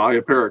was buy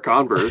a pair of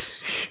Converse.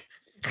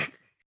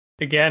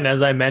 Again,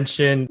 as I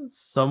mentioned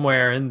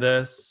somewhere in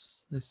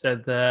this, they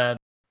said that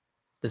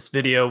this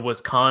video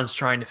was Cons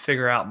trying to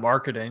figure out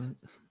marketing.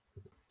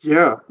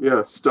 Yeah,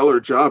 stellar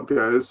job,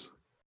 guys.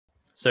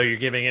 So you're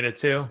giving it a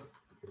 2?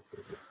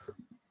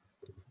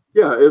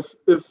 Yeah,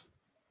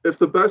 if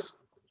the best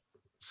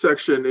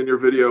section in your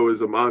video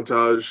is a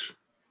montage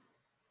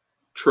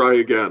Try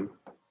again.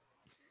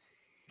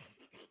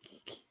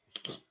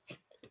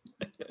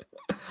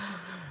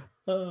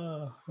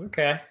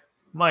 Okay.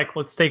 Mike,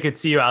 let's take it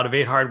to you. Out of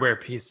 8 hardware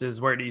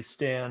pieces, where do you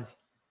stand?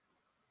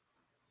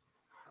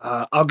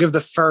 I'll give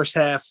the first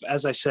half,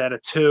 as I said, a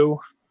 2,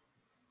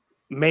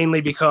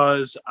 mainly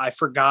because I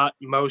forgot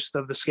most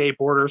of the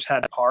skateboarders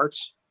had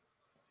parts,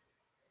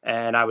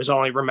 and I was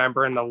only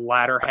remembering the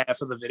latter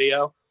half of the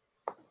video.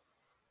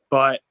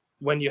 But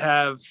when you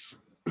have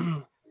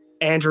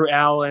Andrew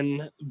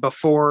Allen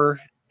before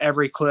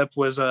every clip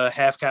was a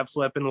half cab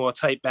flip into a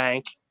tight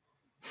bank,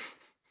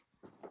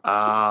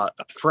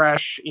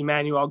 fresh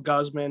Emmanuel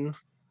Guzman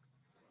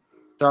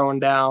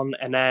throwing down,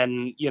 and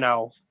then,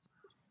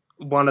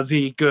 one of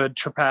the good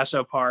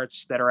Trapasso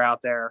parts that are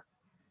out there.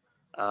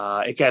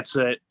 It gets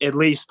at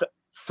least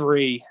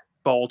 3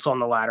 bolts on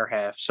the latter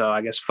half. So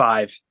I guess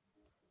 5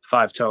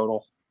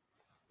 total.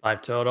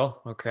 5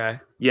 total. Okay.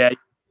 Yeah.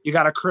 You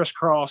got to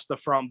crisscross the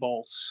front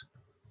bolts.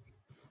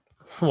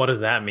 What does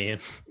that mean?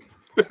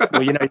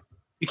 Well, you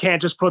can't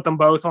just put them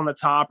both on the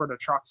top or the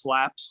truck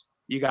flaps.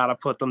 You got to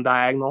put them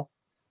diagonal,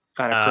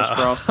 kind of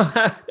crisscross.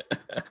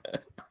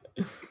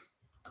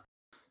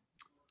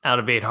 Out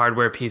of 8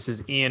 hardware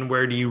pieces, Ian,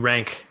 where do you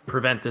rank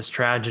Prevent This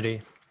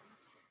Tragedy?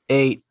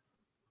 8.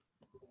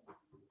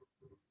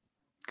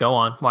 Go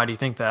on. Why do you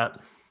think that?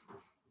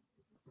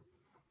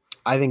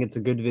 I think it's a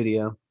good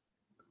video.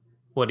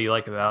 What do you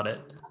like about it?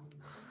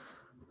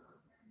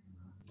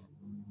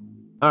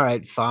 All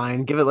right,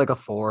 fine. Give it like a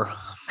 4.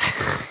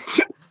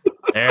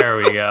 There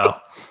we go.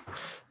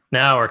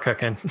 Now we're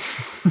cooking.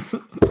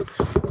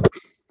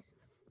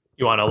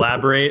 You want to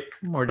elaborate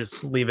or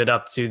just leave it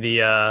up to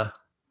the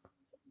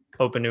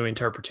open to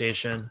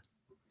interpretation?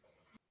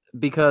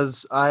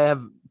 Because I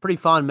have pretty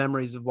fond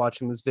memories of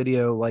watching this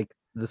video like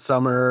the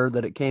summer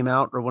that it came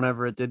out or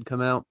whenever it did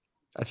come out.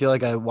 I feel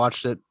like I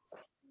watched it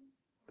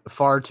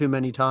far too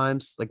many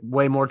times, like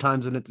way more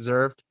times than it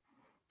deserved.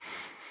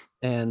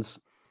 And,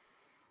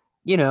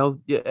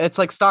 it's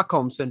like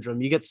Stockholm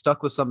syndrome. You get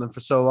stuck with something for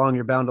so long,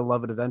 you're bound to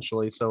love it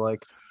eventually. So,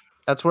 like,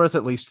 that's worth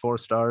at least 4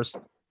 stars.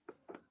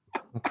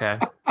 Okay.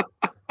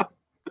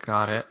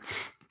 Got it.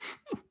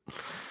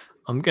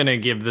 I'm going to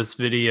give this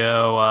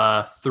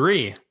video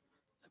 3,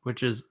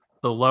 which is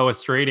the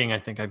lowest rating I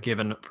think I've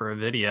given for a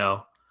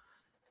video.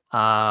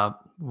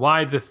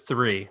 Why the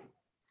 3?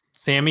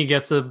 Sammy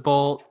gets a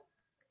bolt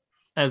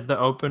as the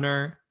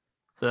opener.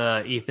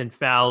 The Ethan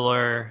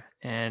Fowler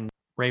and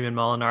Raymond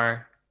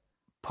Molinar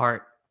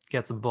part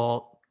gets a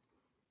bolt.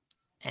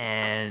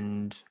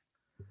 And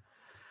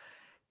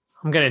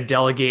I'm going to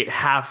delegate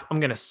half. I'm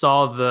going to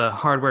solve the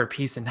hardware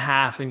piece in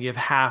half and give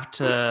half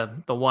to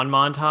the one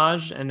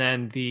montage and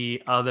then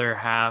the other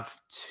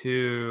half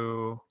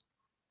to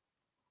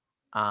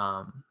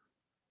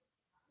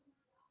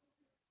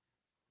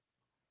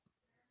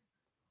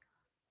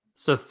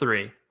so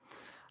 3.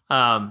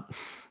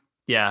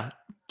 Yeah,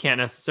 can't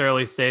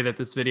necessarily say that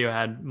this video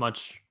had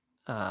much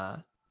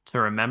to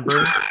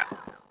remember.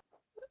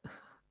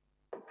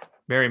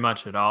 Very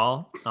much at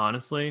all,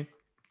 honestly.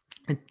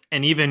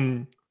 And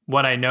even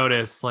what I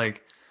noticed,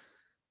 like,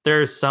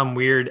 there's some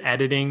weird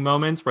editing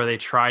moments where they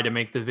try to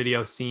make the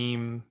video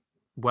seem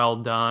well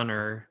done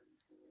or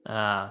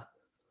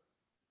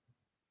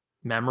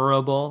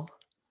memorable.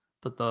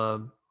 But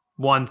the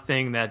one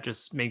thing that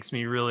just makes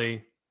me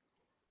really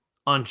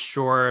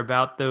unsure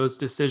about those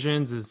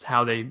decisions is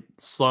how they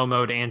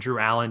slow-mode Andrew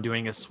Allen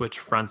doing a switch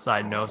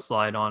frontside no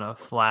slide on a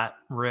flat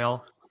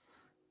rail,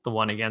 the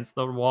one against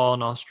the wall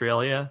in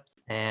Australia.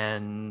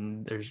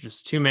 And there's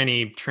just too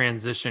many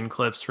transition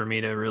clips for me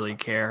to really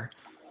care.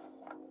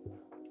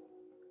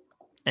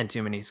 And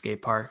too many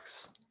skate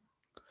parks.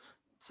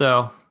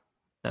 So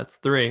that's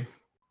 3.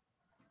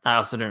 I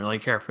also didn't really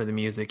care for the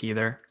music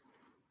either.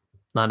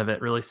 None of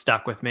it really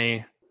stuck with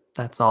me.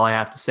 That's all I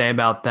have to say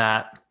about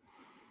that.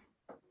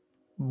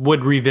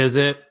 Would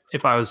revisit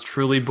if I was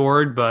truly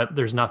bored, but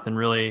there's nothing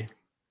really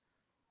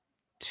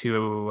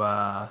too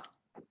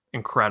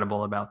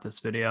incredible about this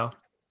video.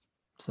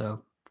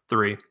 So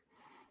 3.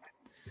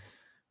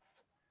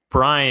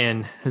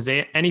 Brian, has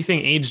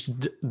anything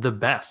aged the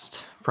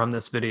best from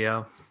this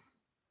video?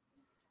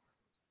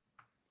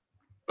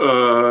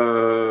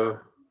 Nah.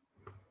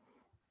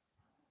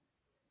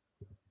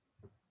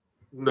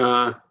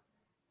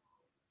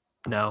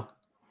 No.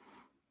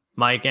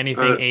 Mike,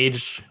 anything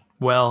aged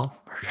well?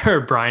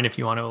 Or Brian, if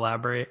you want to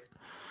elaborate.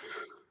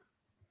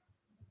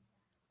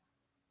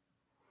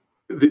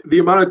 The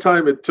amount of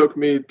time it took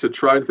me to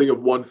try and think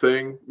of one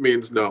thing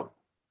means no.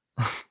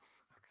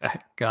 Okay,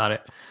 got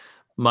it.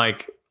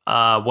 Mike,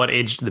 what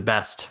aged the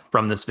best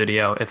from this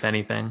video, if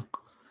anything?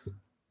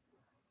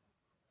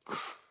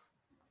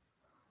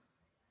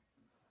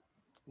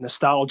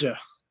 Nostalgia.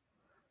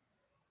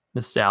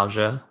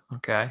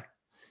 Okay.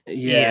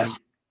 Yeah. Ian,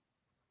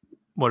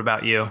 what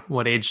about you?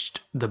 What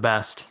aged the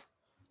best?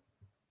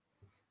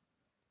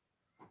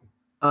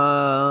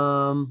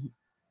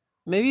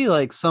 Maybe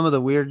like some of the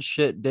weird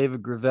shit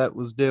David Gravette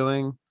was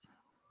doing,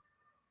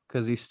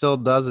 because he still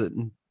does it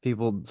and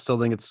people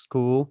still think it's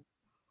cool,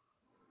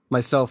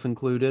 myself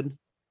included.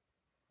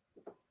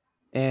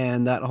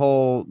 and that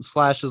whole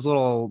Slash's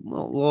little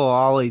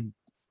ollie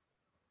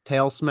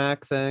tail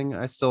smack thing.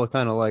 I still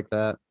kind of like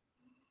that.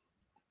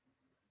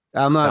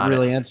 I'm not Got it.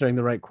 really answering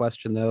the right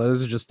question though.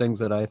 Those are just things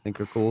that I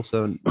think are cool.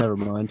 So never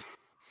mind.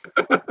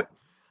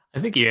 I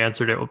think you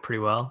answered it pretty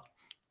well.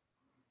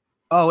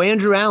 Oh,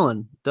 Andrew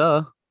Allen.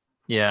 Duh.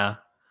 Yeah.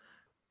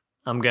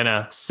 I'm going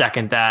to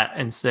second that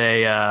and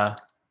say,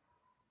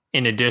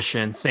 in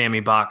addition,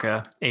 Sammy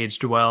Baca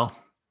aged well.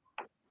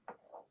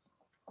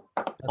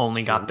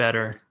 Only got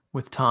better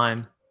with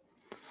time.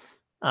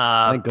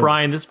 Thank God.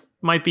 Brian, this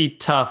might be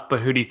tough,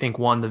 but who do you think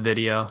won the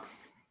video?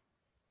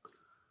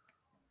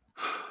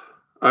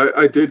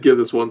 I did give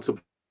this one some.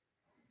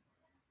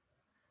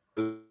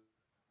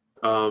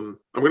 I'm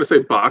going to say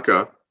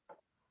Baca,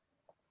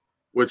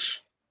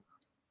 which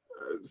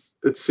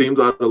it seems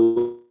on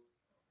the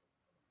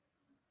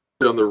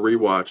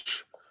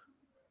rewatch.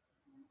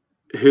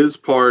 His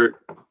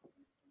part,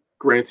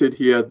 granted,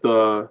 he had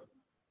the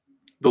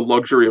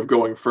luxury of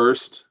going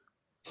first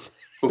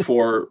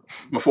before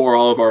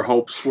all of our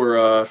hopes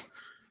were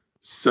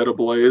set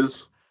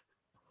ablaze.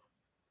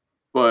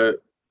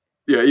 But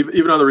yeah,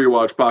 even on the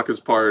rewatch, Baca's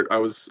part, I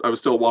was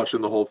still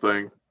watching the whole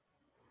thing.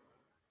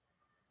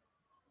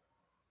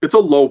 It's a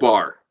low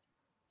bar.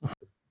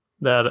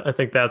 I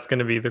think that's going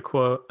to be the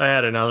quote. I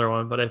had another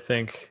one, but I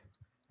think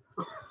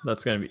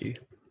that's going to be.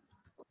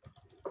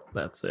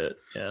 That's it.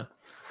 Yeah.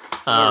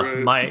 All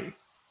right.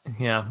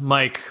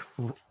 Mike,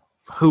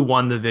 who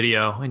won the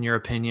video in your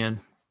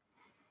opinion?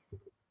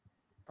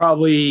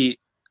 Probably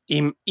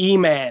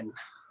E-Man,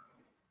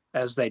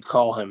 as they'd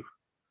call him.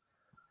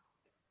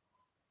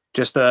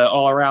 Just a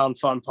all-around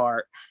fun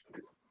part.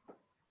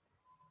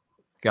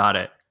 Got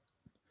it.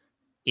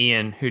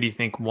 Ian, who do you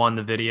think won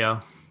the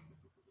video?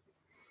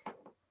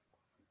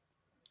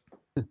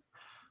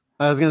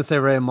 I was gonna say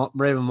Raven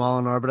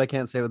Molinar, but I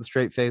can't say it with a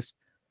straight face.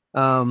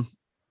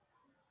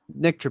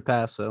 Nick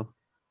Trapasso.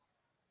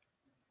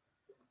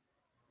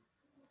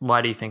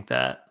 Why do you think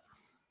that?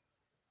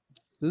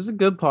 It was a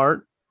good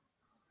part.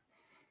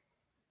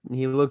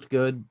 He looked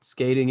good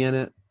skating in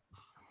it.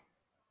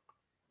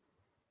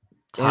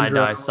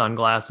 Tie-dye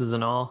sunglasses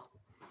and all.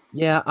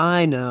 Yeah,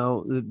 I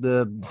know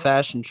the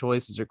fashion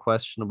choices are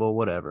questionable,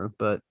 whatever,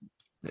 but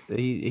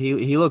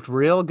he looked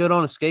real good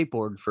on a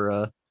skateboard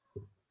for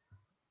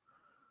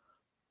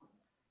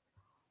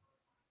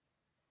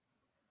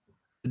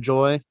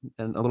Joy,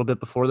 and a little bit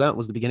before that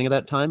was the beginning of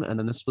that time, and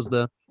then this was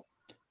the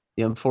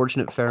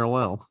unfortunate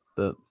farewell.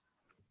 But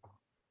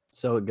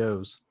so it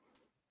goes.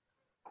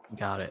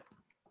 Got it.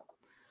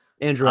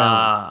 Andrew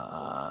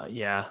Allen.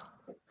 Yeah.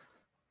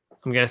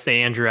 I'm gonna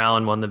say Andrew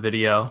Allen won the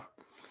video.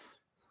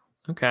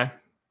 Okay.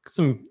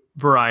 Some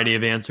variety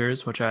of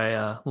answers, which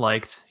I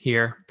liked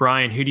here.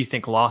 Brian, who do you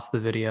think lost the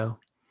video?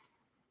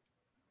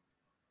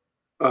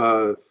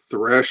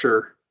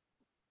 Thrasher.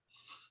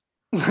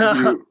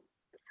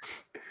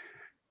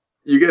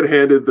 You get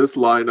handed this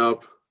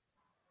lineup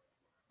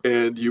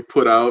and you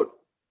put out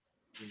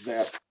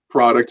that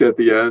product at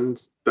the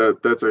end.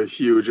 That's a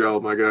huge L,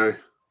 my guy.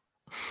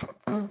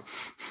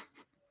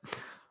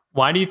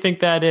 Why do you think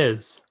that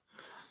is?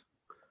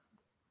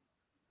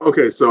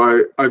 Okay,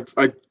 so I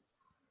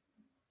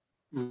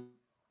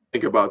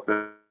think about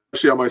that,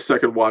 especially on my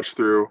second watch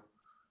through,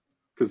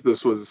 because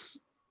this was,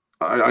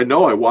 I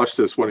know I watched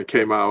this when it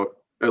came out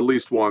at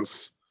least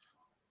once,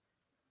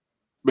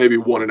 maybe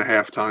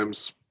 1.5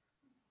 times,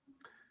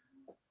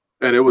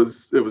 and it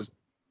was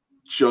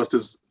just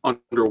as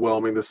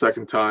underwhelming the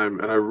second time,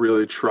 and I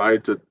really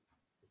tried to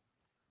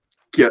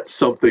get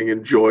something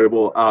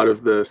enjoyable out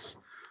of this,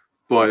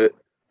 but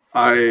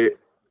I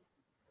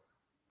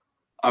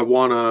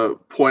want to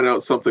point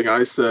out something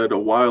I said a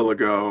while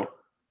ago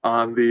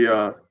on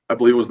the, I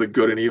believe it was the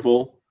Good and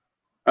Evil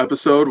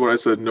episode, when I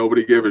said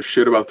nobody gave a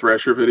shit about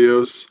Thrasher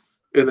videos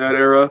in that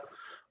era.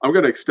 I'm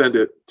going to extend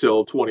it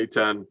till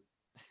 2010.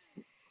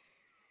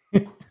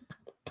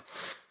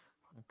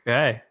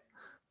 Okay.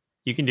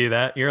 You can do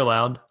that. You're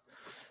allowed.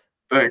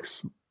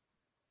 Thanks.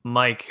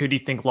 Mike, who do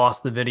you think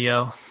lost the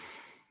video?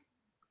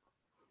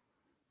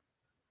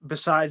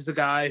 Besides the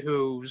guy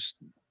who's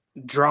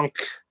drunk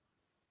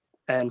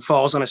and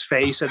falls on his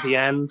face at the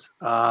end.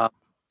 I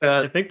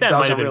think that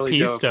might have been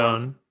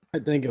P-Stone. I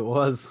think it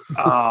was.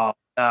 Oh,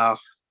 no.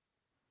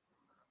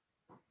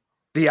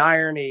 The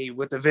irony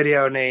with the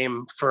video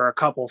name for a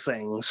couple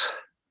things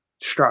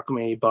struck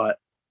me, but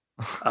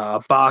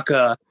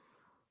Baca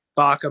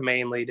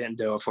mainly didn't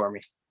do it for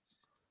me.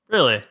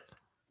 Really?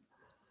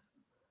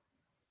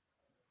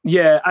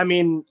 Yeah, I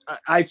mean,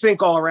 I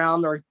think all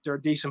around they're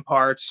decent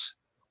parts,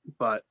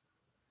 but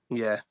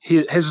yeah,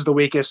 his is the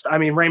weakest. I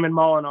mean, Raymond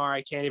Molinar,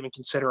 I can't even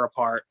consider a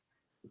part.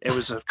 It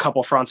was a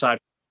couple frontside.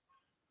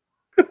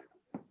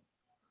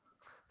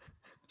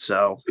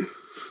 So.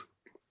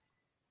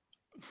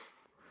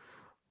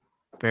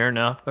 Fair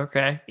enough.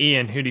 Okay.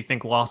 Ian, who do you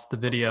think lost the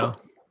video?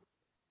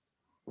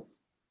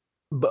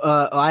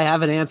 I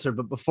have an answer,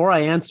 but before I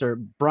answer,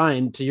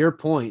 Brian, to your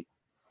point,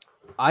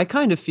 I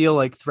kind of feel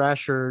like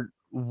Thrasher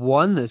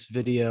won this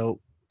video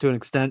to an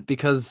extent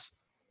because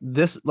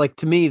this, like,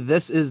 to me,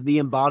 this is the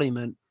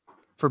embodiment,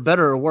 for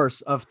better or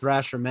worse, of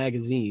Thrasher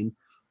magazine.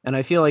 And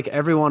I feel like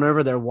everyone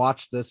over there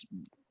watched this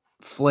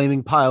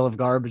flaming pile of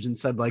garbage and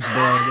said, like,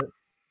 bro,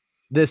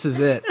 this is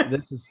it.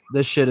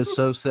 This shit is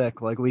so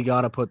sick. Like, we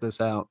got to put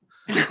this out.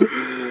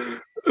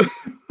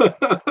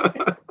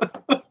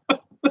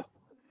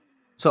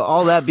 So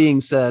all that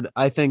being said,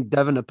 I think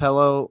Devin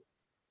Apello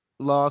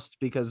lost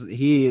because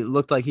he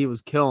looked like he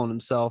was killing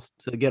himself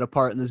to get a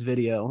part in this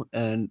video,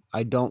 and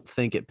I don't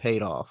think it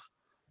paid off.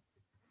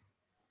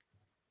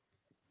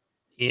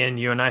 Ian,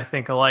 you and I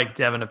think alike.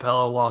 Devin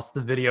Apello lost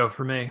the video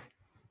for me.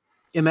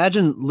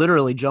 Imagine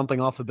literally jumping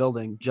off a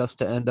building just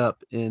to end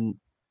up in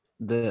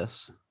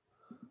this.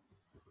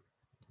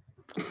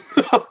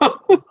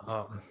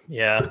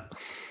 Yeah.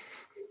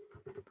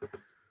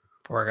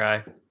 Poor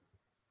guy.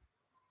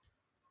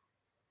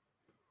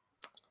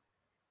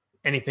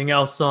 Anything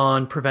else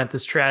on Prevent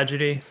This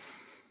Tragedy?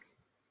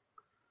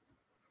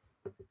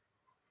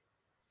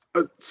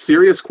 A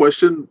serious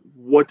question.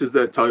 What does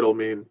that title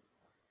mean?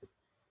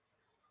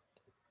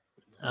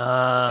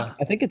 I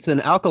think it's an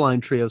Alkaline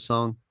Trio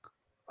song.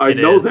 I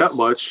know that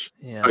much.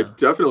 Yeah. I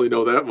definitely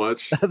know that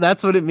much.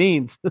 That's what it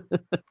means.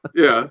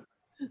 Yeah.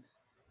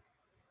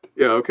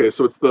 Yeah, okay.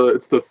 So it's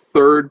the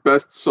third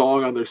best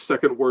song on their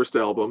second worst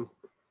album.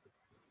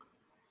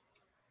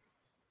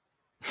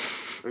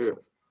 Yeah.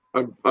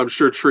 I'm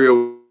sure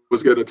Trio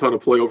was getting a ton of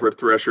play over at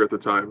Thrasher at the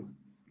time.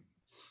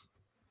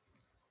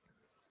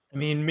 I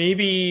mean,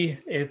 maybe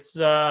it's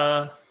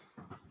I'm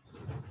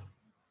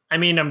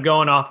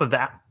going off of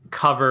that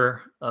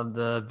cover of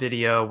the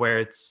video where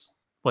it's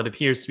what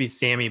appears to be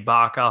Sammy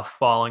Baca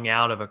falling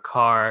out of a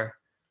car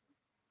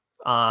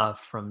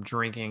from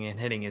drinking and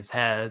hitting his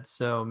head.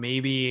 So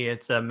maybe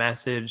it's a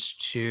message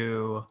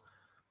to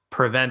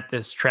prevent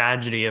this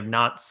tragedy of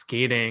not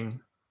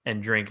skating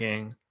and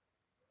drinking,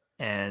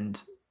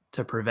 and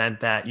to prevent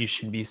that, you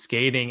should be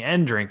skating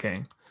and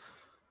drinking.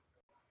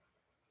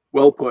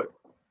 Well put.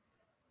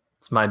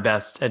 It's my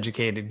best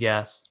educated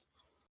guess.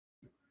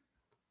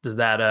 Does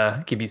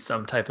that give you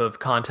some type of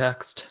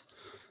context?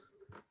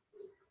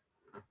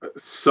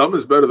 Some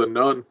is better than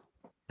none.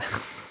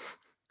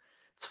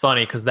 It's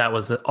funny because that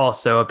was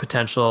also a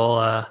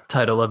potential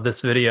title of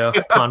this video.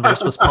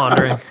 Converse was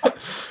pondering.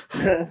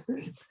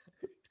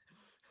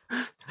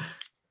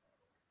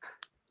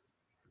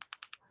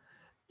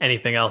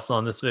 Anything else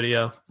on this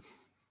video?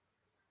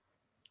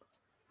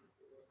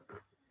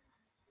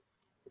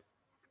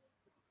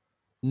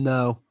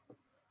 No.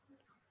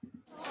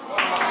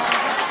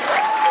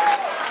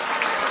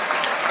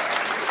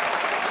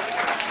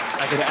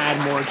 I could add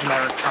more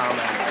generic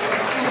comments.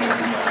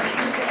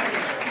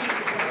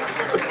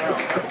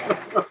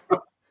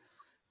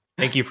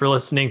 Thank you for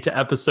listening to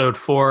episode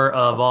 4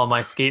 of All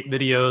My Skate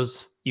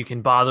Videos. You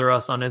can bother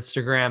us on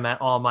Instagram at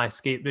All My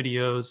Skate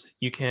Videos.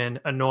 You can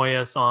annoy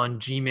us on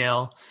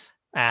Gmail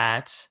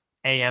at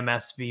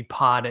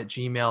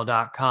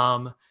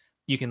amsvpod@gmail.com.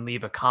 You can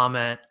leave a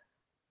comment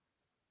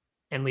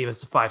and leave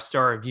us a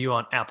 5-star review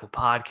on Apple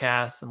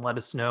Podcasts and let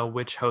us know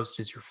which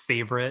host is your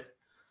favorite.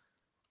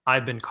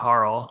 I've been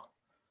Carl.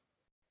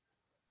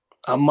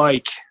 I'm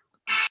Mike.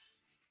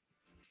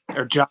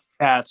 Or John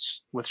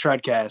Katz with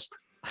Shredcast,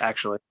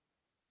 actually.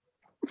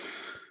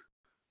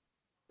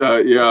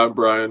 Yeah, I'm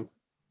Brian.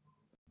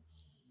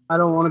 I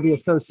don't want to be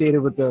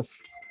associated with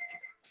this.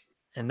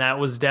 And that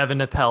was Devin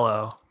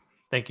Apello.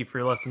 Thank you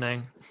for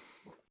listening.